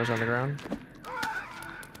 Candy bars on the ground.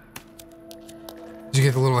 Did you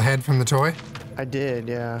get the little head from the toy? I did,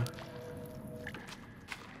 yeah.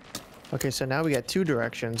 Okay, so now we got 2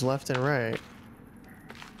 directions, left and right.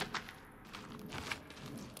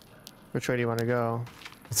 Which way do you want to go?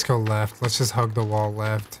 Let's go left. Let's just hug the wall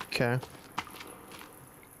left. Okay.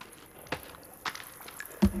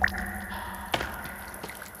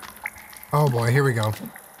 Oh boy, here we go.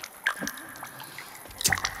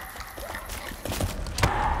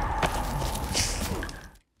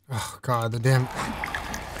 Oh God, the damn...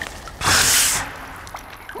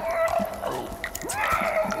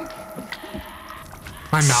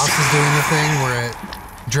 My mouse is doing the thing where it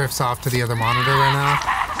drifts off to the other monitor right now.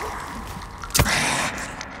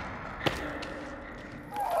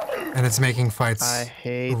 And it's making fights I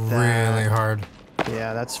hate really that. hard.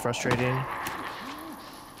 Yeah, that's frustrating.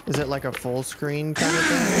 Is it like a full screen kind of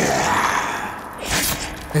thing?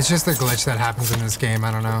 It's just a glitch that happens in this game.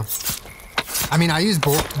 I don't know. I mean, I use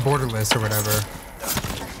borderless or whatever.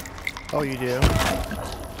 Oh, you do?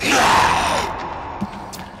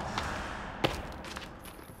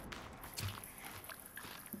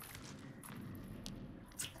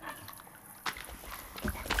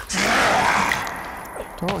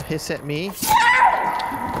 Don't hiss at me.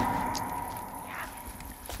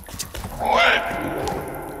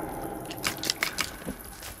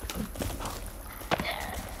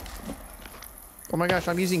 Oh my gosh,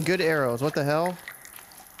 I'm using good arrows. What the hell?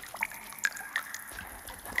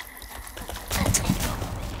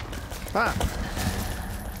 Ah.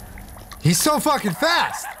 He's so fucking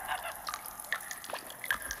fast!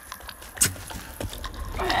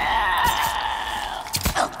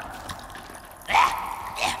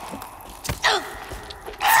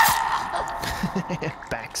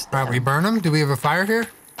 Backstab. Alright, we burn him? Do we have a fire here?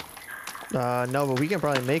 No, but we can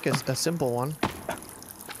probably make a simple one.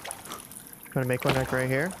 Gonna make one like right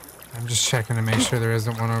here. I'm just checking to make sure there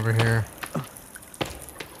isn't one over here.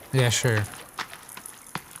 Yeah, sure.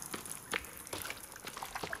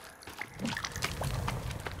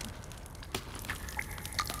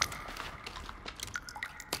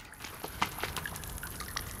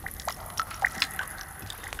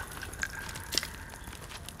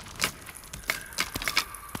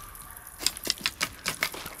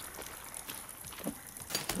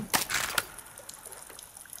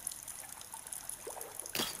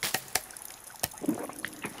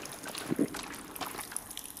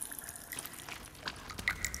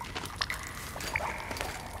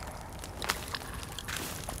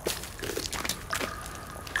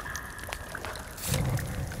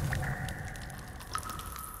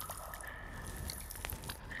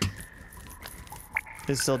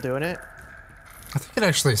 Is it still doing it? I think it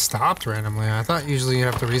actually stopped randomly. I thought usually you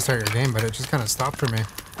have to restart your game, but it just kind of stopped for me.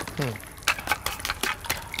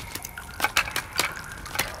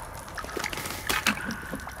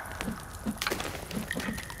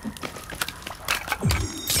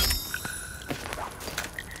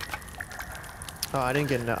 Oh, I didn't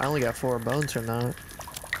get. I only got 4 bones from that.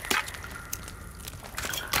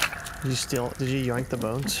 Did you steal? Did you yoink the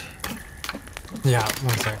bones? Yeah,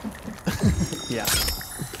 one sec. Yeah.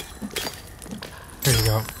 There you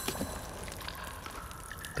go.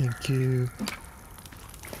 Thank you.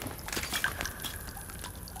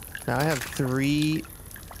 Now I have 3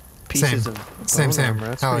 pieces Same. of bone Same. armor.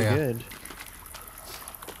 That's Hell pretty yeah. good.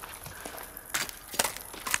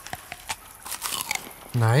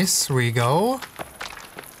 Nice. We go.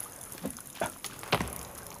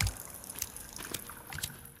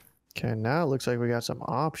 Okay, now it looks like we got some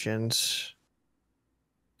options.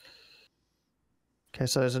 Okay,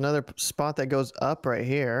 so there's another spot that goes up right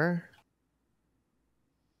here.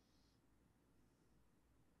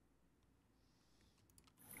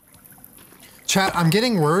 Chat, I'm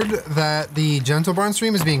getting word that the Gentle Barn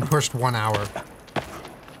stream is being pushed 1 hour.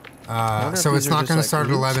 So it's not going to start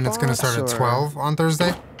at 11, it's going to start at 12 on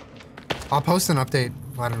Thursday. I'll post an update,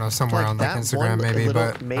 I don't know, somewhere on like Instagram maybe,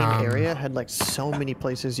 but main area had like so many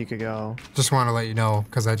places you could go. Just want to let you know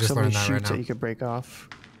because I just So many learned that right chutes now. that you could break off.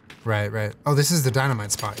 Right. Oh, this is the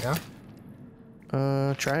dynamite spot, yeah?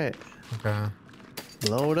 Try it. Okay.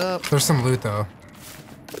 Load up. There's some loot though.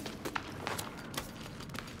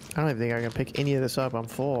 I don't even think I can pick any of this up. I'm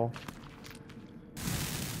full.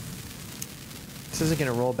 This isn't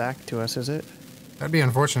gonna roll back to us, is it? That'd be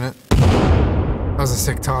unfortunate. That was a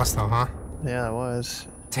sick toss though, huh? Yeah, it was.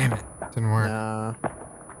 Damn it. Didn't work. Nah.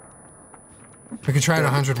 We could try it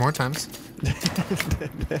 100 more times.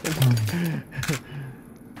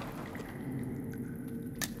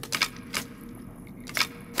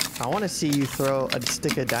 I want to see you throw a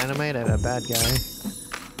stick of dynamite at a bad guy.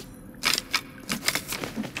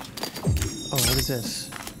 Oh, what is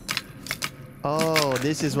this? Oh,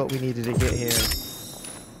 this is what we needed to get here.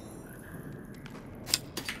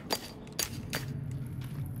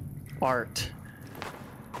 Art.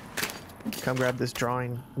 Come grab this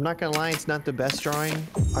drawing. I'm not gonna lie, it's not the best drawing.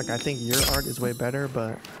 Like, I think your art is way better,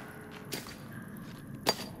 but...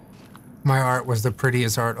 My art was the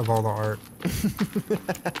prettiest art of all the art.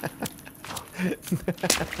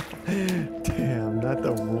 Damn, not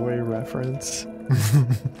the Roy reference.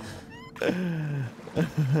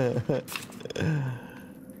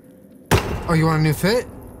 Oh, you want a new fit?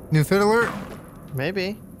 New fit alert?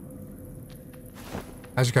 Maybe.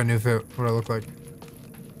 I just got a new fit. What do I look like?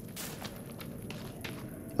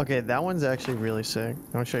 Okay, that one's actually really sick.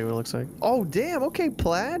 I'll show you what it looks like. Oh, damn. Okay,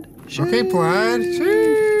 Plaid. Okay, Plaid.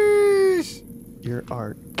 Sheesh. Your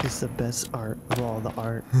art is the best art of all the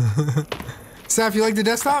art. Saf, you like the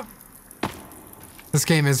desktop? This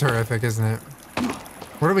game is horrific, isn't it?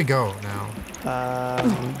 Where do we go now?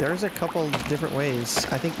 There's a couple different ways.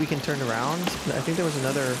 I think we can turn around. I think there was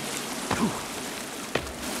another.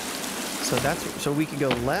 So we could go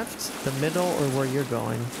left, the middle, or where you're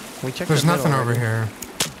going. We checked. There's the middle nothing already. over here.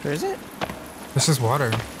 There is it? This is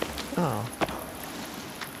water. Oh.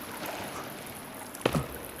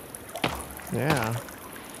 Yeah.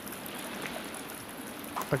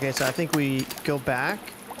 Okay, so I think we go back,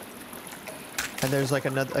 and there's like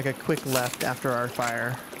another, like a quick left after our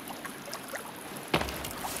fire.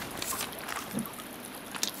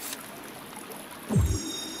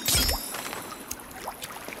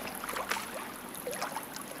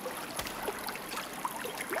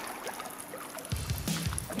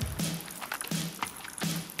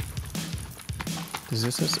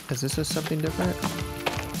 Is this something different?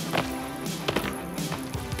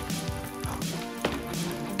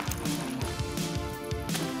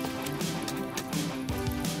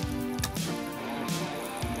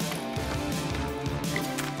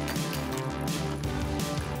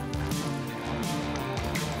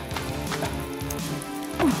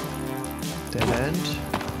 Dead end.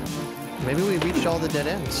 Maybe we reached all the dead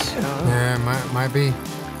ends. I don't know. Yeah, might be.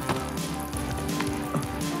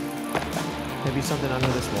 Maybe something under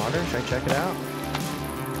this water. Should I check it out?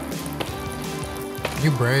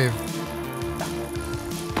 You brave.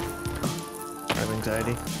 I have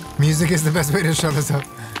anxiety. Music is the best way to shut us up.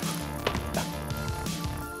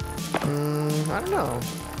 I don't know.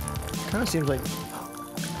 Kind of seems like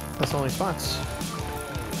that's the only spots.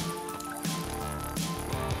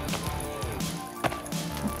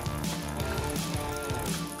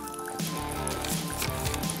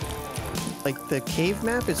 Like, the cave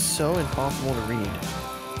map is so impossible to read.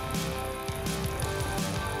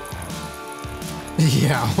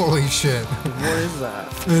 Yeah, holy shit. What is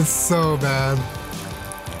that? It's so bad.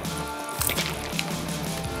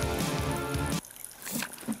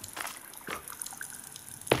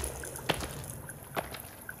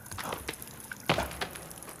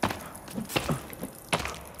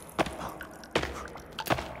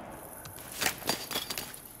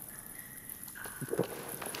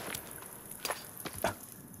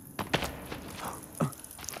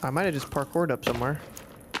 I might have just parkoured up somewhere.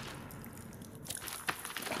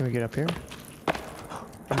 Can we get up here?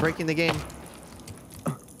 I'm breaking the game.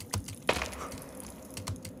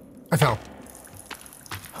 I fell.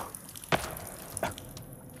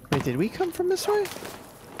 Wait, did we come from this way?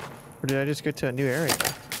 Or did I just get to a new area?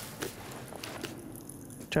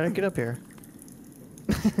 Try to get up here.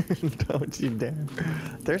 Don't you dare.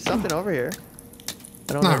 There's something over here.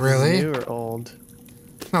 I don't know Not if this is really. new or old.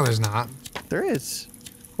 No, there's not. There is.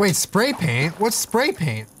 Wait, spray paint? What's spray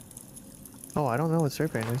paint? Oh, I don't know what spray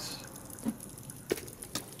paint is.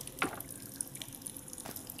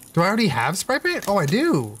 Do I already have spray paint? Oh, I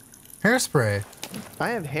do. Hairspray. I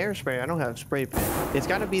have hairspray. I don't have spray paint. It's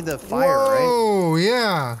got to be the fire, right? Oh,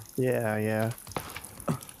 yeah. Yeah, yeah.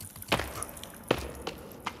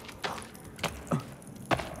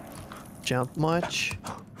 Jump much?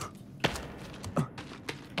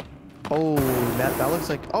 Oh, that looks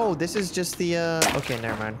like... Oh, this is just the... Okay,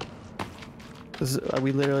 never mind. This is,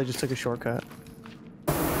 we literally just took a shortcut.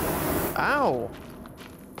 Ow!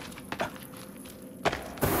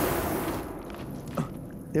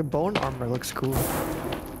 Their bone armor looks cool.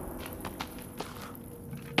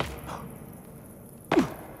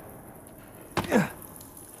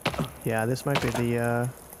 Yeah, this might be the...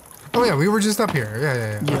 Oh, yeah, we were just up here.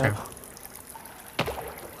 Yeah. Yeah. Okay.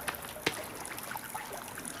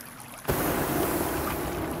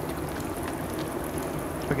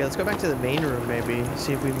 Okay, let's go back to the main room, maybe.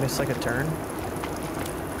 See if we missed, like, a turn.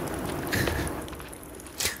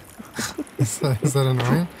 Is that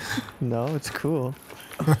annoying? No, it's cool.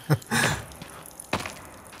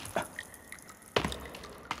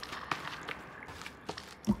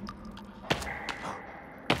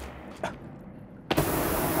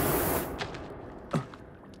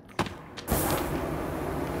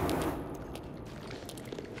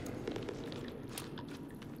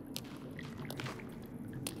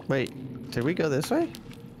 Wait, did we go this way?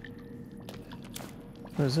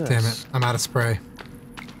 What is this? Damn it, I'm out of spray.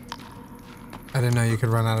 I didn't know you could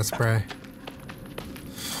run out of spray.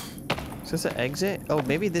 Is this an exit? Oh,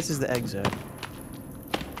 maybe this is the exit.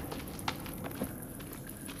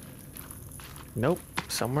 Nope,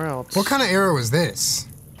 somewhere else. What kind of arrow is this?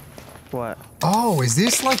 What? Oh, is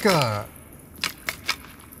this like a...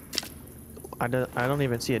 I don't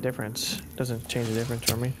even see a difference. Doesn't change the difference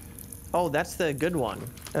for me. Oh, that's the good one.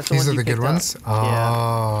 That's the These one are you the good picked up. ones? Yeah.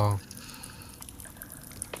 Oh.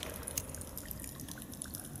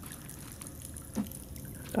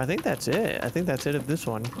 I think that's it. I think that's it of this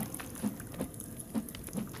one.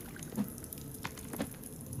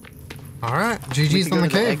 All right. We GG's could on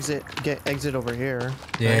go the to cave. exit over here.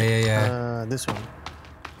 Yeah, right? yeah. This one.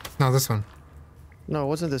 No, this one. No, it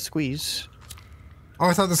wasn't the squeeze. Oh,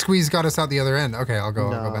 I thought the squeeze got us out the other end. Okay, I'll go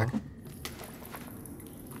back.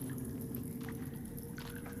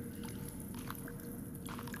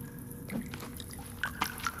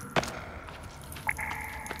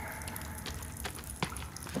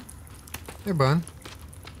 Hey, bud.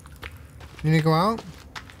 You need to go out?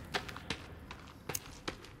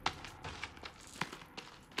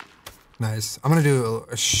 Nice. I'm gonna do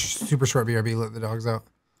a super short BRB, let the dogs out.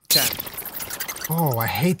 Okay. Oh, I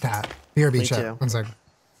hate that. BRB Me chat. too. 1 second.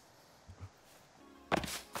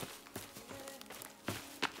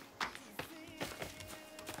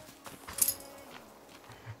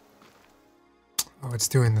 Oh, it's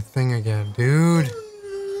doing the thing again, dude.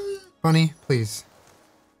 Bunny, please.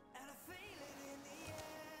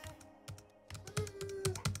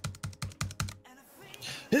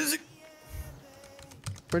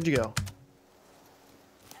 Where'd you go?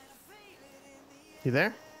 You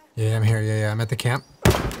there? Yeah, I'm here. Yeah, I'm at the camp.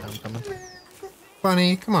 I'm coming.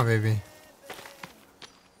 Bunny, come on, baby.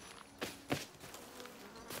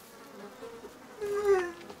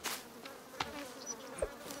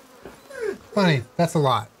 Bunny, that's a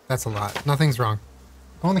lot. That's a lot. Nothing's wrong.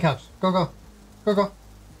 Go on the couch. Go, go. Go, go.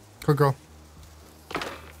 Good girl.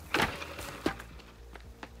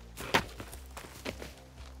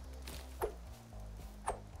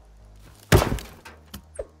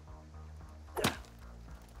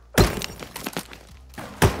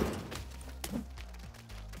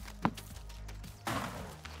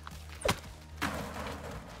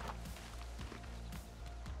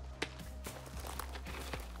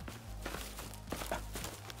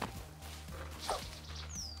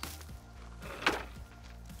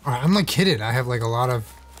 Alright, I'm like kitted. I have like a lot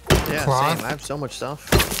of Yeah, cloth. same. I have so much stuff.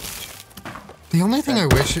 The only thing I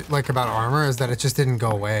wish like about armor is that it just didn't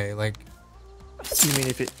go away. Like, You mean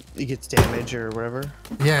if it gets damaged or whatever?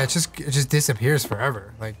 yeah, it just disappears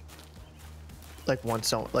forever. Like, Like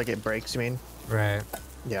once, like it breaks. You mean? right.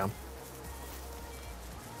 Yeah.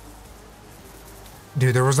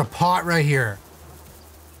 Dude, there was a pot right here.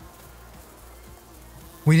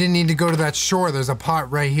 We didn't need to go to that shore. There's a pot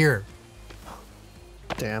right here.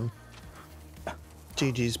 Damn.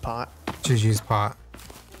 GG's pot. GG's pot.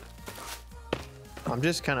 I'm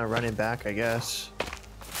just kind of running back, I guess.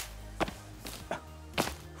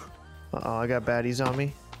 Uh-oh, I got baddies on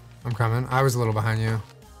me. I'm coming. I was a little behind you.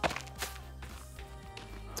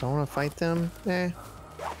 Do I want to fight them? Eh.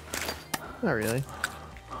 Not really.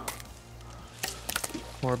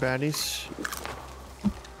 More baddies.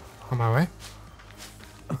 On my way.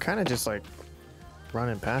 I'm kind of just like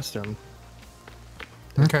running past them.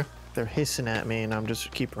 Okay. They're hissing at me and I'm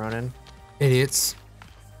just keep running. Idiots.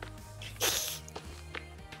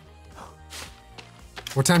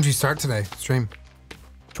 What time did you start today? Stream.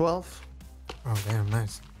 12. Oh, damn,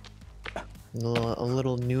 nice. A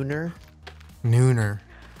little nooner. Nooner.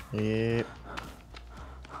 Yep.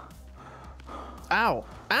 Ow!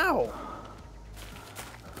 Ow!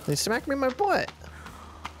 They smacked me in my butt.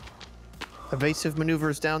 Evasive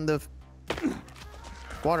maneuvers down the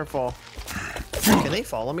waterfall. Can they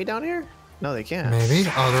follow me down here? No, they can't. Maybe.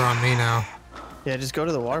 Oh, they're on me now. Yeah, just go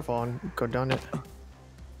to the waterfall and go down it.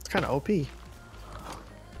 It's kind of OP.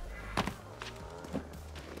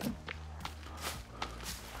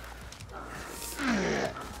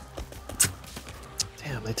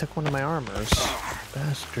 Damn, they took one of my armors.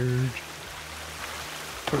 Bastards.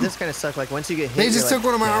 But this kind of sucks. Like once you get hit, They just you're took like,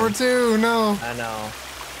 one of my damn. armor too. No. I know.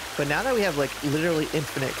 But now that we have like literally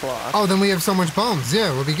infinite cloth. Oh, then we have so much bones.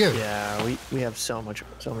 Yeah, we'll be good. Yeah, we have so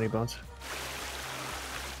many bones.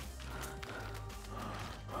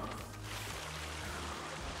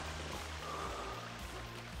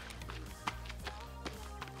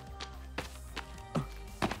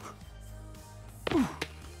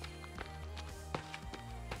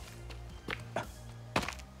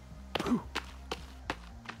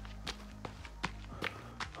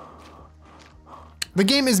 The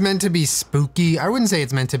game is meant to be spooky. I wouldn't say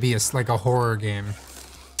it's meant to be like a horror game.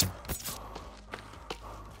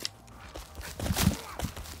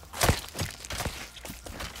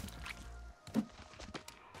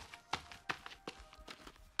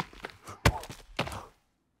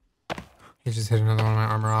 He just hit another one of my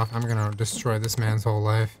armor off. I'm gonna destroy this man's whole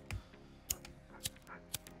life.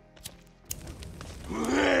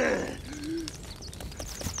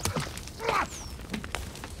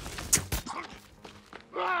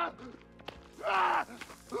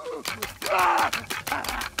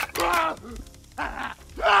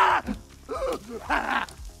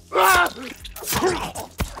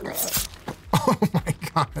 Oh my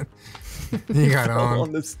god. You got on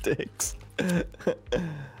on. the sticks.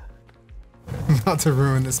 About to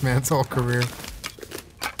ruin this man's whole career.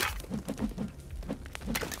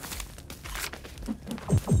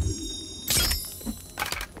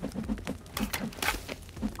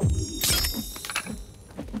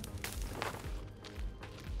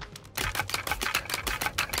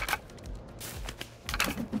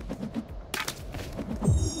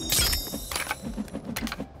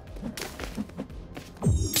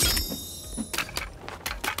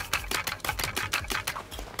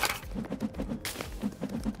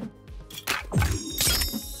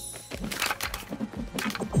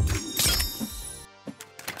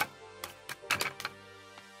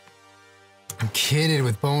 I'm kitted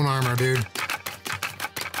with bone armor, dude.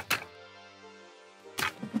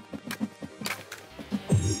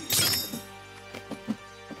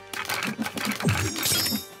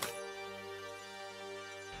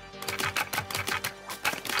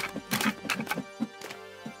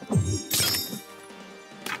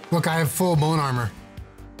 Look, I have full bone armor.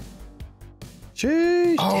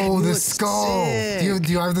 Jeez, Oh, damn, the look skull. sick.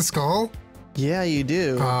 Do you have the skull? Yeah, you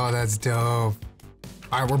do. Oh, that's dope.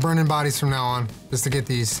 All right, we're burning bodies from now on just to get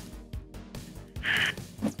these.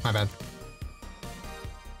 My bad.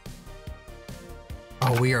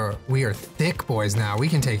 Oh, we are thick boys now. We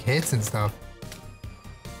can take hits and stuff.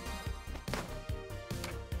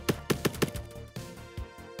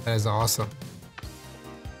 That is awesome.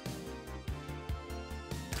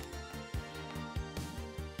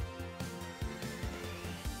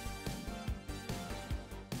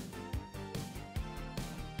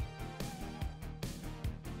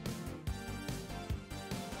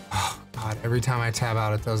 God, every time I tab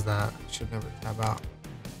out, it does that. I should never tab out.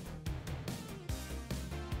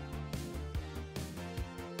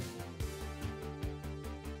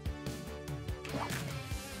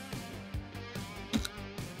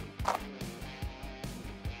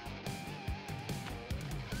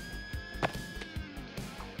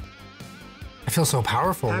 I feel so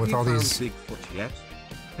powerful Have with you all found these. Bigfoot yet?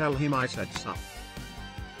 Tell him I said so.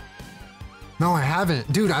 No, I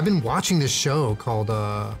haven't. Dude, I've been watching this show called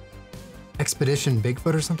Expedition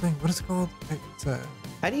Bigfoot or something. What is it called? It's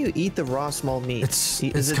How do you eat the raw small meat?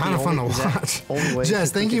 it's kind of fun to watch.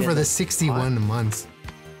 Jess, thank you for the 61 months.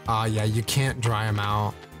 Yeah, you can't dry them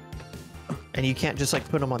out. And you can't just like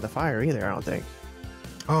put them on the fire either, I don't think.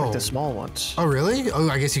 Oh. Like the small ones. Oh, really? Oh,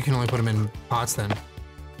 I guess you can only put them in pots then.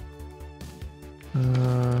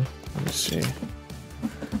 Let me see.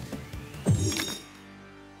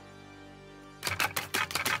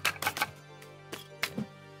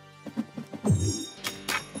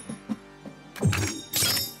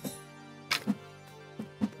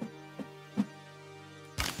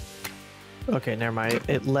 Okay, never mind.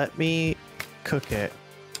 It let me cook it.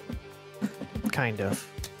 Kind of.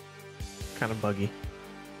 Kind of buggy.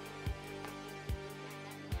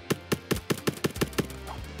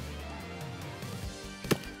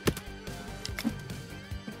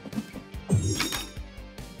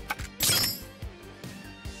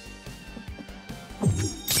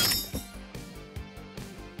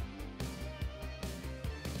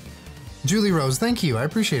 Julie Rose, thank you. I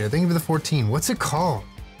appreciate it. Thank you for the 14. What's it called?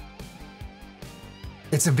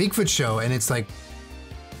 It's a Bigfoot show, and it's like,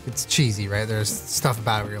 it's cheesy, right? There's stuff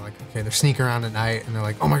about it where you're like, okay, they're sneaking around at night, and they're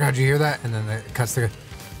like, oh my god, you hear that? And then it cuts to,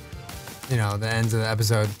 you know, the ends of the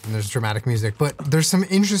episode, and there's dramatic music. But there's some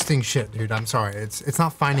interesting shit, dude. I'm sorry. It's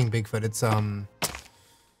not Finding Bigfoot. It's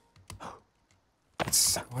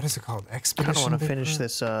what is it called? Expedition. I don't want to Bigfoot? finish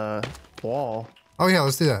this wall. Oh yeah,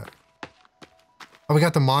 let's do that. Oh, we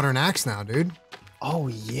got the modern axe now, dude. Oh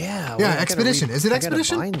yeah. Yeah, Expedition. Is it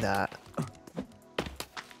Expedition? I gotta find that.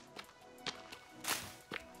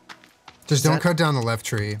 Just don't cut down the left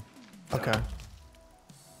tree. Okay.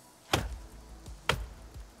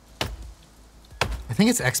 I think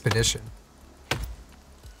it's Expedition.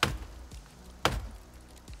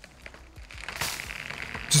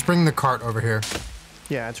 Just bring the cart over here.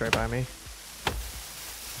 Yeah, it's right by me.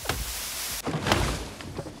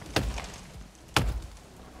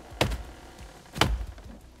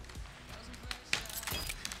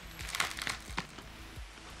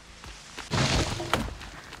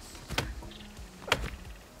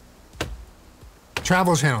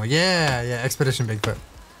 Travel Channel. Yeah, yeah, Expedition Bigfoot.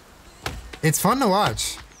 It's fun to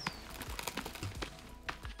watch.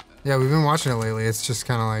 Yeah, we've been watching it lately. It's just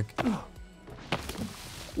kind of like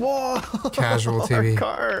Whoa! casual TV.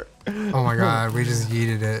 Cart. Oh my god, we just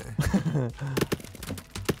yeeted it. I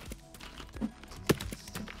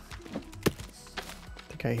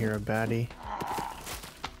think I hear a baddie.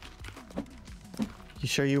 You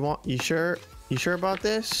sure you want? You sure? You sure about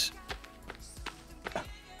this?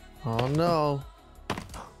 Oh no.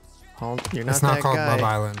 Oh, you're not It's not that called guy. Love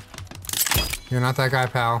Island. You're not that guy,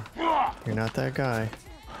 pal. You're not that guy.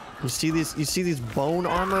 You see these bone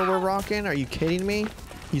armor we're rocking? Are you kidding me?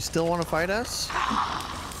 You still want to fight us?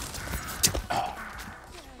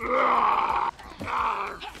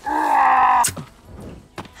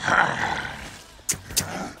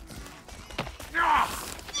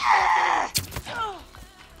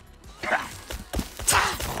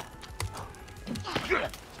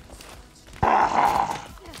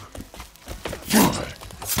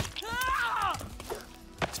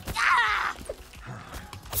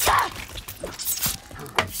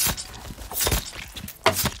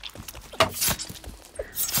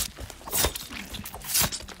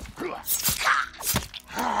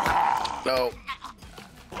 No.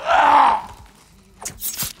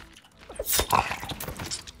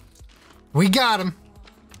 We got him.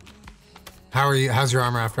 How are you? How's your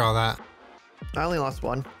armor after all that? I only lost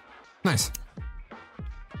one. Nice.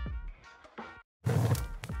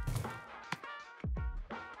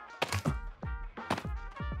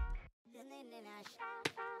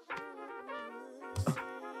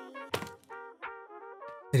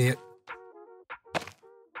 Idiot.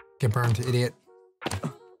 Get burned, idiot.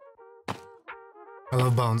 I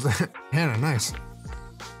love bones. Hannah, nice.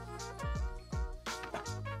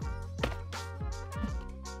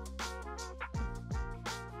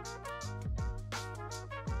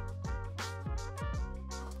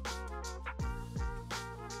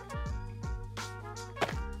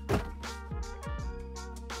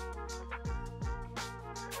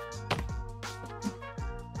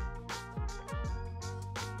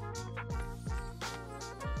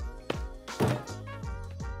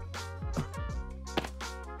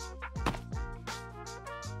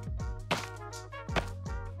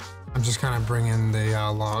 I'm just kind of bringing the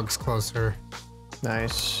logs closer.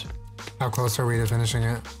 Nice. How close are we to finishing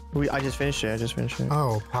it? I just finished it.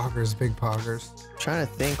 Oh, poggers, big poggers. Trying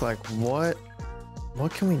to think like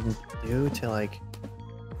what can we do to like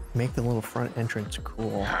make the little front entrance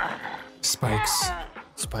cool? Spikes.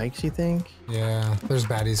 Spikes, you think? Yeah, there's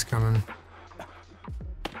baddies coming.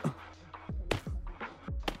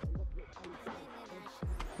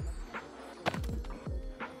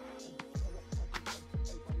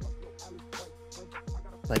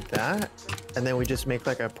 Like that? And then we just make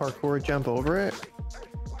like a parkour jump over it?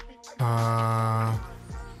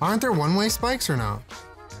 Aren't there one-way spikes or no?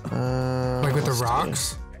 Like with the let's see.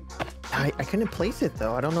 rocks? I couldn't place it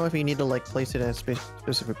though. I don't know if you need to like place it in a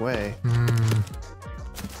specific way. Hmm.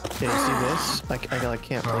 Can you see this? Like I like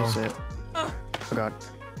can't place it. Oh god.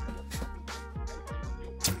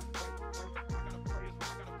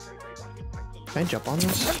 Can I jump on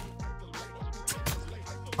this?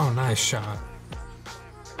 Oh, nice shot.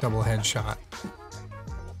 Double headshot.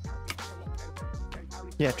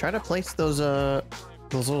 Yeah, try to place those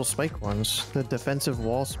little spike ones, the defensive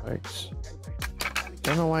wall spikes.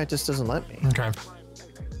 Don't know why it just doesn't let me. Okay.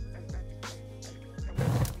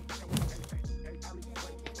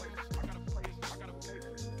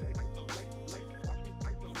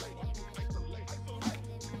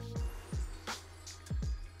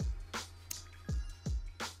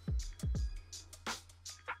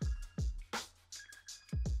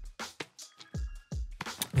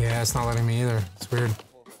 Yeah, it's not letting me either. It's weird.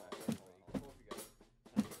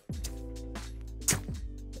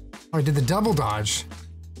 Oh, I did the double dodge.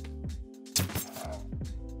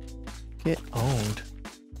 Get owned.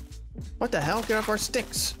 What the hell? Get off our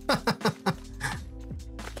sticks.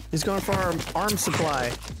 He's going for our arm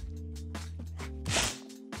supply.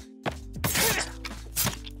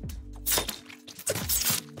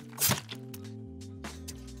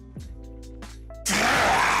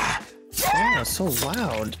 Oh, it's so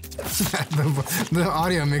loud. the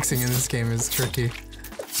audio mixing in this game is tricky.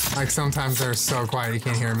 Like sometimes they're so quiet you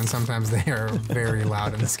can't hear them, and sometimes they are very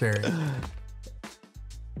loud and scary.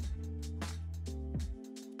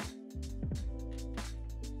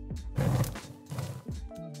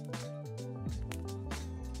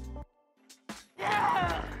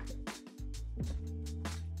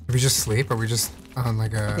 Do we just sleep? Are we just on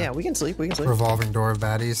like a Yeah, we can sleep. We can sleep. revolving door of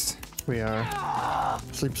baddies? We are.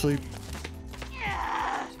 Sleep, sleep.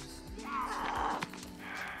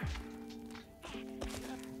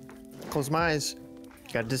 Close my eyes.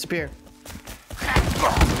 Gotta disappear.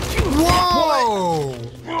 Whoa!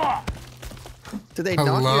 Did they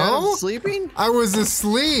knock you out Hello? of sleeping? I was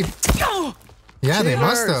asleep. Yeah, they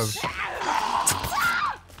must Cheaters. have.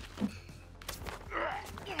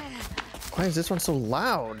 Why is this one so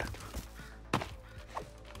loud?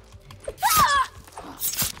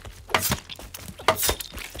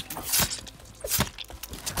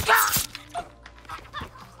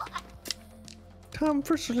 Time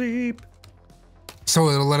for sleep.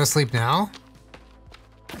 So it'll let us sleep now?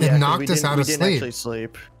 It Yeah, 'cause knocked us out we of didn't sleep. actually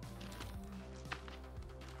sleep.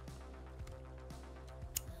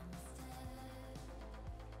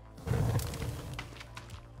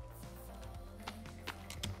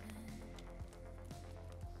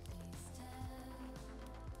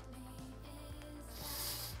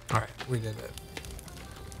 All right, we did it.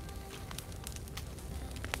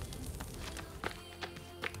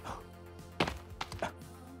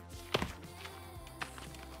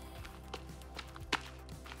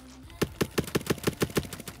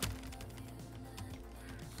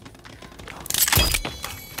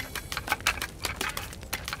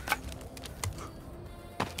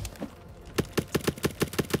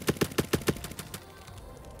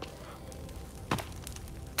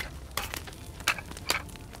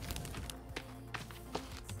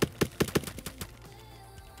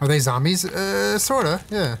 Are they zombies? Sorta,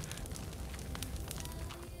 yeah.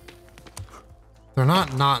 They're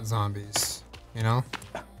not zombies, you know?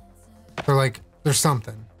 They're like, there's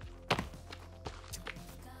something.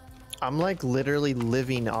 I'm like literally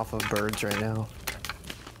living off of birds right now.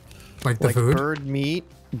 Like the Like food? bird meat,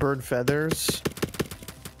 bird feathers.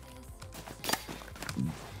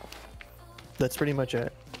 That's pretty much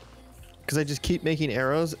it. Because I just keep making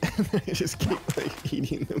arrows and I just keep like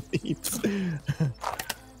eating the meat.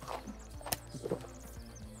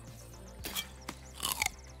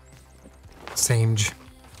 Sage.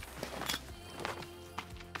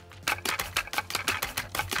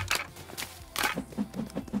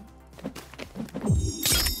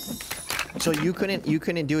 So you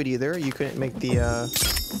couldn't do it either? You couldn't make the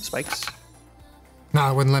spikes?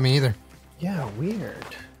 Nah, it wouldn't let me either. Yeah, weird.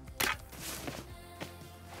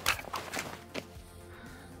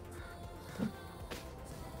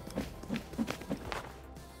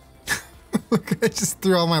 Look, I just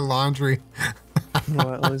threw all my laundry.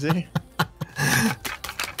 What was it?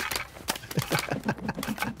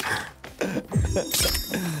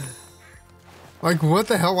 Like, what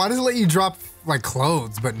the hell? Why does it let you drop, like,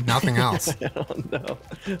 clothes, but nothing else? I don't know.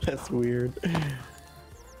 That's weird.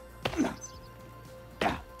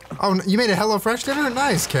 Oh, you made a HelloFresh dinner?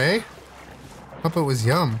 Nice, Kay. Hope it was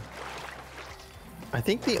yum. I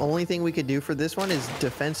think the only thing we could do for this one is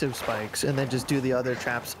defensive spikes and then just do the other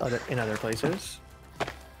traps in other places.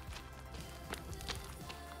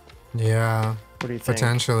 Yeah. What do you think?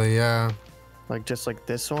 Potentially, yeah. Like just like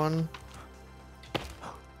this one?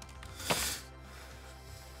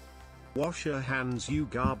 Wash your hands, you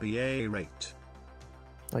rate.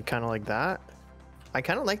 Like kind of like that? I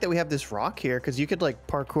kind of like that we have this rock here because you could like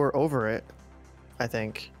parkour over it, I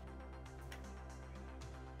think.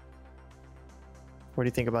 What do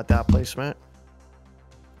you think about that placement?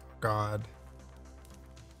 God.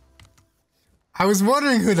 I was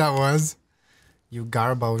wondering who that was. You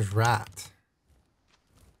garbage rat.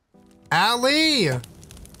 Ali!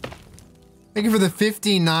 Thank you for the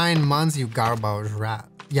 59 months, you garbage rat.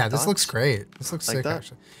 Yeah, this looks great. This looks Like sick, that?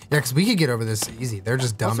 actually. Yeah, because we could get over this easy. They're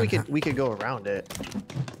just dumb. Also, and we could go around it.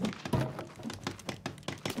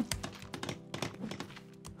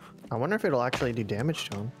 I wonder if it'll actually do damage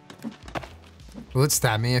to him. Will it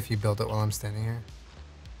stab me if you build it while I'm standing here?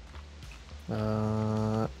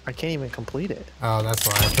 I can't even complete it. Oh, that's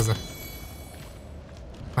why. Because what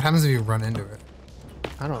happens if you run into it?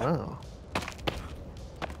 I don't know.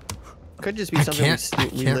 Could just be I something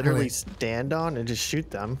can't we literally really- stand on and just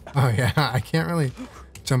shoot them. Oh yeah, I can't really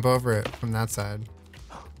jump over it from that side.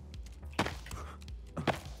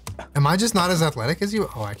 Am I just not as athletic as you?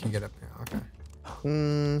 Oh, I can get up here. Okay.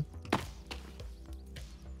 Hmm.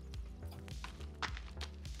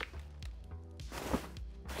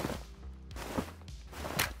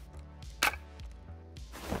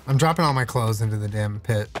 I'm dropping all my clothes into the damn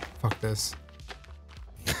pit. Fuck this.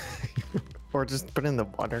 Or just put it in the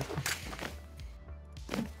water.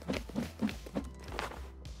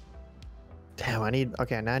 Damn,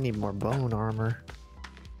 now I need more bone armor.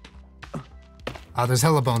 There's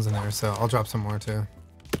hella bones in there, so I'll drop some more too.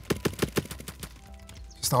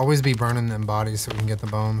 Just always be burning them bodies so we can get the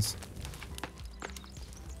bones.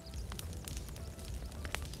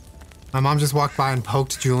 My mom just walked by and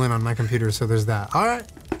poked Julien on my computer, so there's that. All right.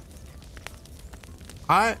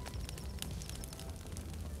 All right.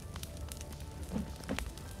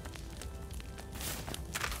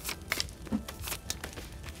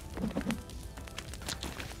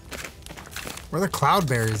 Where are the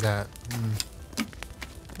cloudberries at?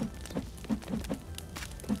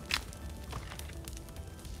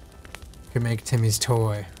 Could make Timmy's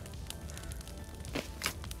toy.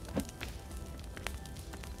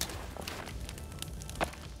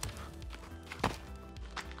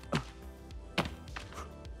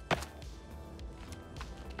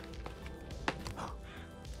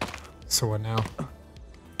 So what now?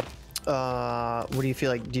 What do you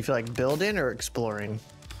feel like? Do you feel like building or exploring?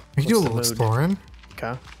 We can do a What's the little mood? exploring.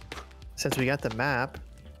 Okay. Since we got the map,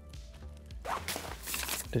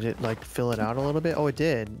 did it like fill it out a little bit? Oh, it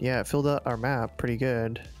did. Yeah, it filled out our map pretty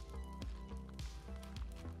good.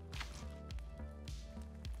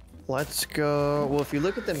 Let's go. Well, if you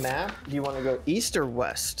look at the map, do you want to go east or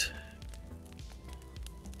west?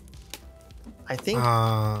 I think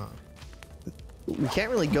we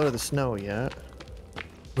can't really go to the snow yet.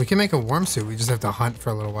 We can make a warm suit. We just have to hunt for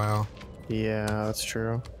a little while. Yeah, that's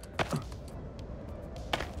true.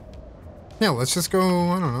 Yeah, let's just go.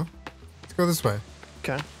 I don't know. Let's go this way.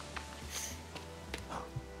 Okay.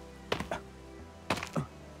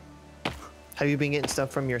 Have you been getting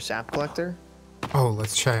stuff from your sap collector? Oh,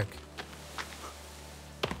 let's check.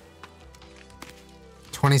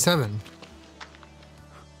 27.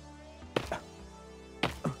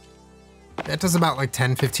 That does about like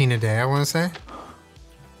 10, 15 a day, I want to say.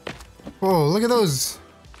 Whoa, look at those.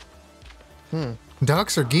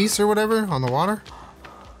 Ducks or geese or whatever on the water.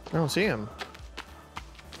 I don't see him.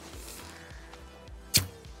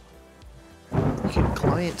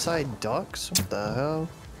 Client-side ducks? What the hell?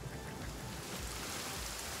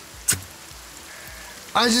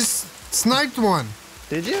 I just sniped one.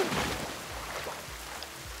 Did you?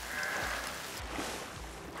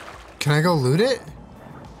 Can I go loot it?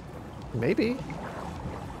 Maybe.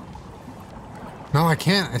 No, I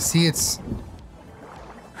can't. I see its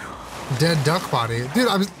dead duck body. Dude,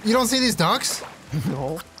 you don't see these ducks?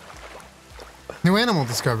 No. New animal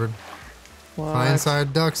discovered. What?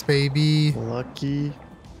 Client-side ducks, baby. Lucky.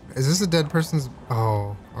 Is this a dead person's?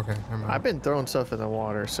 Oh, okay. Never mind. I've been throwing stuff in the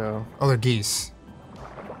water, so. Oh, they're geese.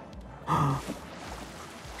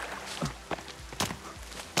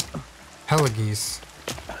 Hella geese.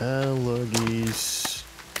 Hella geese.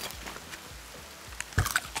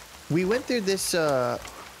 We went through this,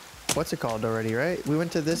 what's it called already, right? We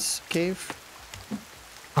went to this cave?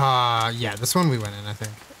 Yeah, this one we went in, I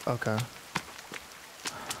think. Okay.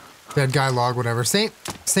 Dead guy log, whatever. Same.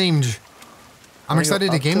 I'm Wanna go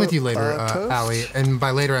excited to up game the, with you later, coast? Allie. And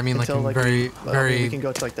by later, I mean like Until, in very, very we can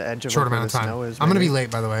go to like the edge of short where amount the of time. snow is, I'm gonna be maybe.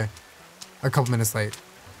 late, by the way. A couple minutes late.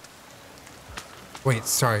 Wait,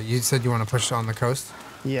 sorry. You said you want to push on the coast?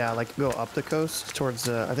 Yeah, like go up the coast towards,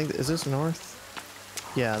 I think, is this north?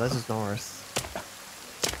 Yeah, this is north.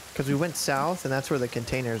 Because we went south, and that's where the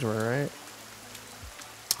containers were, right?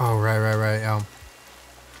 Oh, right.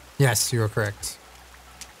 Yes, you are correct.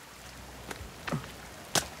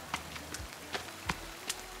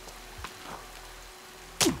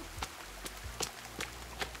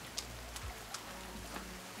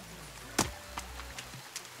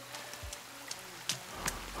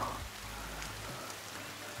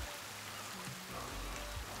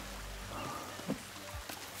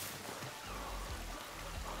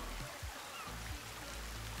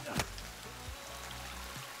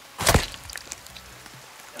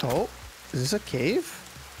 Oh, is this a cave?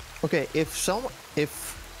 Okay,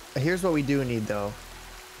 here's what we do need though.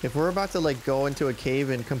 If we're about to like go into a cave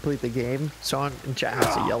and complete the game, someone in chat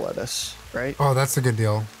has to yell at us, right? Oh, that's a good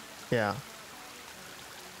deal. Yeah.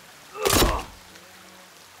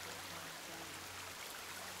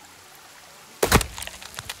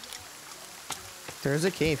 There's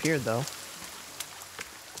a cave here though.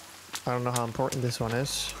 I don't know how important this one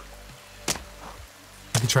is.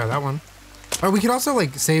 We could try that one. Or we could also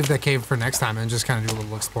like save that cave for next time and just kind of do a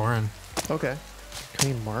little exploring. Okay.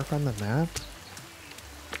 Can we mark on the map?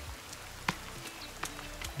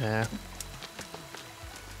 Yeah.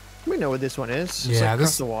 We know what this one is. It's Yeah, like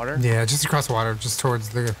across the water. Yeah, just across the water, just towards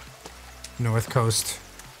the north coast.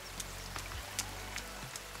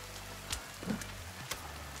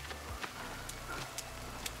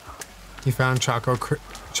 You found choco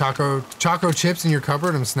chips in your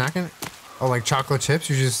cupboard. I'm snacking. Oh, like chocolate chips?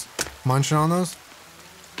 You're just munching on those?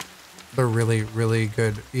 They're really, really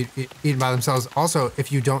good. Eaten by themselves. Also,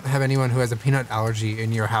 if you don't have anyone who has a peanut allergy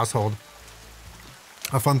in your household,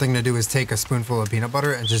 a fun thing to do is take a spoonful of peanut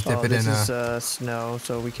butter and just dip it in This is snow,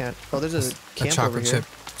 so we can't. Oh, there's a camp over chocolate here.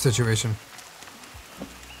 chip situation.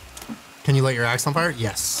 Can you light your axe on fire?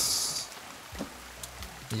 Yes.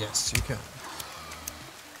 Yes, you can.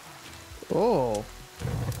 Oh,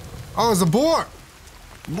 Oh, there's a boar!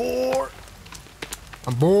 boar,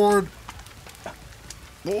 I'm bored.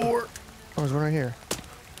 boar. Oh, there's one right here.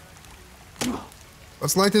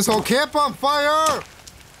 Let's light this whole camp on fire!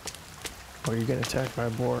 Oh, you're getting attacked by a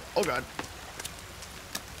boar. Oh god.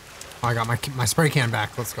 Oh, I got my spray can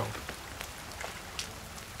back. Let's go.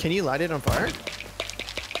 Can you light it on fire?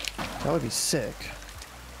 That would be sick.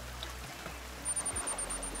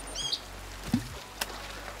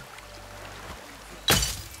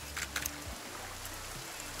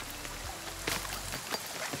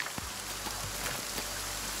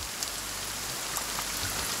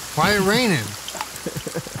 Why it raining?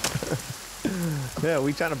 Yeah,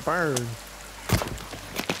 we trying to burn.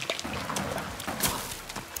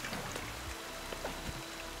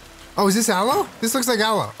 Oh, is this aloe? This looks like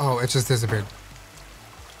aloe. Oh, it just disappeared.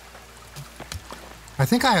 I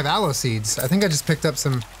think I have aloe seeds. I think I just picked up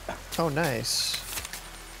some Oh, nice.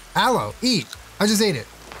 aloe. Eat. I just ate it.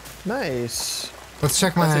 Nice. Let's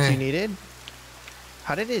check my... That's what you needed?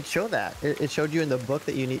 How did it show that? It showed you in the book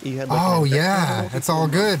that you had like Oh, an investment yeah. level? It's all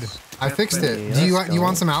good. I fixed it. Do Let's you go.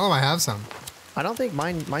 want some aloe? I have some. I don't think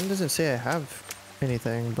mine doesn't say I have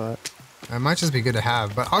anything, but It might just be good to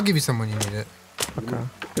have, but I'll give you some when you need it.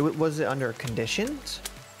 okay. Was it under conditions?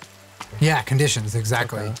 Yeah, conditions,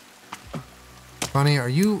 exactly. Okay. Bunny, are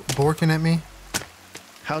you borking at me?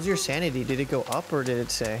 How's your sanity? Did it go up or did it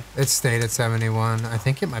say? It stayed at 71. I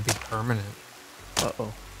think it might be permanent.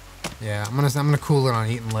 Uh-oh. Yeah, I'm gonna cool it on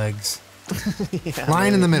eating legs. Yeah,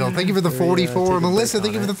 Line in the middle. Thank you for the maybe, 44. take a Melissa, break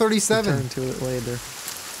thank you on for the it. 37. Return to it later.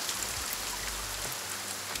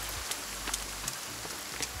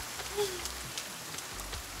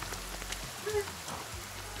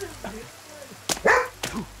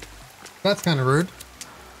 That's kind of rude.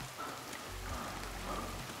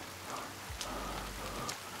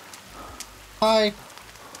 Hi.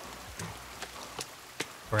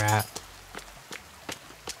 Brat.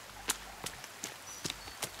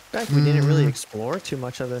 In fact, we didn't really explore too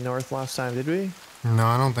much of the north last time, did we? No,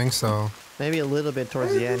 I don't think so. Maybe a little bit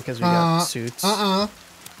towards the end because we got suits.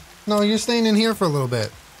 No, you're staying in here for a little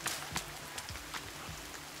bit.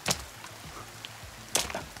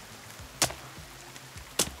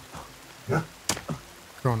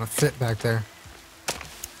 Throwing a fit back there.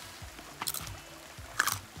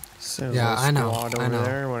 So Yeah, I know, Squad over I know.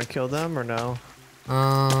 there. Want to kill them or no?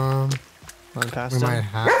 Um, Run past we them. might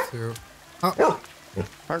have to. Oh,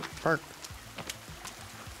 Park, park.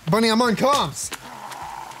 Bunny, I'm on comms.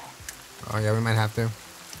 Oh yeah, we might have to.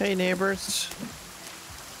 Hey, neighbors.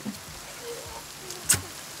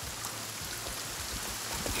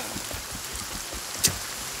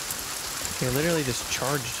 They literally just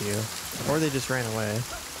charged you, or they just ran away.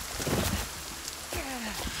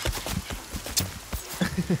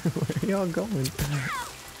 Where are y'all going?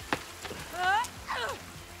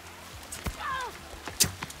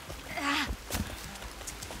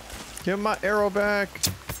 Give my arrow back.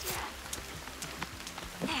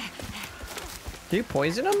 Did you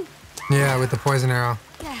poison him? Yeah, with the poison arrow.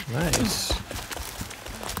 Nice.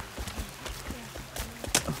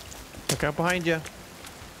 Look out behind you.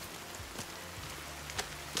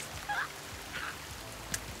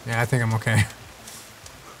 Yeah, I think I'm okay.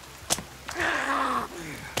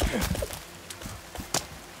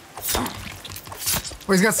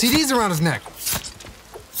 Oh, he's got CDs around his neck.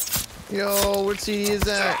 Yo, what CD is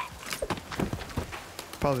that?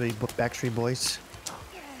 Probably Backstreet Boys.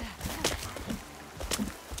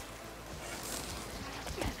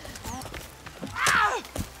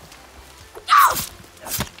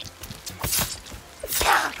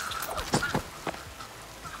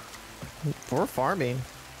 We're farming.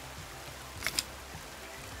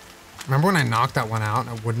 Remember when I knocked that one out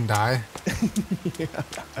and it wouldn't die? Yeah,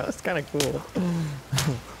 that's kind of cool.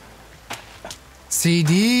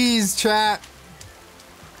 CDs, chat.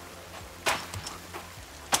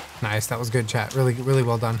 Nice, that was good, chat. Really, really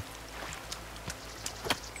well done.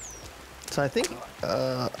 So I think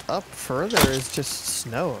up further is just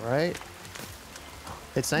snow, right?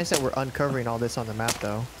 It's nice that we're uncovering all this on the map,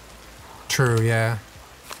 though. True, yeah.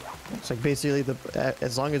 It's like basically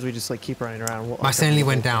as long as we just like keep running around. We'll My uncover sanity the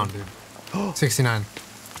went whole down, dude. 69. thing.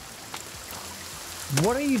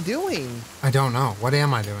 What are you doing? I don't know. What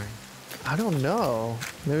am I doing? I don't know.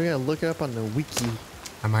 Maybe we gotta look it up on the wiki.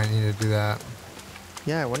 I might need to do that.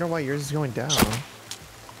 Yeah, I wonder why yours is going down.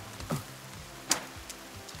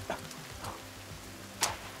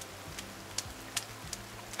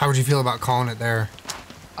 How would you feel about calling it there?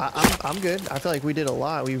 I'm good. I feel like we did a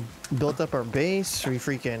lot. We built up our base. We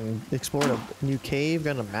freaking explored a new cave,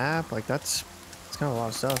 got a map. Like that's kind of a lot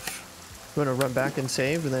of stuff. You want to run back and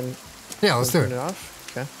save and then Yeah, let's do turn it. it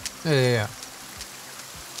off? Okay. Yeah.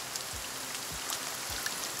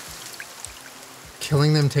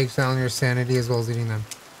 Killing them takes down your sanity as well as eating them.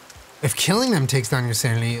 If killing them takes down your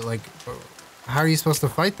sanity, like, how are you supposed to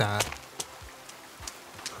fight that?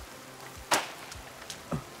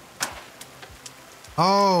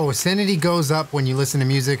 Oh, sanity goes up when you listen to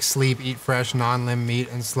music, sleep, eat fresh, non-limb meat,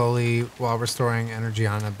 and slowly while restoring energy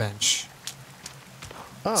on a bench.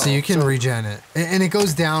 Oh, So you can regen it. And it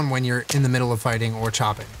goes down when you're in the middle of fighting or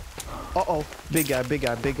chopping. Uh-oh. Big guy, big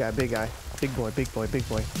guy, big guy, big guy. Big boy, big boy, big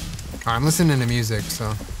boy. All right, I'm listening to music,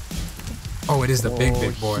 so. Oh, it is the big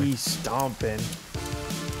boy. He's stomping.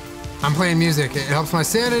 I'm playing music. It helps my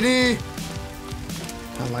sanity.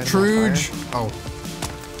 Truge. Oh.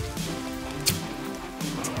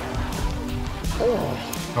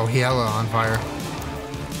 Oh, he hella on fire.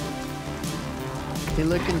 He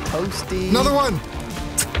looking toasty. Another one.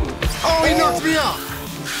 Oh, he knocked me out.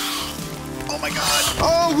 Oh my god.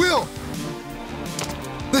 Oh, Will.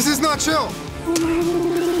 This is not chill.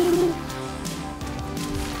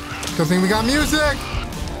 Good thing we got music.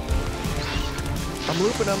 I'm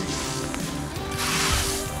looping him.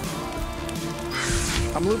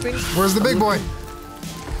 I'm looping. Where's the big boy?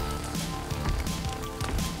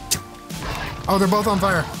 Oh, they're both on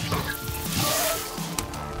fire.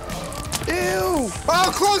 Ew!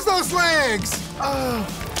 Oh, close those legs! Oh.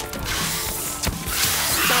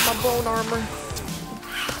 Got my bone armor.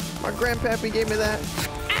 My grandpappy gave me that.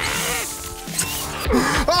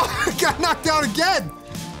 Oh, I got knocked out again!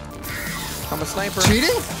 I'm a sniper. Cheating?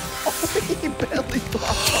 Oh, he belly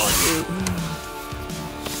flopped on you.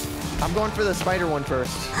 I'm going for the spider one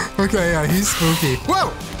first. Okay, yeah, he's spooky.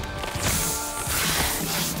 Whoa!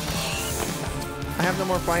 I have no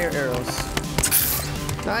more fire arrows.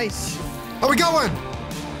 Nice. Oh, we got one!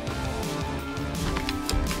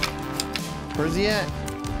 Where's he at?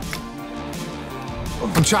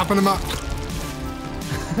 I'm chopping him up.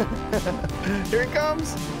 Here it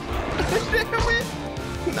comes. Damn it.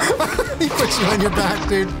 He puts you on your back,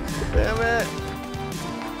 dude. Damn it.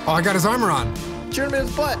 Oh, I got his armor on. Shoot him in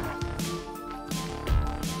his butt.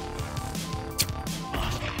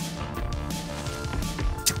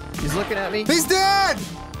 He's looking at me. He's dead!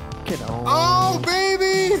 Get on. Oh,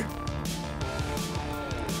 baby!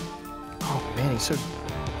 Oh, man, he's so...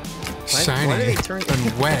 Shiny Why did he turn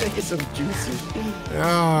and wet. He's so juicy.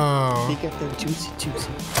 Oh. He got the juicy.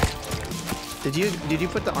 Did you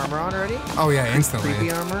put the armor on already? Oh, yeah, instantly.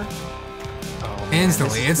 Creepy armor? Oh, man,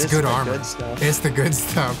 Instantly. It's this good is the armor. Good stuff. It's the good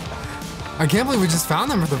stuff. I can't believe we just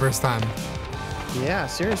found them for the first time. Yeah,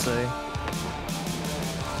 seriously.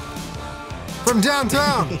 From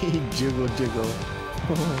downtown. Jiggle.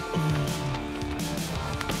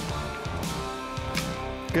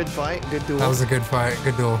 Good fight, good duel. That was a good fight.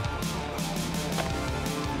 Good duel.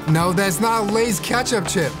 No, that's not a Lay's ketchup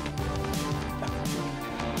chip.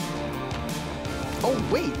 Oh,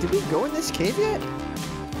 wait, did we go in this cave yet?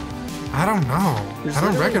 I don't know. There's I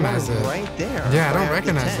don't literally recognize one it. right there. Yeah, I don't right at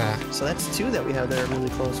the recognize tent. that. So that's two that we have that are really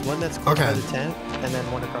close. One that's close Okay. by the tent, and then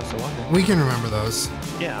one across the water. We can remember those.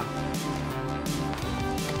 Yeah.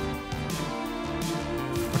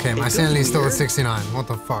 Okay, my feels sanity's still at weird. 69. What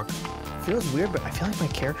the fuck? Feels weird, but I feel like my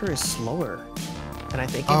character is slower. And I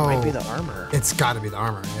think it might be the armor. It's got to be the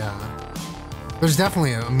armor, yeah. There's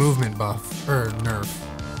definitely a movement buff, or nerf.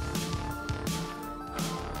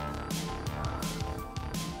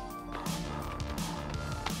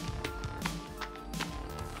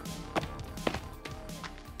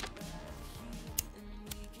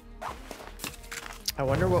 I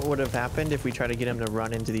wonder what would have happened if we tried to get him to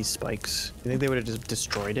run into these spikes. You think they would have just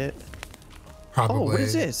destroyed it? Probably. Oh, what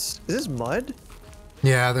is this? Is this mud?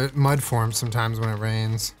 Yeah, the mud forms sometimes when it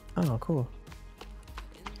rains. Oh, cool.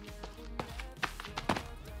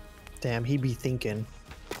 Damn, he be thinking.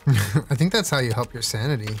 I think that's how you help your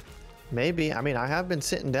sanity. Maybe. I mean, I have been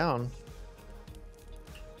sitting down.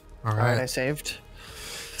 All All right, I right. saved.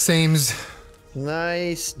 Sames.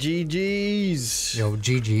 Nice. GG's. Yo,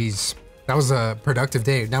 GG's. That was a productive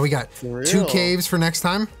day. Now we got For 2 real. caves for next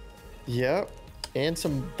time. Yep. And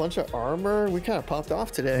some bunch of armor. We kind of popped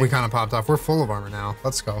off today. We kind of popped off. We're full of armor now.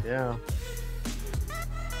 Let's go. Yeah.